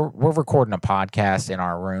in here. We're recording a podcast in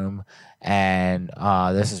our room, and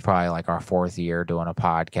this is probably like our 4th year doing a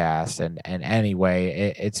podcast. And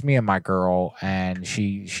anyway, it's me and my girl, and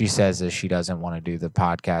she says that she doesn't want to do the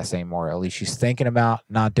podcast anymore. At least she's thinking about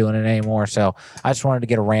not doing it anymore. So I just wanted to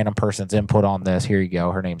get a random person's input on this. Here you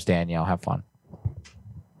go. Her name's Danielle. Have fun.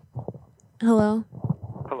 Hello.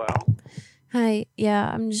 Hello. Hi.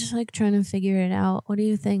 Yeah, I'm just like trying to figure it out. What do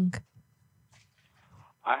you think?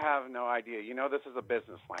 I have no idea. You know this is a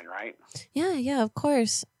business line, right? Yeah, of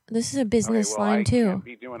course. This is a business Okay, well, line I too. can't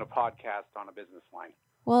be doing a podcast on a business line.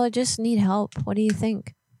 Well, I just need help. What do you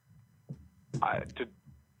think?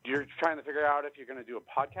 Do You're trying to figure out if you're going to do a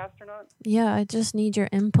podcast or not? Yeah, I just need your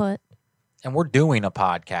input. And we're doing a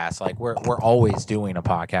podcast. Like we're always doing a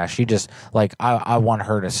podcast. She just like I want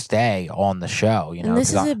her to stay on the show, you know. And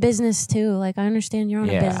this 'cause is a business too. Like I understand you're on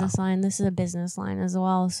Yeah. a business line. This is a business line as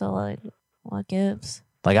well. So like, what gives?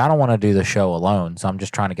 Like I don't want to do the show alone, so I'm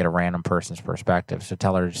just trying to get a random person's perspective. So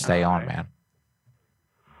tell her to stay on, man.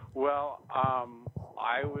 Well,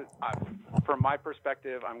 from my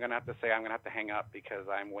perspective, I'm going to have to say I'm going to have to hang up because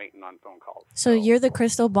I'm waiting on phone calls. So you're the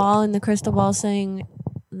crystal ball, and the crystal ball saying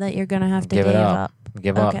that you're gonna have to Give give it up.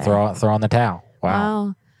 Give up. Okay. Throw on the towel.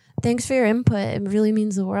 Wow. Thanks for your input. It really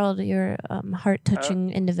means the world. You're a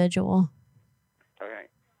heart-touching individual. Okay.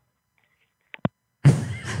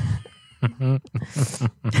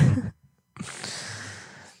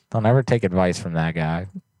 Don't ever take advice from that guy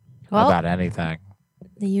Well- about anything.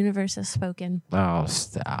 The universe has spoken. Oh,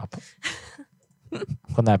 stop.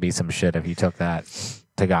 Wouldn't that be some shit if you took that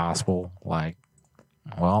to gospel? Like,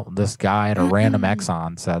 well, this guy at a random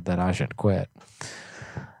Exxon said that I should quit.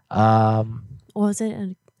 Was it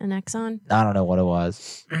an Exxon? I don't know what it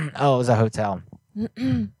was. Oh, it was a hotel.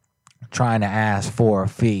 Trying to ask for a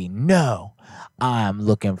fee. No, I'm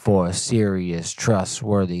looking for a serious,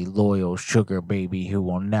 trustworthy, loyal sugar baby who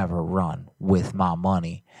will never run with my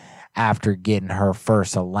money. After getting her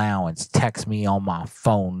first allowance, text me on my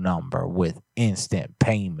phone number with instant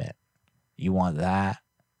payment. You want that?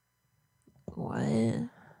 What?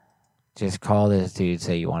 Just call this dude,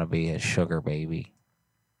 say you want to be his sugar baby.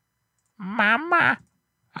 Mama,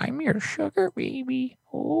 I'm your sugar baby.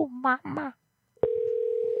 Oh, mama.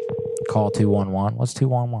 Call 211. What's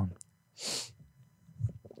 211?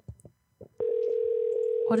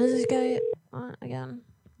 What is this guy want again?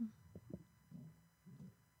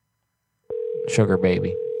 Sugar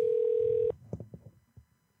baby.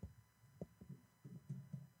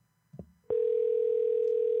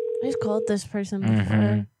 I just called this person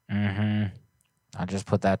before. I just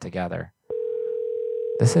put that together.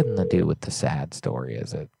 This isn't the dude with the sad story,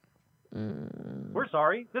 is it? We're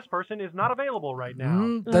sorry, this person is not available right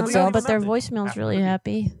now. That sounds- but their voicemail's really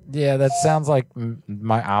happy. Yeah, that sounds like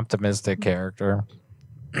my optimistic character.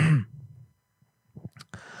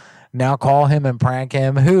 Now call him and prank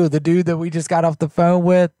him. Who? The dude that we just got off the phone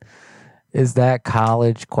with? Is that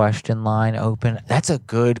college question line open? That's a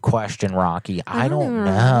good question, Rocky. I don't even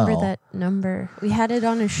know. remember that number. We had it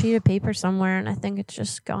on a sheet of paper somewhere, and I think it's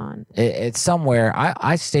just gone. It's somewhere.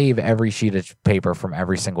 I save every sheet of paper from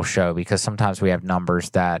every single show because sometimes we have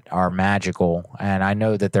numbers that are magical, and I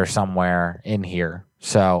know that they're somewhere in here.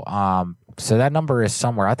 So, so that number is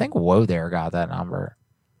somewhere. I think Whoa There got that number.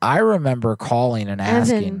 I remember calling and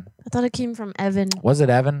asking. Evan. I thought it came from Evan. Was it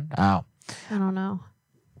Evan? Oh. I don't know.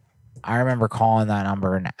 I remember calling that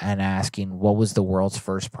number and asking what was the world's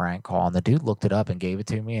first prank call. And the dude looked it up and gave it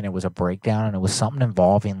to me, and it was a breakdown, and it was something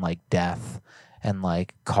involving like death and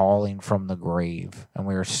like calling from the grave. And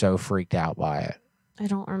we were so freaked out by it. I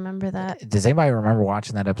don't remember that. Does anybody remember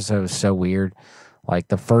watching that episode? It was so weird. Like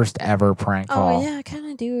the first ever prank call. Oh, yeah, I kind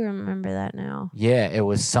of do remember that now. Yeah, it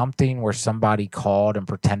was something where somebody called and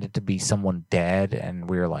pretended to be someone dead, and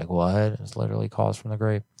we were like, what? It was literally calls from the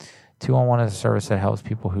grave. 211 is a service that helps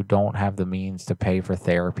people who don't have the means to pay for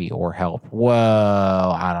therapy or help. Whoa,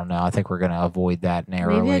 I don't know. I think we're going to avoid that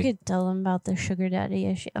narrowly. Maybe I could tell them about the sugar daddy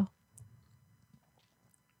issue.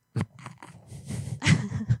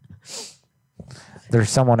 There's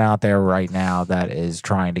someone out there right now that is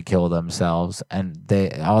trying to kill themselves, and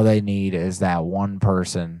all they need is that one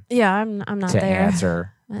person Yeah, I'm not to there.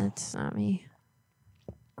 answer. That's not me.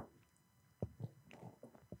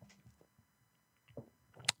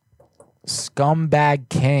 Scumbag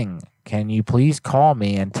King, can you please call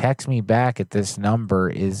me and text me back at this number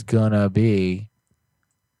is gonna be.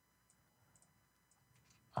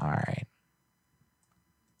 All right.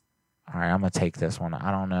 All right, I'm going to take this one.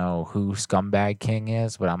 I don't know who Scumbag King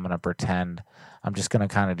is, but I'm going to pretend. I'm just going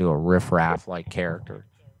to kind of do a riff-raff like character.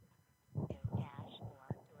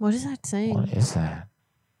 What is that saying? What is that?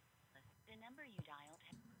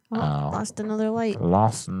 Oh, lost another light.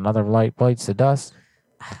 Lost another light bites the dust.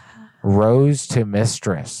 Rose to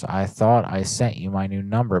mistress. I thought I sent you my new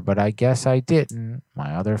number, but I guess I didn't.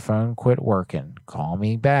 My other phone quit working. Call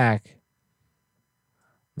me back.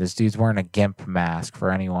 This dude's wearing a GIMP mask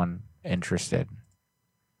for anyone interested.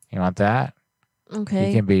 You want that? Okay.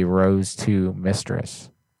 He can be Rose to mistress.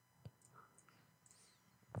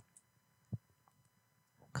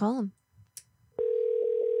 Call him.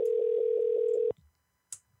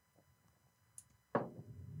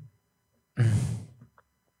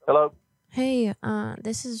 Hello. Hey,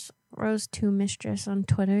 this is Rose 2 Mistress on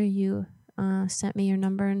Twitter. You sent me your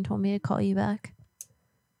number and told me to call you back.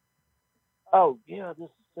 Oh, yeah, this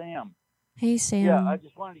is Sam. Hey, Sam. Yeah, I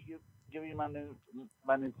just wanted to give you my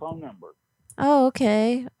new phone number. Oh,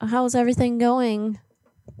 okay. How's everything going?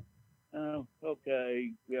 Oh,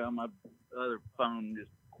 okay. Yeah, my other phone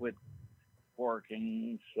just quit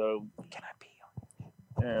working, so. Can I be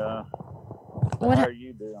on? Yeah. What How are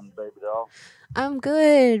you doing, baby doll? I'm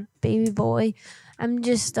good, baby boy. I'm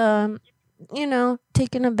just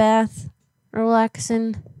taking a bath,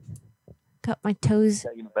 relaxing, got my toes.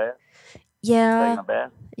 Taking a bath? Yeah. Taking a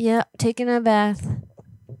bath? Yeah, taking a bath.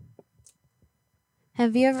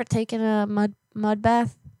 Have you ever taken a mud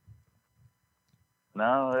bath?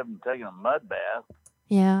 No, I haven't taken a mud bath.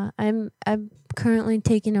 Yeah, I'm currently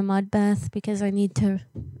taking a mud bath because I need to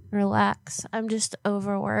relax. I'm just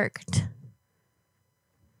overworked.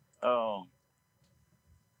 Oh.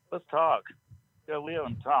 Let's talk. Yeah, we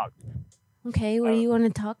haven't talked. Okay, what do you want to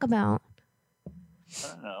talk about? I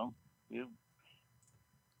don't know. You.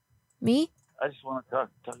 Me? I just want to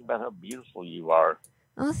talk about how beautiful you are.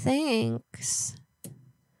 Oh, thanks.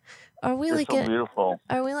 Are we You're like so beautiful.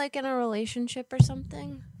 Are we like in a relationship or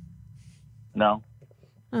something? No.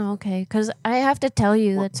 Oh, okay. Because I have to tell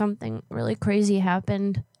you that something really crazy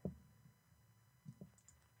happened.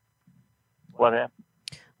 What happened?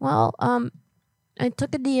 Well, I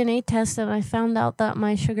took a DNA test and I found out that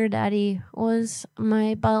my sugar daddy was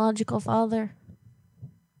my biological father.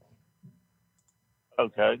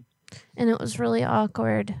 Okay. And it was really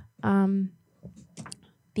awkward.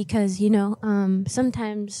 Because,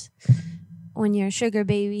 sometimes when you're a sugar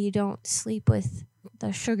baby, you don't sleep with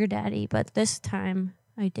the sugar daddy, but this time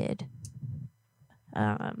I did.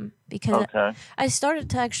 Because I started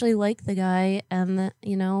to actually like the guy, and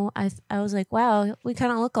I was like, wow, we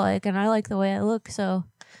kind of look alike, and I like the way I look, so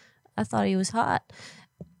I thought he was hot.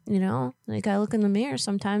 Like I look in the mirror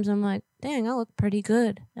sometimes, I'm like, dang, I look pretty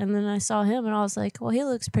good, and then I saw him, and I was like, well, he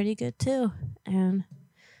looks pretty good too, and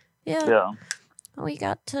yeah. We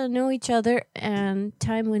got to know each other, and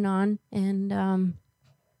time went on, and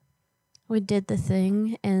we did the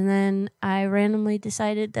thing, and then I randomly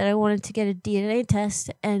decided that I wanted to get a DNA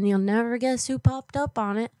test, and you'll never guess who popped up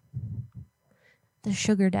on it. The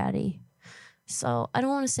sugar daddy. So I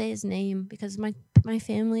don't want to say his name because my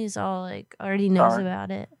family is all like already knows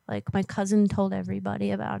about it. Like my cousin told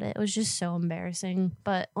everybody about it. It was just so embarrassing,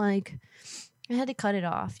 but like I had to cut it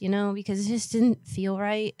off, because it just didn't feel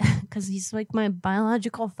right because he's like my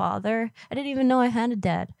biological father. I didn't even know I had a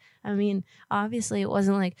dad. I mean, obviously it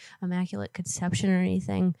wasn't like immaculate conception or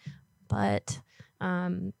anything, but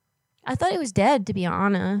I thought he was dead, to be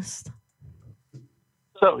honest.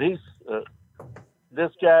 So he's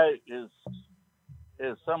this guy is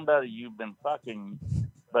somebody you've been fucking,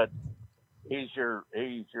 but he's your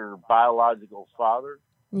biological father.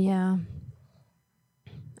 Yeah,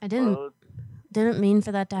 I didn't mean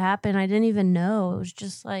for that to happen. I didn't even know. It was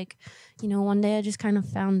just like, one day I just kind of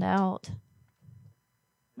found out.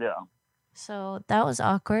 Yeah. So that was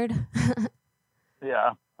awkward.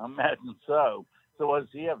 Yeah, I imagine so. So what does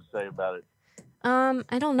he have to say about it?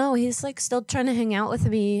 I don't know. He's like still trying to hang out with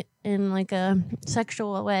me in like a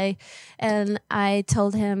sexual way. And I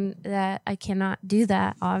told him that I cannot do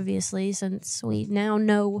that, obviously, since we now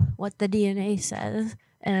know what the DNA says.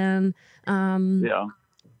 And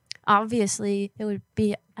obviously it would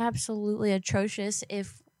be absolutely atrocious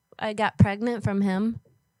if I got pregnant from him,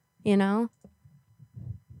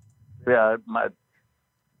 Yeah, it might.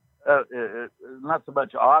 It's not so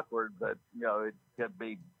much awkward, but it could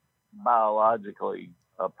be biologically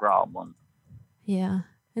a problem. Yeah.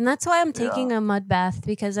 And that's why I'm taking a mud bath,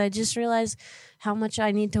 because I just realized how much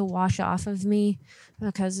I need to wash off of me,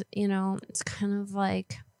 because, it's kind of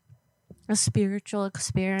like a spiritual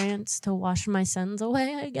experience to wash my sins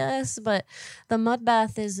away, I guess. But the mud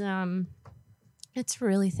bath is, it's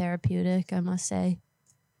really therapeutic, I must say.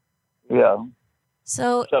 Yeah.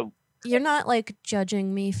 So you're not like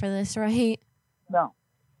judging me for this, right? No.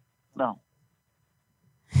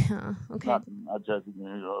 Yeah, okay. Not judging you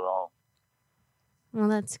at all. Well,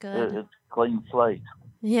 that's good. It's a clean slate.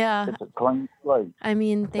 Yeah. It's a clean slate. I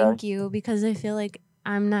mean, thank you, because I feel like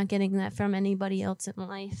I'm not getting that from anybody else in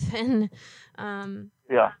life. And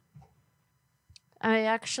yeah.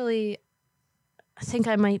 I think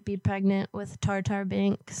I might be pregnant with Tartar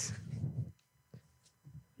Binks.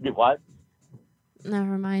 You what?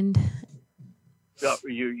 Never mind. So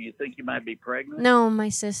you think you might be pregnant? No, my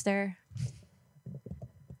sister.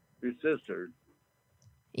 Your sister?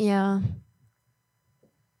 Yeah.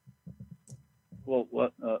 Well,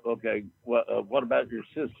 what? Okay. What about your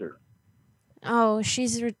sister? Oh,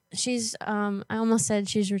 I almost said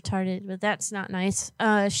she's retarded, but that's not nice.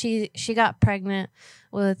 She got pregnant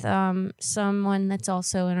with someone that's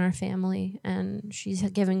also in our family, and she's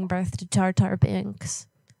giving birth to Tartar Banks.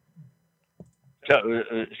 So,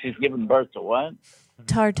 she's giving birth to what?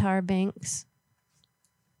 Tartar Banks.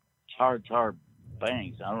 Tartar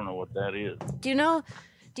Banks. I don't know what that is. Do you know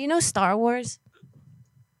Star Wars?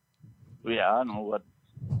 Yeah, I know what.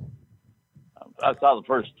 I saw the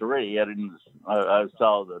first three. I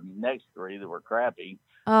saw the next three that were crappy.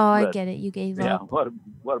 Oh, I get it. You gave Yeah. up.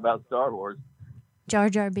 What about Star Wars? Jar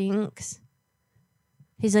Jar Binks.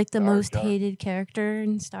 He's like the Jar most Jar. hated character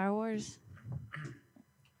in Star Wars.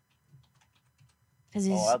 Because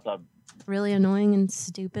he's I thought. really annoying and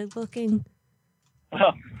stupid looking.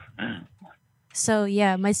 So,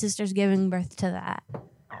 yeah, my sister's giving birth to that.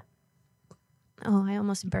 Oh, I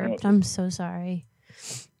almost burped. I'm so sorry.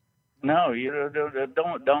 No, you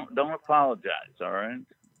don't apologize. All right.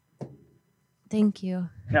 Thank you.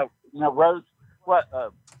 Now, Rose, what?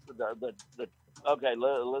 Okay,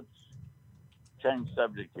 let's change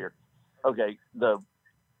subject here. Okay, the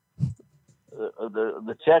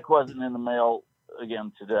check wasn't in the mail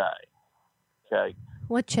again today. Okay.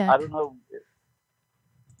 What check? I don't know.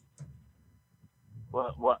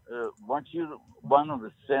 Weren't you one of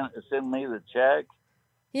the send me the check?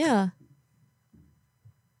 Yeah.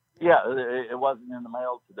 Yeah, it wasn't in the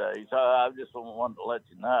mail today, so I just wanted to let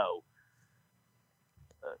you know.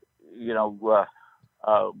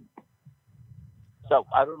 So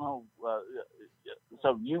I don't know.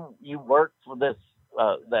 So you work for this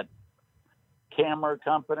that camera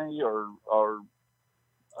company or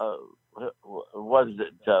what is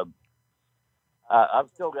it? I've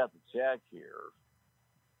still got the check here.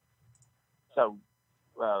 So.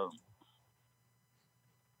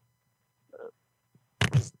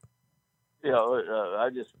 I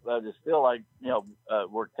just feel like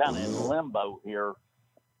we're kind of in limbo here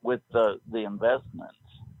with the investments.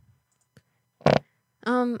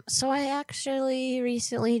 So I actually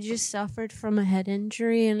recently just suffered from a head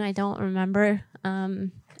injury, and I don't remember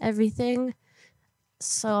everything.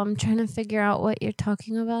 So I'm trying to figure out what you're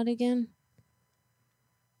talking about again.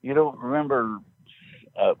 You don't remember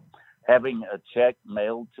having a check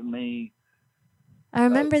mailed to me? I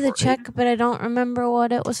remember the check, but I don't remember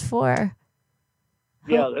what it was for.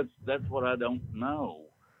 Yeah, that's what I don't know.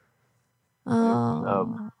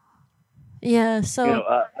 Yeah, so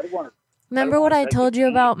I don't want to. remember what I told you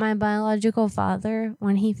about my biological father?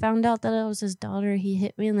 When he found out that I was his daughter, he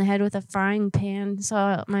hit me in the head with a frying pan,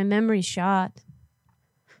 so my memory's shot.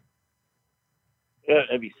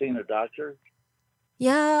 Have you seen a doctor?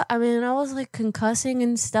 Yeah, I mean, I was like concussing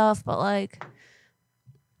and stuff, but like,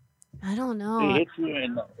 I don't know. He hit you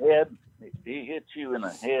in the head. He hit you in the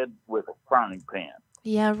head with a frying pan.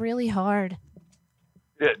 Yeah, really hard.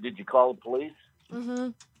 Yeah, did you call the police? Mm-hmm.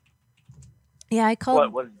 Yeah, I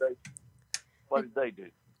called. What did they do?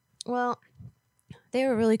 Well, they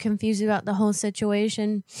were really confused about the whole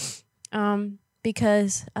situation,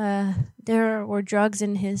 because there were drugs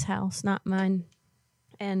in his house, not mine,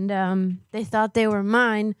 and they thought they were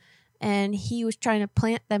mine, and he was trying to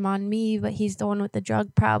plant them on me, but he's the one with the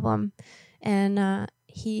drug problem, and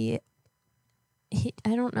he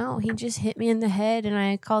I don't know, he just hit me in the head, and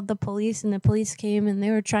I called the police, and the police came, and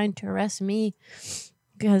they were trying to arrest me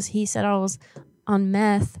because he said I was on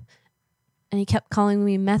meth, and he kept calling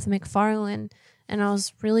me Meth McFarlane, and I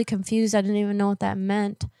was really confused. I didn't even know what that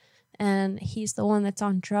meant, and he's the one that's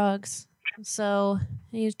on drugs, so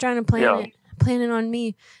he was trying to plant it on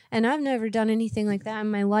me, and I've never done anything like that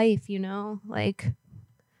in my life, like,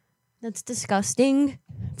 that's disgusting,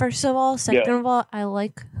 first of all. Second of all, I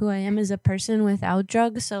like who I am as a person without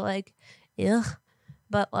drugs, so like, ugh,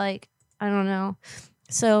 but like, I don't know.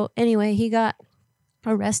 So anyway, he got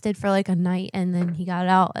arrested for like a night, and then he got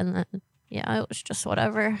out, and then it was just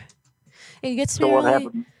whatever. It gets me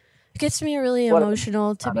really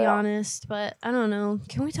emotional, to be honest, but I don't know.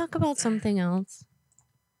 Can we talk about something else?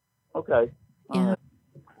 Okay. Yeah.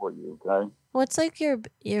 For you, okay. What's like your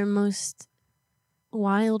most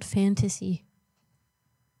wild fantasy?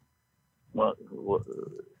 What's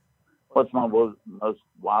my most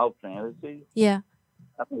wild fantasy? Yeah.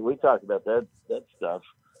 I mean, we talked about that stuff.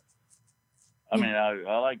 I mean,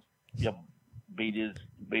 I like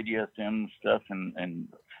BDSM stuff and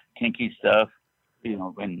kinky stuff,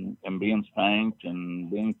 and being spanked and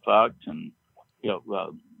being fucked and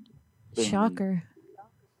Shocker.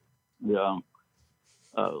 Yeah.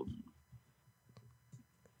 I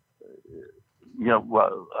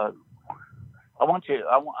want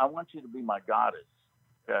you to be my goddess.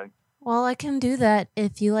 Okay. Well, I can do that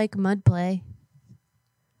if you like mud play.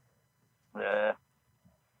 Yeah.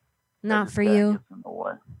 Not just for kinda you. Gets in the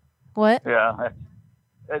way. What? Yeah,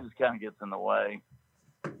 that just kind of gets in the way.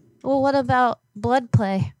 Well, what about blood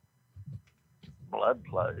play? Blood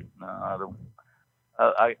play? No, I don't.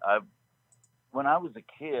 I when I was a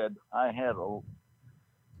kid, I had a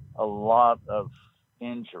lot of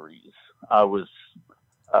injuries. I was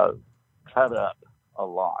cut up a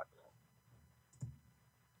lot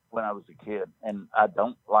when I was a kid, and I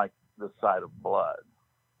don't like the sight of blood.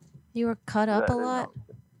 You were cut up a You know, lot?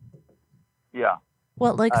 yeah.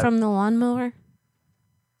 What, like from the lawnmower?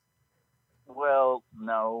 Well,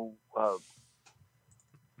 no.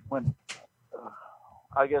 When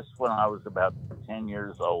I guess when I was about 10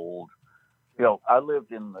 years old, you know, I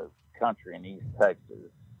lived in the country in East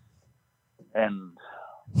Texas, and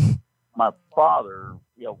my father,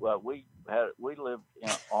 you know, we lived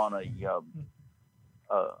on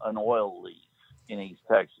an oil lease in East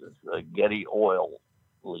Texas, a Getty oil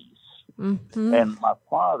lease, Mm-hmm. and my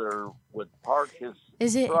father would park his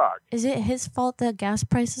truck. Is it his fault that gas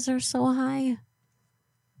prices are so high?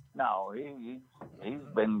 No, he's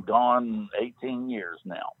been gone 18 years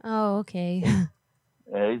now. Oh, okay.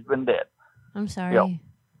 Yeah, he's been dead. I'm sorry. You know,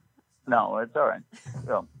 no, it's all right.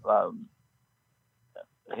 You know,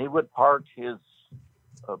 he would park his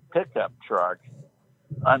pickup truck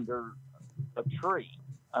under a tree,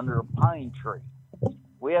 under a pine tree.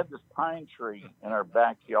 We had this pine tree in our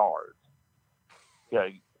backyard.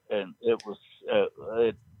 Okay, and it was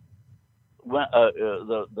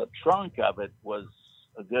the trunk of it was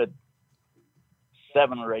a good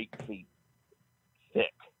 7 or 8 feet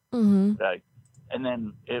thick. Mm-hmm. Okay, and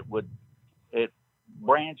then it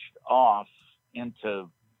branched off into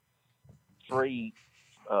three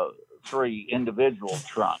individual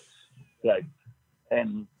trunks. Okay,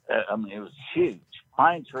 and I mean it was huge.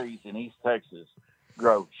 Pine trees in East Texas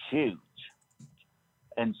grow huge,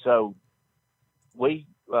 and so we,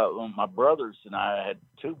 my brothers and I had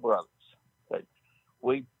 2 brothers. Okay,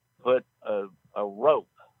 we put a rope,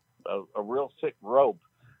 a real thick rope,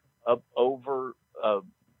 up over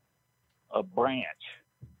a branch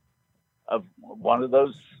of one of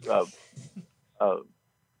those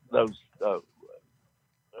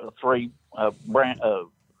 3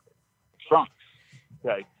 trunks.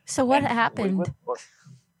 Okay. So what And happened?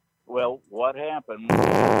 Well, what happened?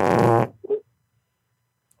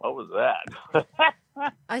 What was that?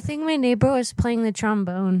 I think my neighbor was playing the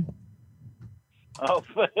trombone. Oh,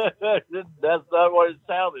 that's not what it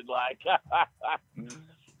sounded like.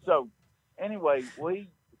 So, anyway, we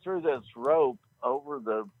threw this rope over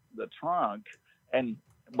the trunk and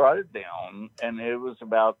brought it down, and it was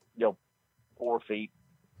about 4 feet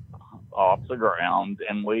off the ground,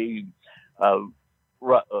 and we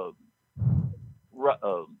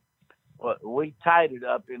we tied it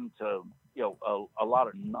up into a lot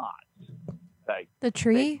of knots. Okay? The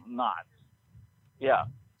tree? Big knots. Yeah,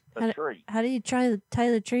 tree. How do you try to tie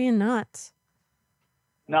the tree in knots?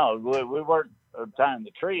 No, we weren't tying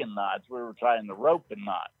the tree in knots. We were tying the rope in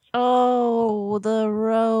knots. Oh, the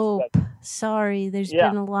rope. Sorry, there's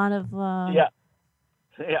been a lot of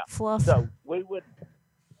fluff. So we would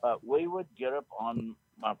get up on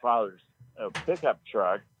my father's pickup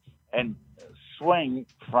truck and swing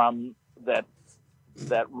from that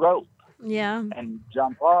rope. Yeah. And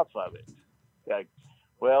jump off of it. Okay.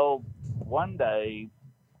 Well, one day,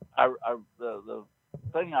 the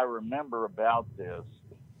thing I remember about this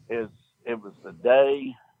is it was the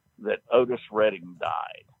day that Otis Redding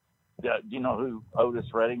died. Do you know who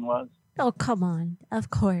Otis Redding was? Oh, come on.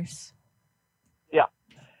 Of course. Yeah.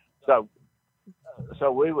 So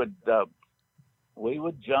we would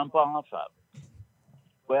jump off of it.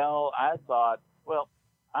 Well, I thought,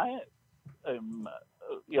 I am,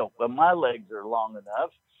 when my legs are long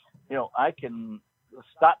enough, I can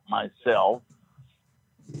stop myself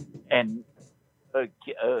and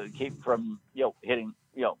keep from, hitting,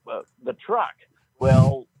 the truck.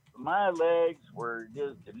 Well, my legs were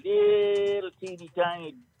just a little teeny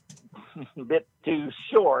tiny bit too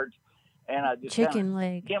short, and I just chicken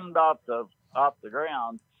leg skimmed off the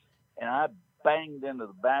ground, and I banged into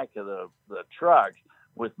the back of the truck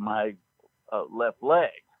with my left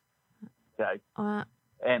leg. Okay,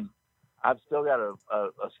 and I've still got a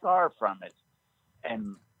scar from it,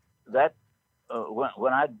 and that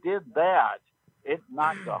when I did that, it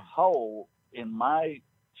knocked a hole in my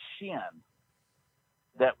shin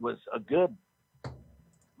that was a good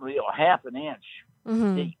half an inch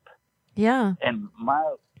deep. Yeah. And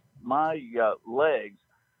my legs,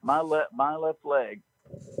 my left leg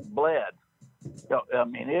bled. I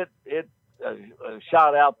mean, it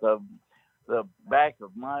shot out the back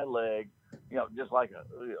of my leg, just like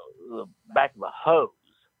the back of a hose.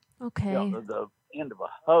 Okay. The end of a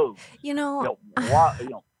hose. You know, You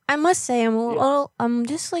know, I must say I'm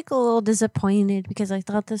just like a little disappointed because I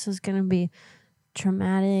thought this was gonna be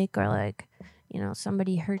traumatic or like,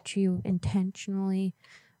 somebody hurt you intentionally,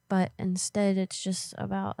 but instead it's just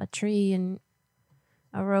about a tree and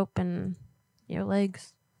a rope and your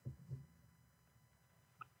legs.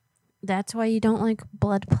 That's why you don't like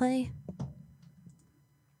blood play?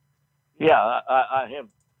 Yeah, I have.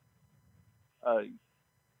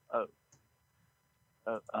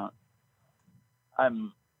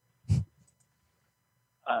 I'm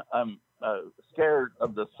scared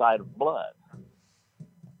of the sight of blood.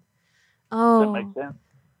 Oh. Does that make sense?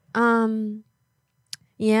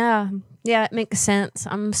 Yeah, it makes sense.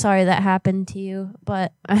 I'm sorry that happened to you,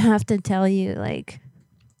 but I have to tell you, like,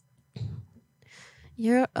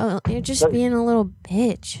 you're just being a little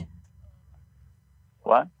bitch.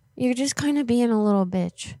 What? You're just kind of being a little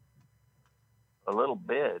bitch. A little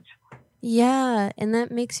bitch. Yeah, and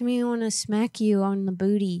that makes me want to smack you on the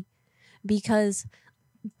booty because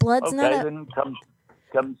blood's not a... then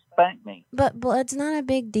come spank me. But blood's not a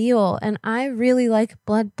big deal, and I really like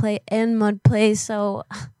blood play and mud play, so,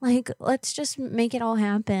 like, let's just make it all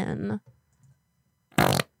happen.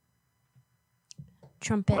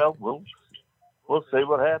 Trumpet. Well, we'll see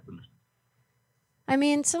what happens. I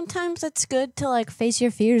mean, sometimes it's good to, like, face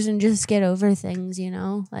your fears and just get over things,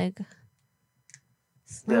 Like,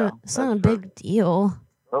 it's not a big deal.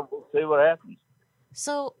 Well, we'll see what happens.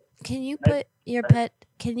 So, can you put your pet...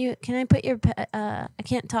 Can I put your pet, I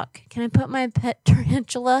can't talk. Can I put my pet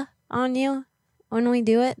tarantula on you when we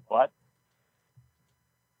do it? What?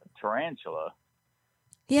 A tarantula?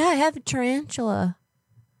 Yeah, I have a tarantula.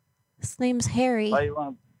 His name's Harry. Why do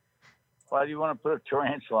you want to put a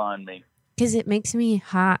tarantula on me? Because it makes me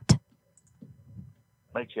hot.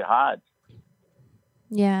 Makes you hot?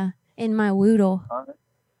 Yeah, in my woodle. All right.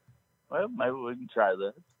 Well, maybe we can try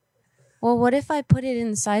that. Well, what if I put it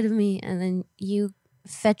inside of me and then you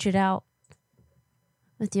fetch it out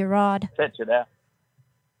with your rod? Fetch it out?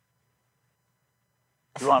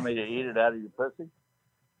 You want me to eat it out of your pussy?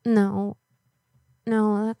 No,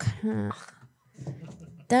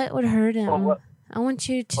 that would hurt him. Well, I want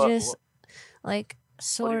you to like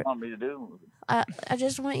sort. What do you want me to do? I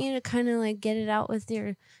just want you to kind of like get it out with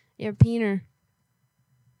your peener.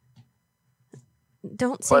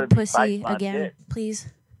 Don't say pussy again, dick?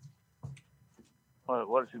 please.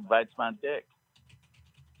 What if he bites my dick?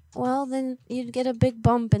 Well, then you'd get a big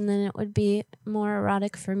bump, and then it would be more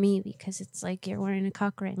erotic for me because it's like you're wearing a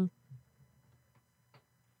cock ring.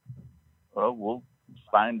 Well, we'll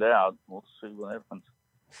find out. We'll see what happens.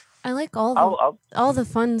 I like all the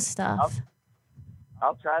fun stuff.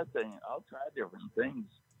 I'll try things. I'll try different things.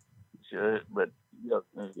 Sure, but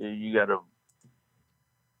you gotta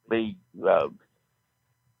be.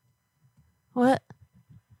 What?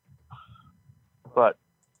 What?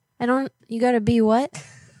 You gotta be what?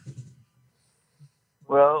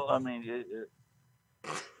 Well, I mean,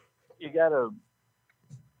 you gotta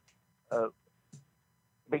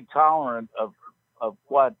be tolerant of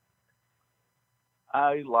what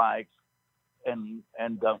I like and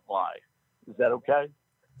don't like. Is that okay?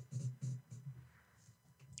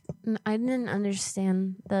 I didn't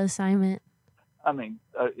understand the assignment. I mean,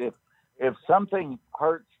 if something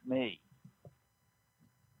hurts me,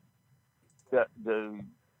 do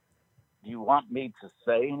you want me to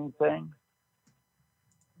say anything?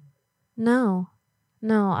 No.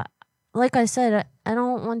 Like I said, I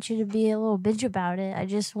don't want you to be a little bitch about it. I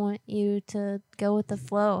just want you to go with the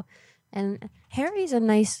flow. And Harry's a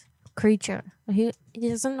nice creature. He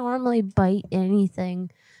doesn't normally bite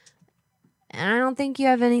anything. And I don't think you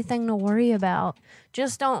have anything to worry about.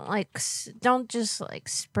 Just don't just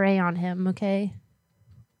spray on him, okay?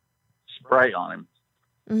 Spray on him?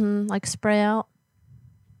 Like spray out.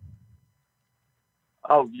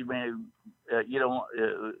 Oh, you mean you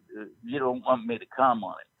don't want me to come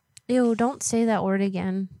on it? Ew, don't say that word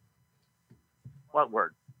again. What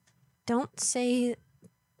word? Don't say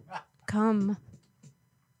come.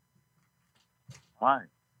 Why?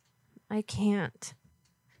 I can't.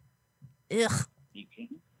 Ugh. You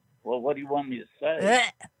can't? Well, what do you want me to say?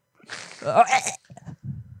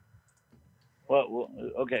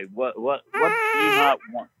 Okay. What do you not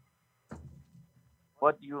want?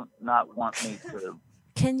 What do you not want me to?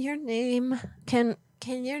 Can your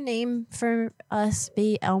name for us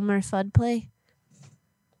be Elmer Fudplay?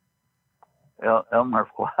 Elmer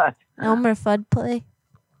what? Elmer Fudplay.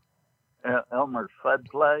 Elmer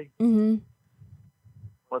Fudplay? Mm-hmm.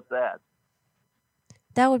 What's that?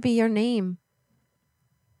 That would be your name.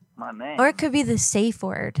 My name? Or it could be the safe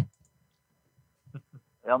word.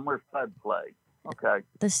 Elmer Fudplay. Okay.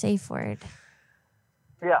 the safe word.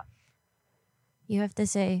 Yeah. You have to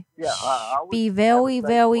say, Yeah. I always be have a very, safe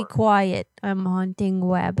very word. quiet. I'm hunting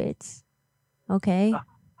rabbits. Okay?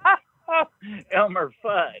 Elmer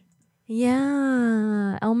Fudd.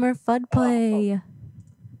 Yeah. Elmer Fudd play.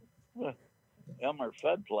 Elmer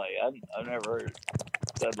Fudd play. I've never heard it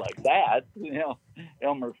said like that.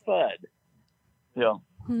 Elmer Fudd. Yeah.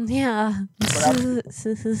 When I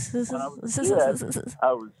was a kid,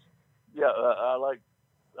 I like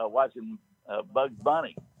watching Bugs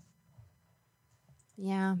Bunny.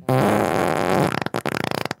 Yeah. What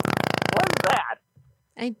is that?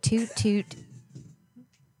 I toot toot.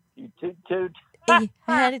 You toot toot. I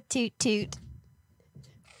had a toot toot.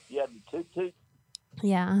 You had the toot toot.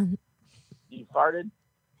 Yeah. You farted.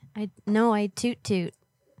 I toot toot.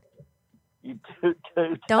 You toot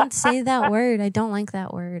toot. Don't say that word. I don't like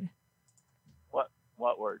that word.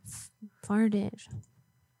 What word? Farted.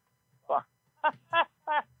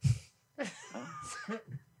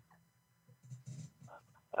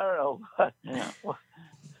 I don't know.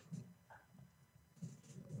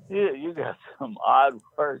 You got some odd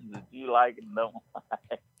words that you like and don't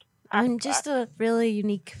like. I'm just a really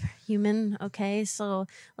unique human, okay? So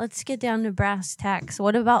let's get down to brass tacks.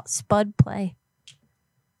 What about spud play?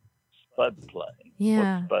 Spud play.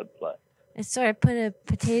 Yeah. What's spud play? It's where I put a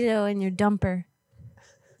potato in your dumper.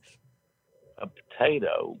 A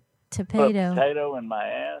potato. Put a Potato. potato in my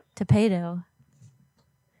ass. Potato.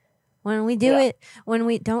 When we do it, when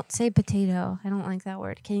we don't say potato, I don't like that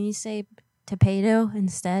word. Can you say potato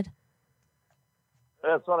instead?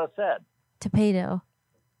 That's what I said. Potato.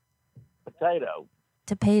 Potato.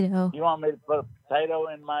 Potato. You want me to put a potato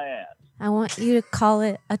in my ass? I want you to call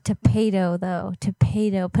it a potato, though.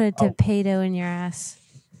 Potato. Put a potato in your ass.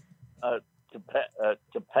 A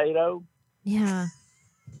potato? Yeah.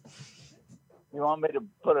 You want me to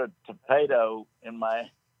put a potato in my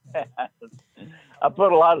ass? I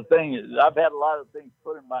put a lot of things. I've had a lot of things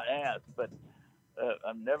put in my ass, but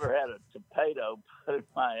I've never had a potato put in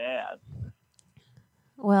my ass.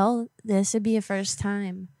 Well, this would be a first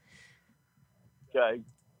time. Okay.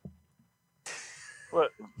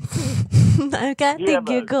 What? I've got You the have a-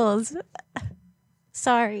 giggles.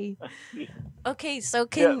 Sorry. Okay, so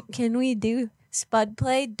can we do spud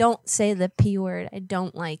play? Don't say the P word. I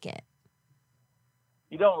don't like it.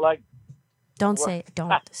 You don't like. Don't What? say it.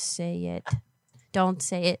 Don't say it. Don't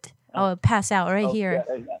say it. I'll pass out right here.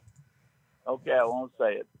 Okay, I won't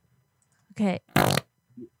say it. Okay.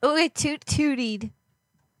 Oh, I toot tootied.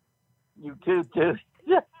 You toot toot.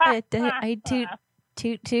 I toot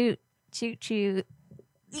toot toot toot toot.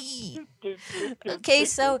 Okay,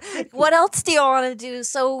 so what else do you want to do?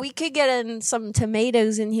 So we could get in some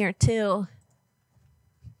tomatoes in here too.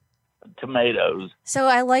 Tomatoes. So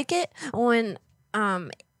I like it when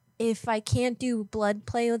if I can't do blood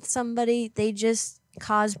play with somebody, they just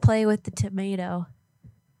cosplay with the tomato.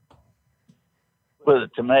 With a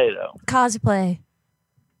tomato. Cosplay.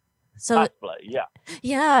 So Cosplay,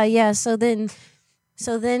 yeah. yeah. So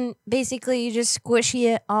then basically you just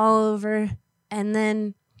squishy it all over, and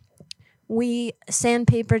then we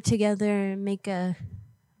sandpaper together and make a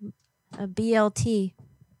BLT.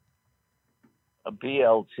 A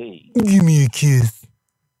BLT. Give me a kiss.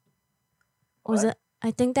 Was it? I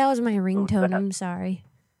think that was my ringtone. I'm sorry.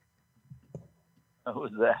 What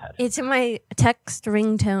was that? It's in my text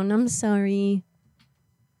ringtone. I'm sorry.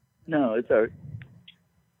 No, it's all right.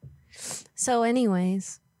 So,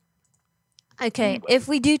 anyways. Okay, if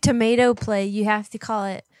we do tomato play, you have to call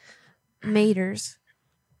it maters.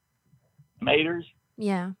 Maters?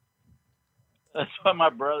 Yeah. That's what my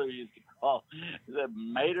brother used to call the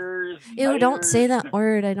maters. Ew, don't say maters. that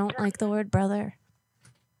word. I don't like the word brother.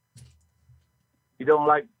 You don't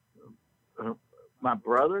like my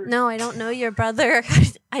brother? No, I don't know your brother.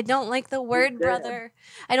 I don't like the word dead. brother.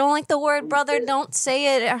 I don't like the word brother. Don't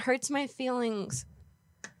say it. It hurts my feelings.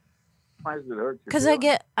 Why does it hurt you? Because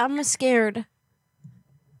I'm scared.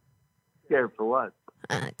 Scared for what?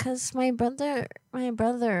 Because my brother, I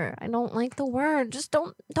don't like the word. Just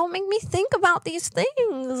don't make me think about these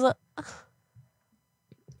things.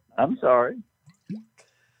 I'm sorry.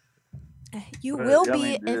 You But, will I be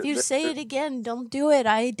mean, if you say it again. Don't do it.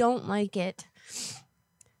 I don't like it.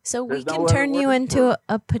 So we There's no can other turn you word into for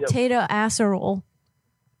a potato casserole.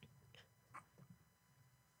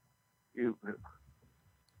 You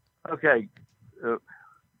okay?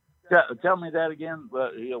 Tell me that again.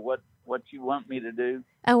 What you want me to do?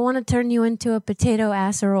 I want to turn you into a potato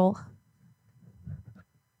casserole.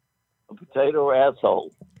 A potato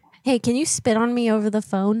asshole? Hey, can you spit on me over the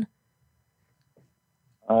phone?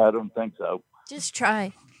 I don't think so. Just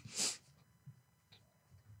try.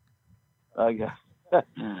 I got.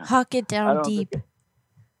 Huck it down deep.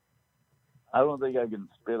 I don't think I can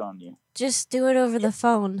spit on you. Just do it over the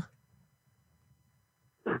phone.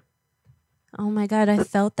 Oh my god, I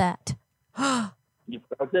felt that. You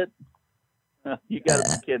felt it? You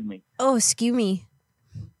gotta be kidding me. Oh, excuse me.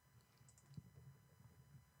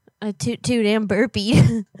 A toot toot and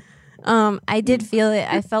burpee. I did feel it.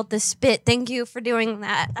 I felt the spit. Thank you for doing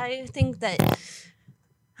that. I think that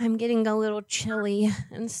I'm getting a little chilly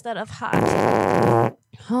instead of hot.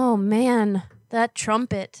 Oh man, that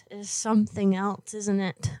trumpet is something else, isn't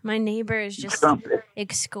it? My neighbor is just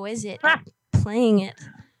exquisite at playing it.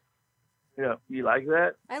 Yeah, you like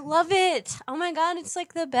that? I love it. Oh my god, it's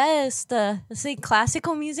like the best. It's like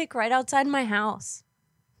classical music right outside my house.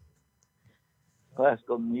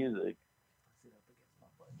 Classical music.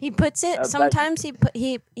 He puts it. Sometimes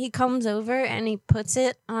he comes over and he puts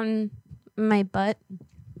it on my butt,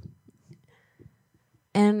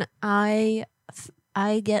 and I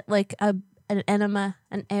get like an enema,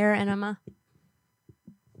 an air enema.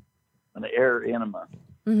 An air enema.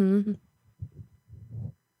 Mm-hmm.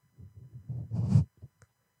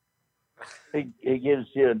 He gives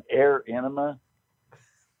you an air enema.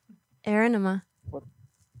 Air enema.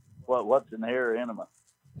 What's an air enema?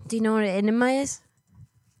 Do you know what an enema is?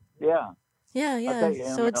 Yeah. Yeah.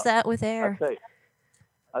 So it's that with air.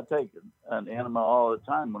 I take an enema all the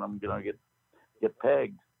time when I'm gonna get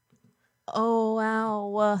pegged. Oh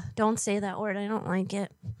wow! Don't say that word. I don't like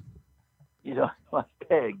it. You don't like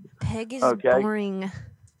pegged. Peg is okay. boring.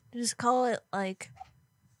 Just call it like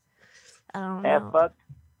I don't know. Half buck.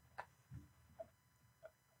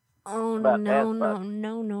 Oh About no half no buck.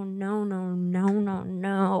 no no no no no no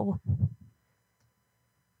no.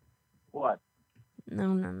 What?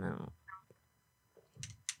 No.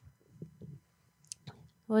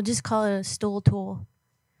 We'll just call it a stool tool.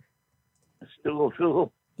 A stool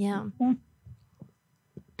tool. Yeah.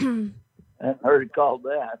 I haven't heard it called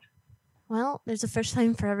that. Well, there's a first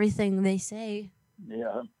time for everything, they say.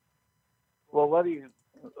 Yeah. Well, what do you?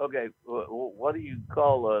 Okay. What do you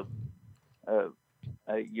call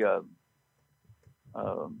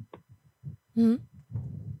Hmm?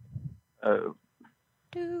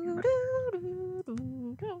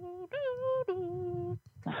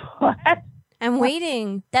 What? I'm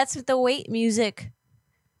waiting. That's the wait music.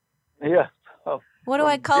 Yeah. What do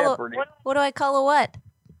I call it? What do I call a what?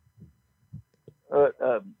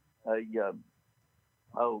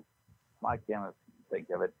 Oh, I can't think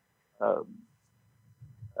of it.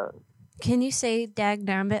 Can you say dag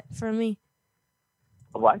nabbit for me?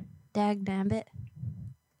 What? Dag nabbit?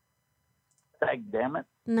 Dag damn it.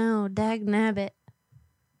 No, dag nabbit.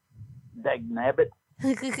 Dag nabbit.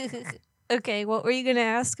 Okay, what were you gonna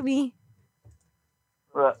ask me?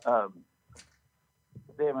 Damn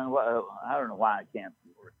it, I don't know why I can't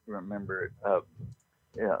remember it.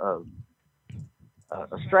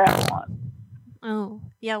 A strap on. Oh,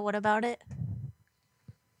 yeah, what about it?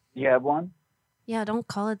 You have one? Yeah, don't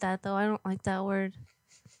call it that though. I don't like that word.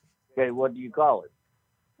 Okay, what do you call it?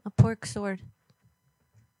 A pork sword.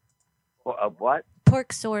 A what?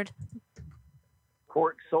 Pork sword.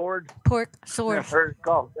 Cork sword? Pork sword. I've heard it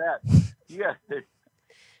called that. Yeah.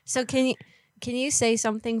 So can you say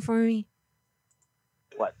something for me?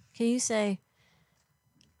 What? Can you say,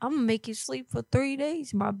 I'm gonna make you sleep for 3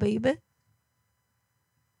 days, my baby?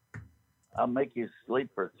 I'll make you sleep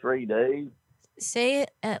for 3 days. Say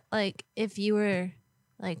it at like if you were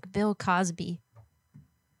like Bill Cosby.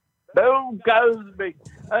 Bill Cosby,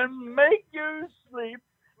 and make you sleep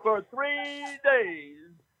for 3 days.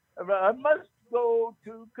 I must go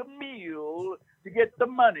to Camille to get the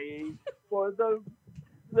money for the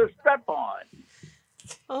strap-on.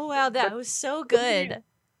 Oh wow, that was so good.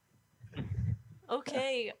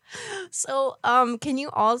 Okay. So, can you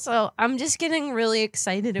also, I'm just getting really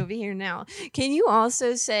excited over here now. Can you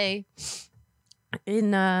also say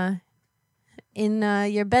in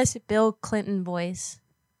your best Bill Clinton voice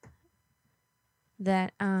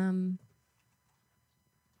that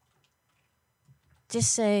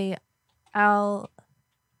just say I'm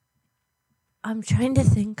trying to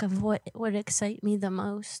think of what would excite me the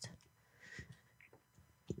most.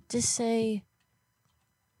 Just say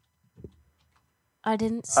I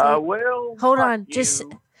didn't say. Well, hold on. Just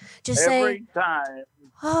say. Every time.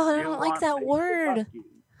 Oh, I don't like that word.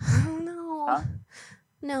 Oh no. Huh?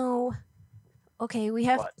 No. Okay, we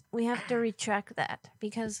have to retract that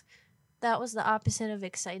because that was the opposite of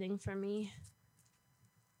exciting for me.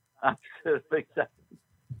 Opposite of exciting.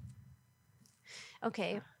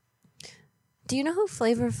 Okay. Do you know who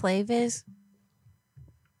Flavor Flav is?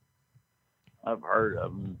 I've heard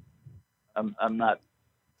of them. I'm not,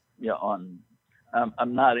 on.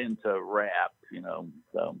 I'm not into rap, you know.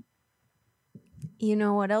 So You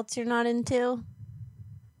know what else you're not into?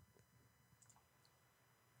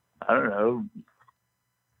 I don't know.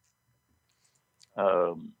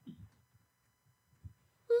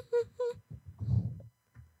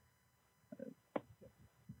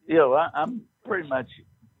 You know, I'm pretty much,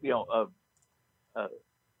 you know,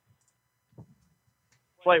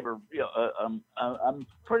 flavor. You know, I'm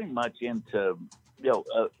pretty much into, you know,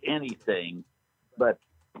 anything, but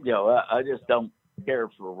you know, I just don't care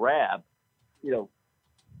for rap. You know,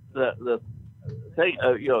 the thing,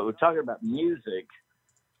 you know, we're talking about music.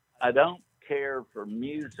 I don't care for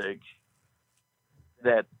music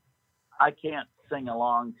that I can't sing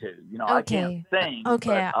along to. You know, I can't sing. Okay,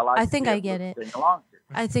 but I like I to think be I able get to it. Sing along to.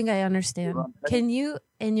 I think I understand. what I'm saying? Can you,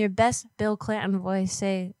 in your best Bill Clinton voice,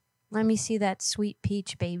 say, "Let me see that sweet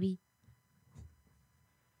peach, baby"?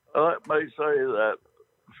 Let me say that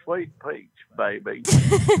sweet peach, baby.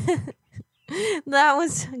 That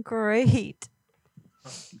was great.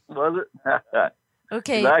 Was it?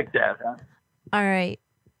 Okay. You like that, huh? All right.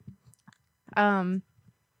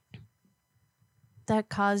 That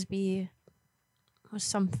Cosby was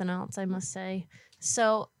something else, I must say.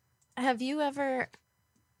 So, have you ever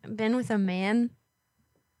been with a man?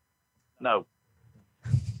 No.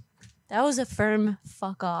 That was a firm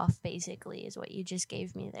fuck off, basically, is what you just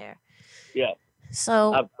gave me there. Yeah.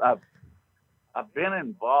 So, I've been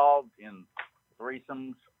involved in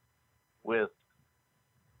threesomes with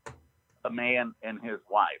a man and his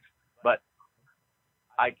wife, but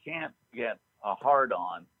I can't get a hard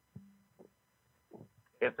on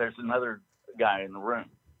if there's another guy in the room.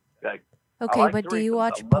 Like, I okay, like but do threesomes. you I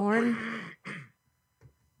watch love porn? threesomes.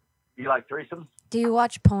 You like threesomes? Do you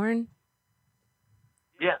watch porn?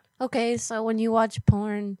 Yeah. Okay, so when you watch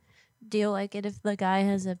porn, do you like it if the guy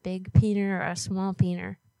has a big peener or a small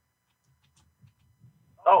peener?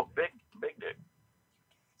 Oh, big dick.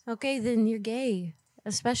 Okay, then you're gay.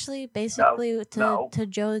 Especially, basically, no, to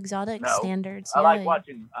Joe Exotic No. standards. I like Yeah.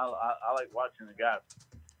 watching. I like watching the guy.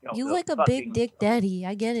 You go like a fucking- big dick daddy.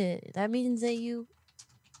 I get it. That means that you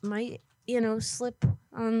might, slip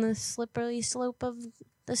on the slippery slope of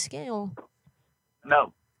the scale.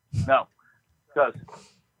 No, because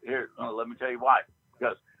here, let me tell you why.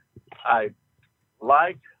 Because I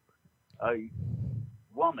like a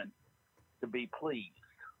woman to be pleased.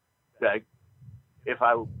 Okay, if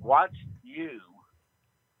I watched you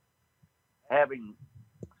having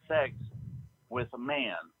sex with a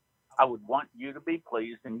man, I would want you to be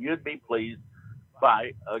pleased, and you'd be pleased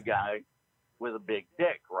by a guy with a big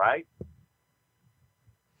dick, right?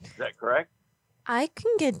 Is that correct? I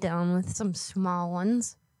can get down with some small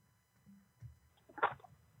ones.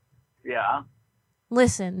 Yeah.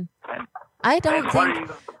 Listen, And, I don't and what are think.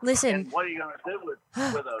 you- Listen, And what are you going to do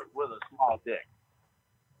with a small dick?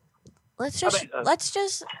 let's I just mean, let's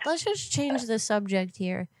just change the subject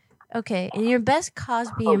here. Okay, in your best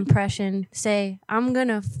Cosby Oh. impression, say, "I'm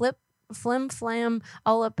gonna flim flam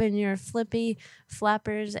all up in your flippy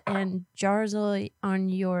flappers and jars on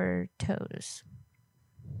your toes."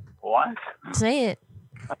 What? Say it.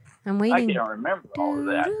 I'm I waiting. can't remember all of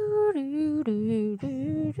that.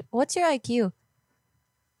 What's your IQ?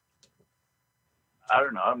 I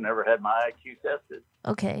don't know. I've never had my IQ tested.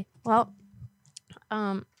 Okay. Well,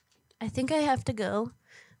 I think I have to go,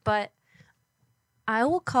 but I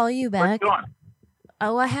will call you Where you back. going?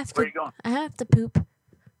 Oh, I have Where to. you going? I have to poop.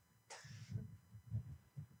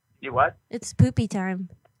 You what? It's poopy time.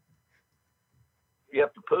 You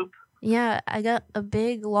have to poop? Yeah, I got a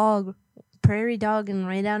big log prairie dogging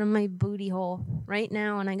right out of my booty hole right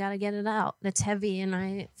now, and I gotta get it out. It's heavy, and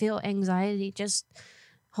I feel anxiety just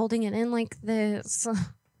holding it in like this.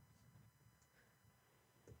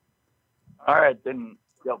 All right, then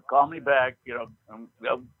call me back. Go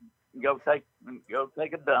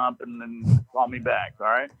take a dump and then call me back. All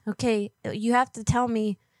right. Okay, you have to tell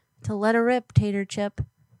me to let her rip, Tater Chip.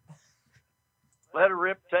 Let her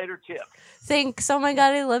rip, tater chip. Thanks. Oh my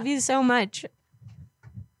God, I love you so much.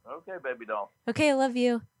 Okay, baby doll. Okay, I love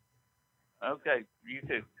you. Okay, you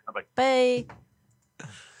too. Bye. Bye.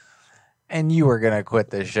 And you were gonna quit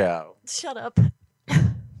the show. Shut up.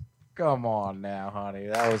 Come on now, honey.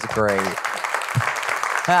 That was great.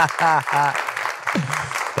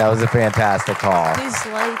 That was a fantastic call. These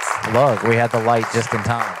lights. Look, we had the light just in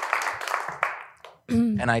time.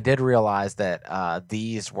 And I did realize that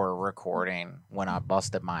these were recording when I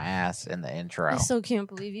busted my ass in the intro. I still can't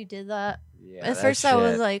believe you did that. Yeah, At that first, I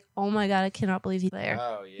was shit. like, "Oh my God, I cannot believe you there."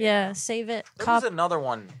 Oh, Yeah, save it. There was another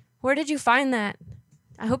one. Where did you find that?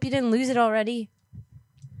 I hope you didn't lose it already.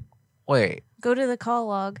 Wait, Go to the call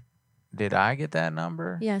log. Did I get that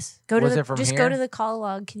number? Yes. Go to Was the, it from just here? go to the call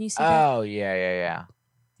log. Can you see that? Oh, yeah.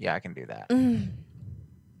 Yeah, I can do that.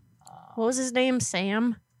 What was his name?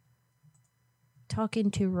 Sam?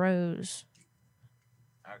 Talking to Rose.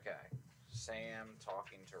 Okay. Sam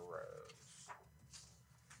talking to Rose.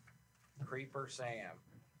 Creeper Sam.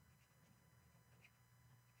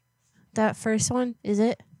 That first one, is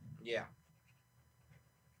it? Yeah.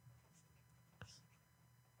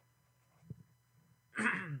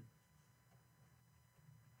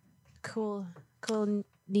 Cool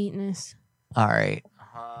neatness. All right.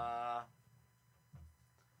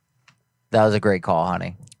 That was a great call,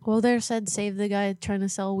 honey. Well, there said save the guy trying to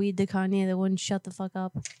sell weed to Kanye that wouldn't shut the fuck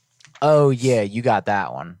up. Oh, yeah, you got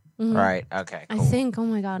that one. Mhm. Right. Okay, I cool. think, oh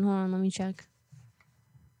my God, hold on, let me check.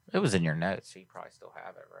 It was in your notes, so you probably still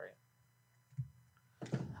have it, right?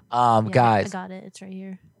 Yeah, Guys, I got it. It's right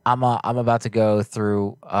here. I'm about to go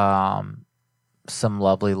through some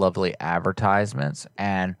lovely advertisements,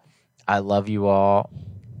 and I love you all,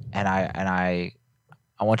 and I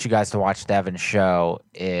want you guys to watch Devin's show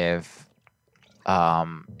if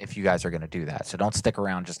you guys are gonna do that. So don't stick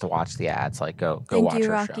around just to watch the ads. Like go Thank watch you,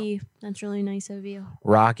 her Rocky. show. That's really nice of you.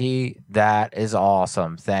 Rocky, that is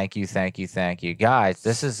awesome. Thank you, guys.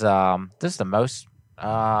 This is the most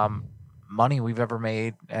money we've ever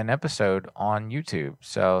made an episode on YouTube.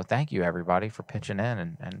 So thank you everybody for pitching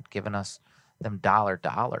in and giving us them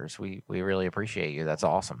dollars. We really appreciate you. That's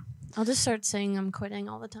awesome. I'll just start saying I'm quitting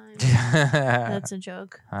all the time. That's a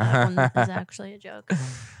joke. That one is actually a joke.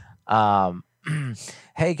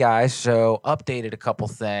 Hey guys, so updated a couple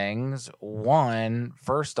things. One,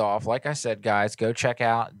 first off, like I said, guys, go check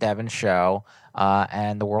out Devin's show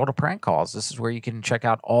and the World of Prank Calls. This is where you can check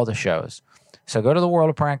out all the shows. So go to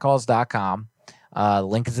theworldofprankcalls.com.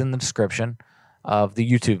 Link is in the description of the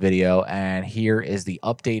YouTube video, and here is the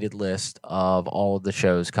updated list of all of the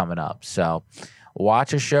shows coming up. So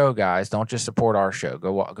watch a show, guys. Don't just support our show.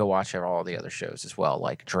 Go watch all the other shows as well,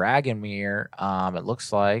 like Dragonmere. It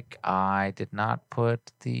looks like I did not put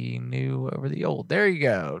the new over the old. There you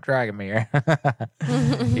go, Dragonmere.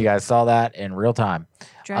 You guys saw that in real time.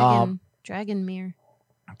 Dragonmere.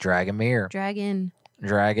 Dragon.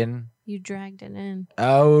 You dragged it in.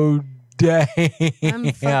 Oh, dang.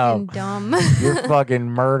 I'm fucking dumb. You're fucking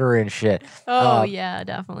murdering shit. Oh, yeah,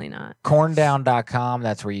 definitely not. Corndown.com.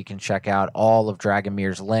 That's where you can check out all of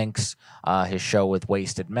Dragonmere's links, his show with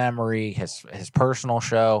Wasted Memory, his personal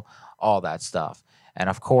show, all that stuff. And,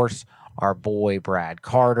 of course, our boy Brad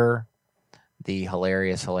Carter, the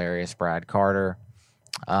hilarious Brad Carter.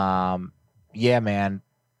 Yeah, man.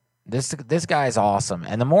 This guy is awesome.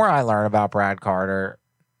 And the more I learn about Brad Carter,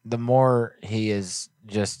 the more he is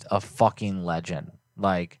just a fucking legend.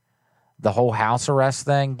 Like the whole house arrest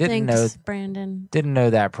thing, Thanks, Brandon. Didn't know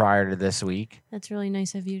that prior to this week. That's really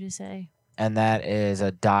nice of you to say. And that is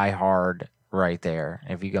a diehard right there.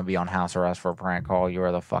 If you're gonna be on house arrest for a prank call, you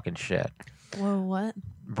are the fucking shit. Whoa, what?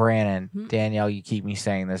 Brandon, Danielle, you keep me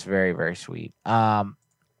saying this, very, very sweet. I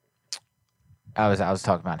was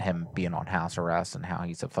talking about him being on house arrest and how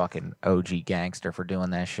he's a fucking OG gangster for doing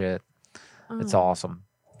that shit. It's awesome.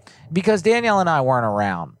 Because Danielle and I weren't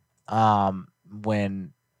around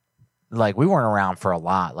when, like, we weren't around for a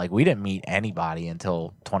lot. Like, we didn't meet anybody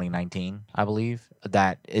until 2019, I believe,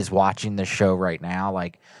 that is watching this show right now.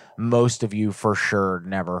 Like, most of you for sure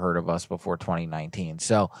never heard of us before 2019.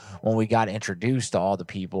 So when we got introduced to all the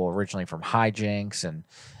people originally from Hijinks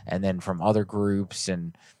and then from other groups,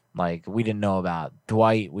 and like, we didn't know about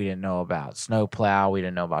Dwight, we didn't know about Snowplow, we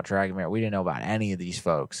didn't know about Dragonmere, we didn't know about any of these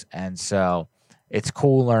folks. And so it's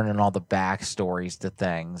cool learning all the backstories to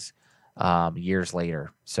things years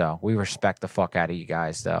later. So we respect the fuck out of you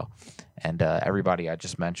guys, though. And everybody I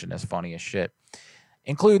just mentioned is funny as shit,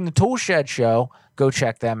 including the Tool Shed show. Go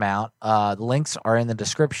check them out. The links are in the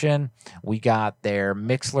description. We got their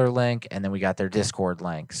Mixler link, and then we got their Discord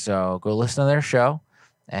link. So go listen to their show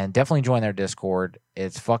and definitely join their Discord.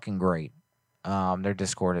 It's fucking great. Their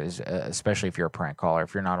Discord is, especially if you're a prank caller,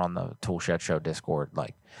 if you're not on the Tool Shed Show Discord,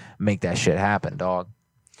 like, make that shit happen, dog.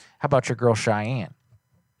 How about your girl Cheyenne?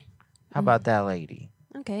 How about that lady?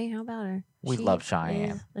 Okay, how about her? We She love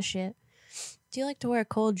Cheyenne. is the shit. Do you like to wear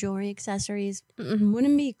cool jewelry accessories? Wouldn't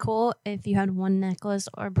it be cool if you had one necklace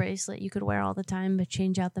or bracelet you could wear all the time but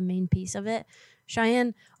change out the main piece of it?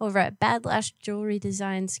 Cheyenne over at Bad Lash Jewelry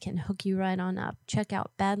Designs can hook you right on up. Check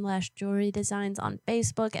out Bad Lash Jewelry Designs on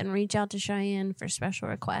Facebook and reach out to Cheyenne for special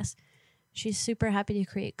requests. She's super happy to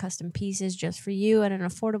create custom pieces just for you at an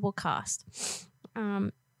affordable cost.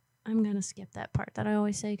 I'm going to skip that part that I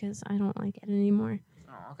always say because I don't like it anymore.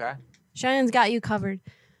 Oh, okay. Cheyenne's got you covered.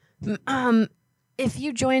 If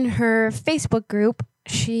you join her Facebook group,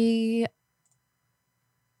 she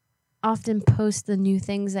often posts the new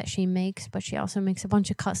things that she makes, but she also makes a bunch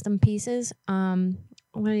of custom pieces.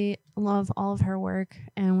 We love all of her work,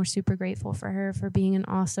 and we're super grateful for her for being an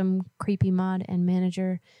awesome creepy mod and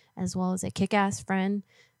manager, as well as a kick-ass friend.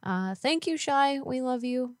 Thank you, Shy. We love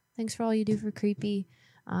you. Thanks for all you do for Creepy.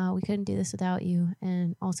 We couldn't do this without you.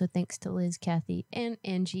 And also thanks to Liz, Kathy, and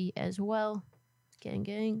Angie as well.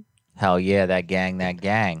 Gang. Hell yeah, that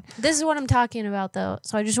gang. This is what I'm talking about, though.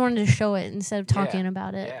 So I just wanted to show it instead of talking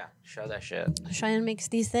about it. Yeah, show that shit. Cheyenne makes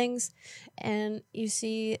these things, and you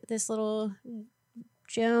see this little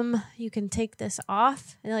gem. You can take this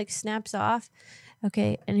off. It like snaps off.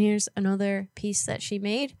 Okay, and here's another piece that she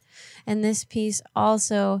made, and this piece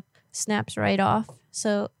also snaps right off.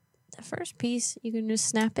 So the first piece, you can just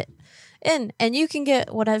snap it in, and you can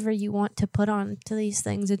get whatever you want to put on to these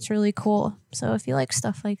things. It's really cool. So if you like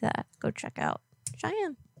stuff like that, go check out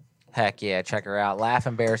Cheyenne. Heck yeah, check her out.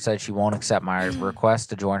 Laughing Bear said she won't accept my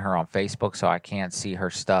request to join her on Facebook, so I can't see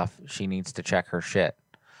her stuff. She needs to check her shit.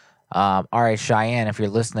 All right, Cheyenne, if you're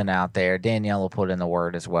listening out there, Danielle will put in the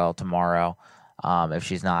word as well tomorrow. If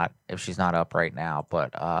she's not up right now,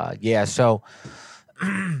 but yeah. So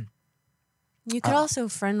you could also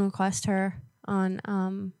friend request her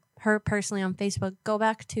on her personally on Facebook. Go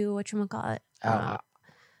back to whatchamacallit.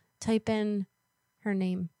 Type in her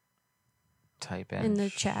name. Type in the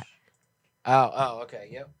chat. Oh, okay,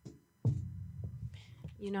 yep.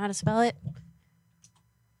 You know how to spell it?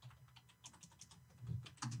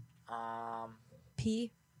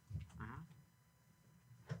 P.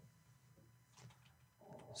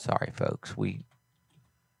 Sorry, folks.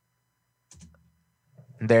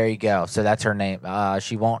 There you go. So that's her name.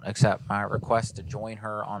 She won't accept my request to join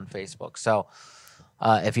her on Facebook. So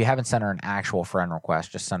if you haven't sent her an actual friend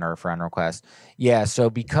request, just send her a friend request. Yeah, so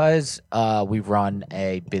because we run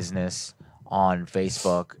a business on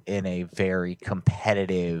Facebook in a very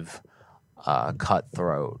competitive,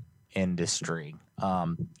 cutthroat industry,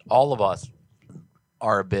 all of us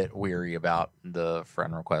are a bit weary about the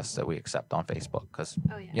friend requests that we accept on Facebook because,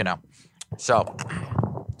 you know, so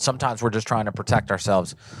sometimes we're just trying to protect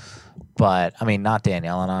ourselves. But, I mean, not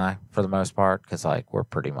Danielle and I for the most part because, like, we're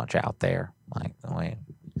pretty much out there. Like,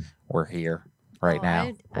 we're here right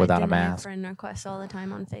now without a mask. I friend requests all the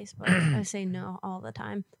time on Facebook. I say no all the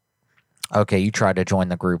time. Okay, you tried to join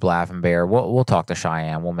the group Laughing Bear. We'll talk to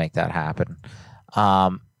Cheyenne. We'll make that happen.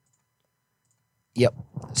 Yep.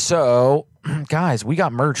 So, guys, we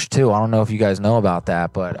got merch too. I don't know if you guys know about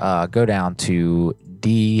that, but go down to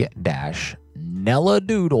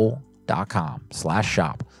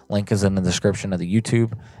d-nelladoodle.com/shop. Link is in the description of the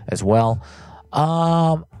YouTube as well.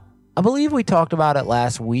 I believe we talked about it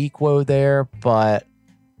last week, whoa there, but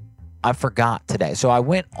I forgot today. So I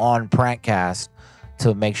went on Prankcast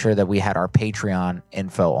to make sure that we had our Patreon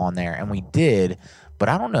info on there, and we did. But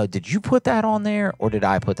I don't know, did you put that on there or did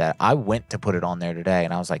I put that? I went to put it on there today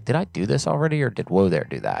and I was like, did I do this already or did Whoa There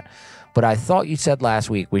do that? But I thought you said last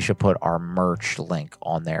week we should put our merch link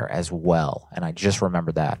on there as well. And I just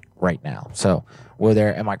remembered that right now. So Whoa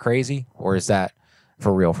There, am I crazy or is that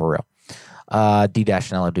for real, for real?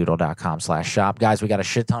 d-nelladoodle.com/shop. Guys, we got a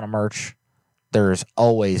shit ton of merch. There's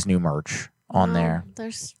always new merch on there.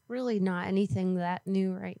 There's really not anything that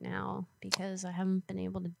new right now because I haven't been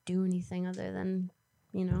able to do anything other than,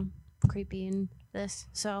 you know, Creepy and this.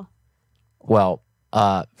 So, well,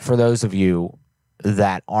 for those of you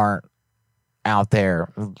that aren't out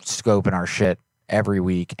there scoping our shit every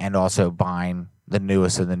week and also buying the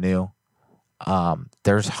newest of the new,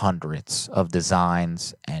 there's hundreds of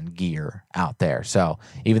designs and gear out there. So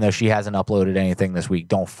even though she hasn't uploaded anything this week,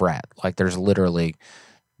 don't fret. Like there's literally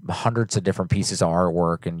hundreds of different pieces of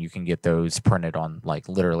artwork and you can get those printed on like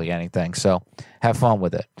literally anything. So have fun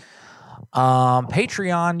with it.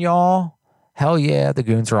 Patreon, y'all. Hell yeah, the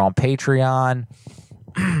Goons are on Patreon.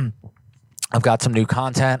 I've got some new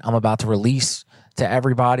content I'm about to release to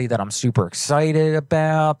everybody that I'm super excited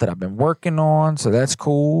about, that I've been working on, so that's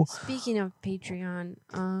cool. Speaking of Patreon,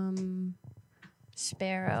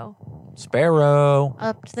 Sparrow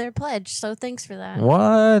upped their pledge, so thanks for that.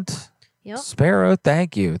 What? Yep. Sparrow,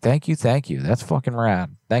 thank you. That's fucking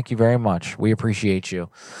rad. Thank you very much. We appreciate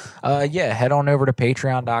you. Yeah, head on over to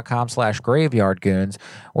patreon.com/graveyardgoons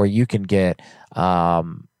where you can get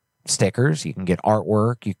stickers, you can get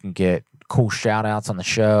artwork, you can get cool shout outs on the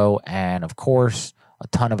show, and of course, a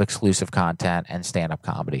ton of exclusive content and stand-up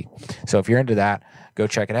comedy. So if you're into that, go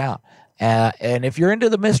check it out. And if you're into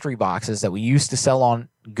the mystery boxes that we used to sell on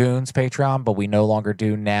Goons Patreon, but we no longer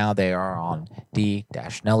do now, they are on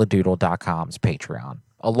d-nelladoodle.com's Patreon,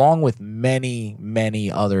 along with many, many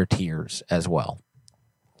other tiers as well.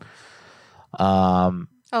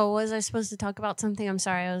 Oh, was I supposed to talk about something? I'm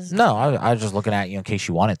sorry. I was No, I was just looking at you in case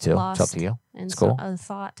you wanted to. lost It's up to you. in It's cool. a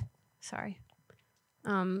thought. Sorry.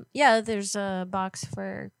 Yeah, there's a box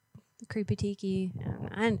for Creepy Tiki.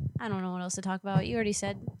 And I don't know what else to talk about. You already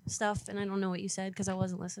said stuff, and I don't know what you said because I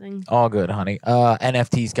wasn't listening. All good, honey.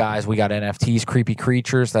 NFTs, guys. We got NFTs, Creepy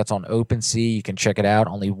Creatures. That's on OpenSea. You can check it out.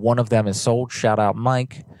 Only one of them is sold. Shout out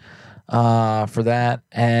Mike for that.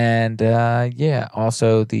 And yeah,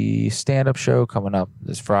 also the stand-up show coming up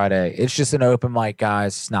this Friday. It's just an open mic,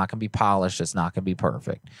 guys. It's not going to be polished. It's not going to be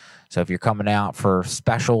perfect. So if you're coming out for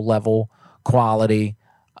special level quality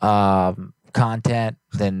content,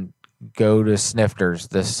 then go to Snifters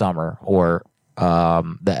this summer or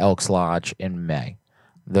the Elks Lodge in May.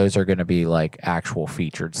 Those are going to be like actual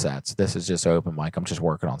featured sets. This is just open mic. I'm just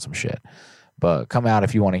working on some shit. But come out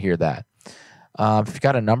if you want to hear that. If you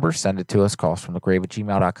got a number, send it to us.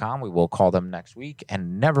 callsfromthegrave@gmail.com. We will call them next week.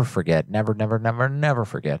 And never forget, never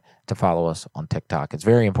forget to follow us on TikTok. It's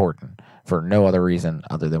very important for no other reason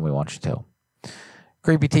other than we want you to.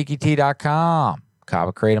 CreepyTiki.com,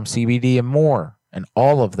 Kava Kratom CBD, and more. And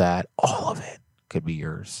all of that, all of it could be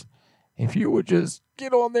yours. If you would just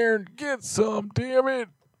get on there and get some, damn it.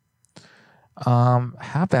 How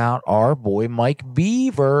about our boy Mike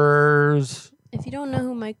Beavers? If you don't know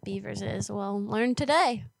who Mike Beavers is, well, learn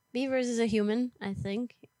today. Beavers is a human, I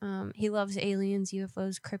think. He loves aliens,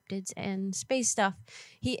 UFOs, cryptids, and space stuff.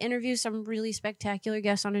 He interviews some really spectacular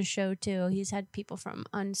guests on his show, too. He's had people from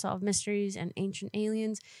Unsolved Mysteries and Ancient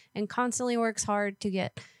Aliens, and constantly works hard to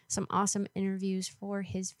get some awesome interviews for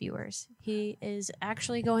his viewers. He is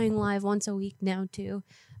actually going live once a week now, too.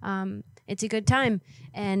 It's a good time.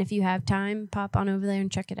 And if you have time, pop on over there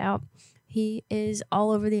and check it out. He is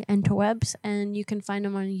all over the interwebs, and you can find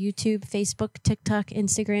him on YouTube, Facebook, TikTok,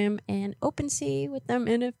 Instagram, and OpenSea with them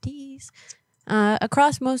NFTs.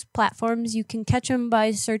 Across most platforms, you can catch him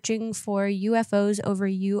by searching for UFOs over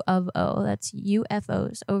U of O. That's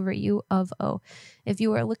UFOs over U of O. If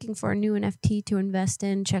you are looking for a new NFT to invest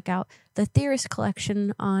in, check out the Theorist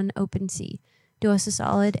Collection on OpenSea. Do us a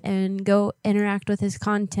solid and go interact with his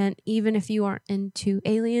content, even if you aren't into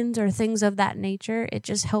aliens or things of that nature. It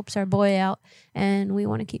just helps our boy out, and we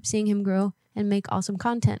want to keep seeing him grow and make awesome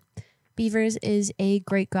content. Beavers is a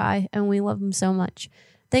great guy, and we love him so much.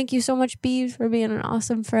 Thank you so much, Beavs, for being an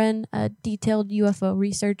awesome friend, a detailed UFO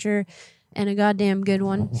researcher, and a goddamn good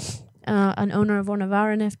one. An owner of one of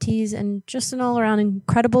our NFTs, and just an all-around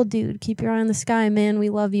incredible dude. Keep your eye on the sky, man. We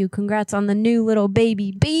love you. Congrats on the new little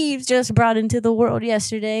baby Beavs just brought into the world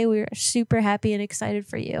yesterday. We are super happy and excited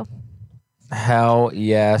for you. Hell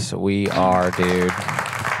yes, we are, dude.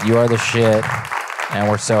 You are the shit, and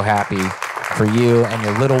we're so happy for you and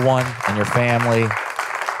your little one and your family,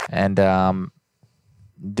 and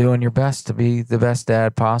doing your best to be the best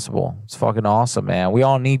dad possible. It's fucking awesome, man. We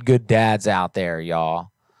all need good dads out there, y'all.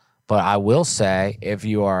 But I will say, if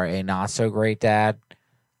you are a not so great dad,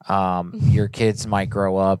 your kids might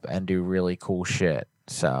grow up and do really cool shit.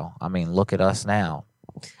 So, I mean, look at us now.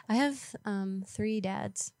 I have 3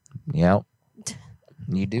 dads. Yep.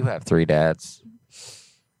 You do have 3 dads.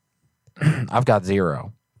 I've got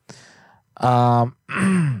 0. All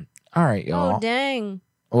right, y'all. Oh, dang.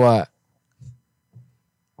 What?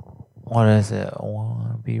 What is it?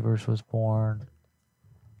 When Beavers was born.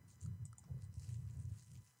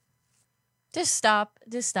 Just stop.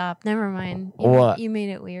 Never mind. What? You made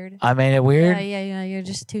it weird. I made it weird? Yeah. You're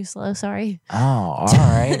just too slow. Sorry. Oh, all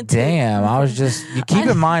right. Damn. I was just... You keep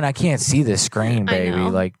in mind, I can't see this screen, baby. know.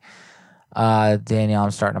 Like, Danielle,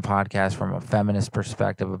 I'm starting a podcast from a feminist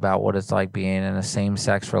perspective about what it's like being in a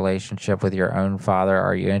same-sex relationship with your own father.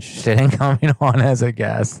 Are you interested in coming on as a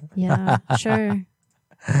guest? Yeah, sure.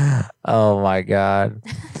 Oh, my God.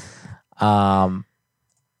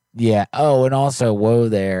 Yeah. Oh, and also, whoa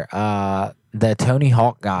there. The Tony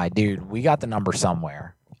Hawk guy, dude, we got the number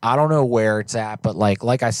somewhere. I don't know where it's at, but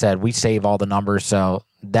like I said, we save all the numbers, so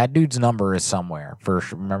that dude's number is somewhere. For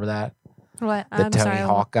sure. Remember that? What? The I'm Tony sorry.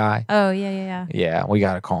 Hawk guy. Oh, yeah. Yeah, we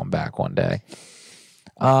got to call him back one day.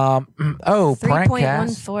 Prankcast.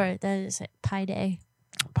 3.14. That is Pi Day.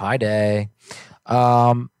 Pi Day.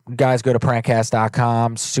 Guys, go to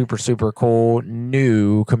prankcast.com. Super cool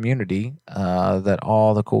new community that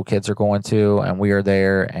all the cool kids are going to, and we are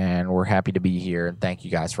there, and we're happy to be here. And thank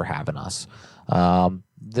you guys for having us.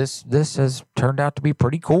 This has turned out to be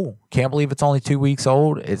pretty cool. Can't believe it's only 2 weeks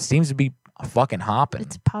old. It seems to be fucking hopping.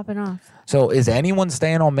 It's popping off. So is anyone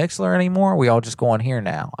staying on Mixler anymore? We all just go on here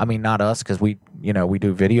now. I mean, not us, because we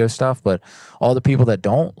do video stuff, but all the people that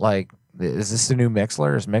don't, like, is this the new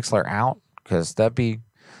Mixler? Is Mixler out? Because that'd be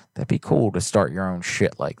That'd be cool to start your own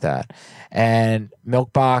shit like that. And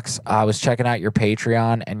Milkbox, I was checking out your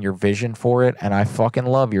Patreon and your vision for it, and I fucking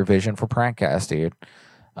love your vision for Prankcast, dude.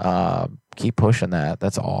 Keep pushing that.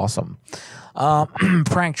 That's awesome.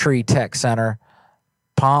 Prank Tree Tech Center.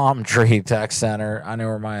 Palm Tree Tech Center. I know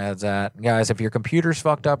where my head's at. Guys, if your computer's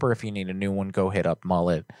fucked up or if you need a new one, go hit up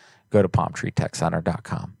Mullet. Go to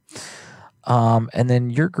palmtreetechcenter.com. And then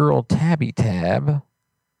your girl, Tabby Tab,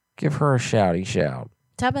 give her a shouty shout.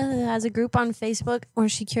 Tabitha has a group on Facebook where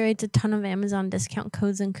she curates a ton of Amazon discount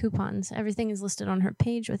codes and coupons. Everything is listed on her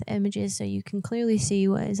page with images so you can clearly see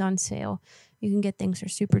what is on sale. You can get things for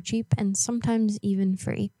super cheap and sometimes even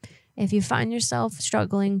free. If you find yourself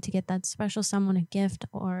struggling to get that special someone a gift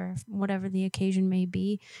or whatever the occasion may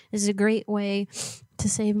be, this is a great way to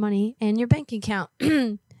save money in your bank account.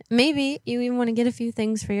 Maybe you even want to get a few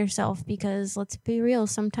things for yourself because, let's be real,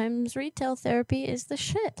 sometimes retail therapy is the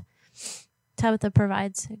shit. Tabitha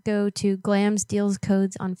provides. Go to Glams Deals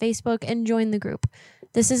Codes on Facebook and join the group.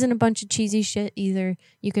 This isn't a bunch of cheesy shit either.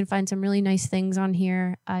 You can find some really nice things on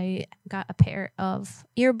here. I got a pair of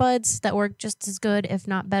earbuds that work just as good, if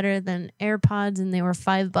not better, than AirPods, and they were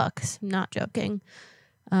 $5. I'm not joking.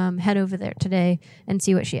 Head over there today and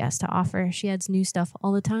see what she has to offer. She adds new stuff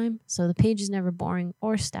all the time, so the page is never boring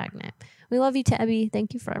or stagnant. We love you, Tabby.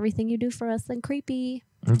 Thank you for everything you do for us and Creepy.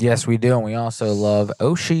 Yes, we do. And we also love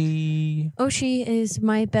Oshi. Oshi is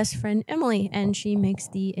my best friend, Emily, and she makes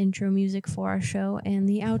the intro music for our show and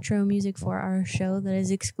the outro music for our show that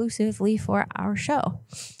is exclusively for our show.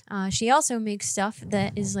 She also makes stuff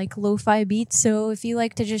that is like lo-fi beats, so if you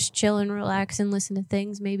like to just chill and relax and listen to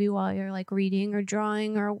things, maybe while you're like reading or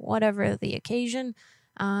drawing or whatever the occasion,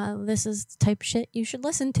 this is the type of shit you should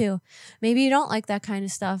listen to. Maybe you don't like that kind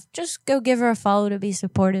of stuff. Just go give her a follow to be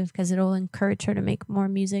supportive because it'll encourage her to make more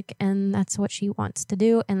music, and that's what she wants to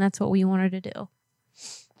do, and that's what we want her to do.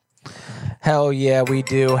 Hell yeah, we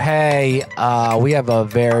do. Hey, we have a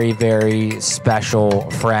very, very special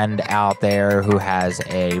friend out there who has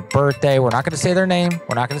a birthday. We're not going to say their name.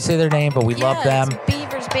 But we love them.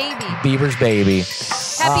 Beaver's baby. Beaver's baby.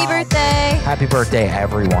 Happy birthday. Happy birthday,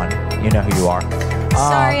 everyone. You know who you are.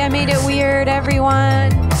 Sorry, I made it weird,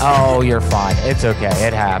 everyone. Oh, you're fine. It's okay.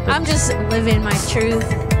 It happens. I'm just living my truth.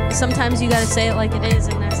 Sometimes you got to say it like it is,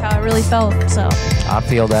 and that's how I really felt. So I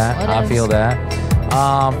feel that.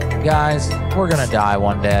 Guys, we're going to die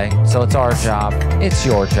one day. So it's our job. It's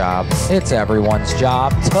your job. It's everyone's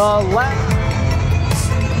job to laugh.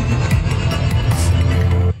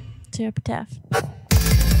 To your epitaph.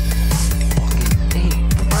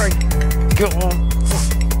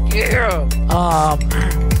 Yeah.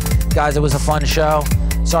 Guys, it was a fun show.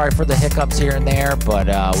 Sorry for the hiccups here and there, but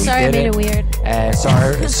we sorry did I made it weird. And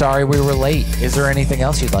sorry we were late. Is there anything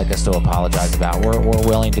else you'd like us to apologize about? We're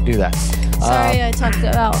willing to do that. Sorry I talked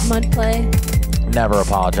about mud play. Never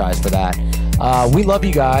apologize for that. We love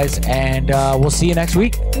you guys, and we'll see you next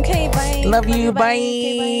week. Okay, bye. Love you. Bye.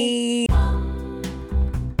 Okay, bye.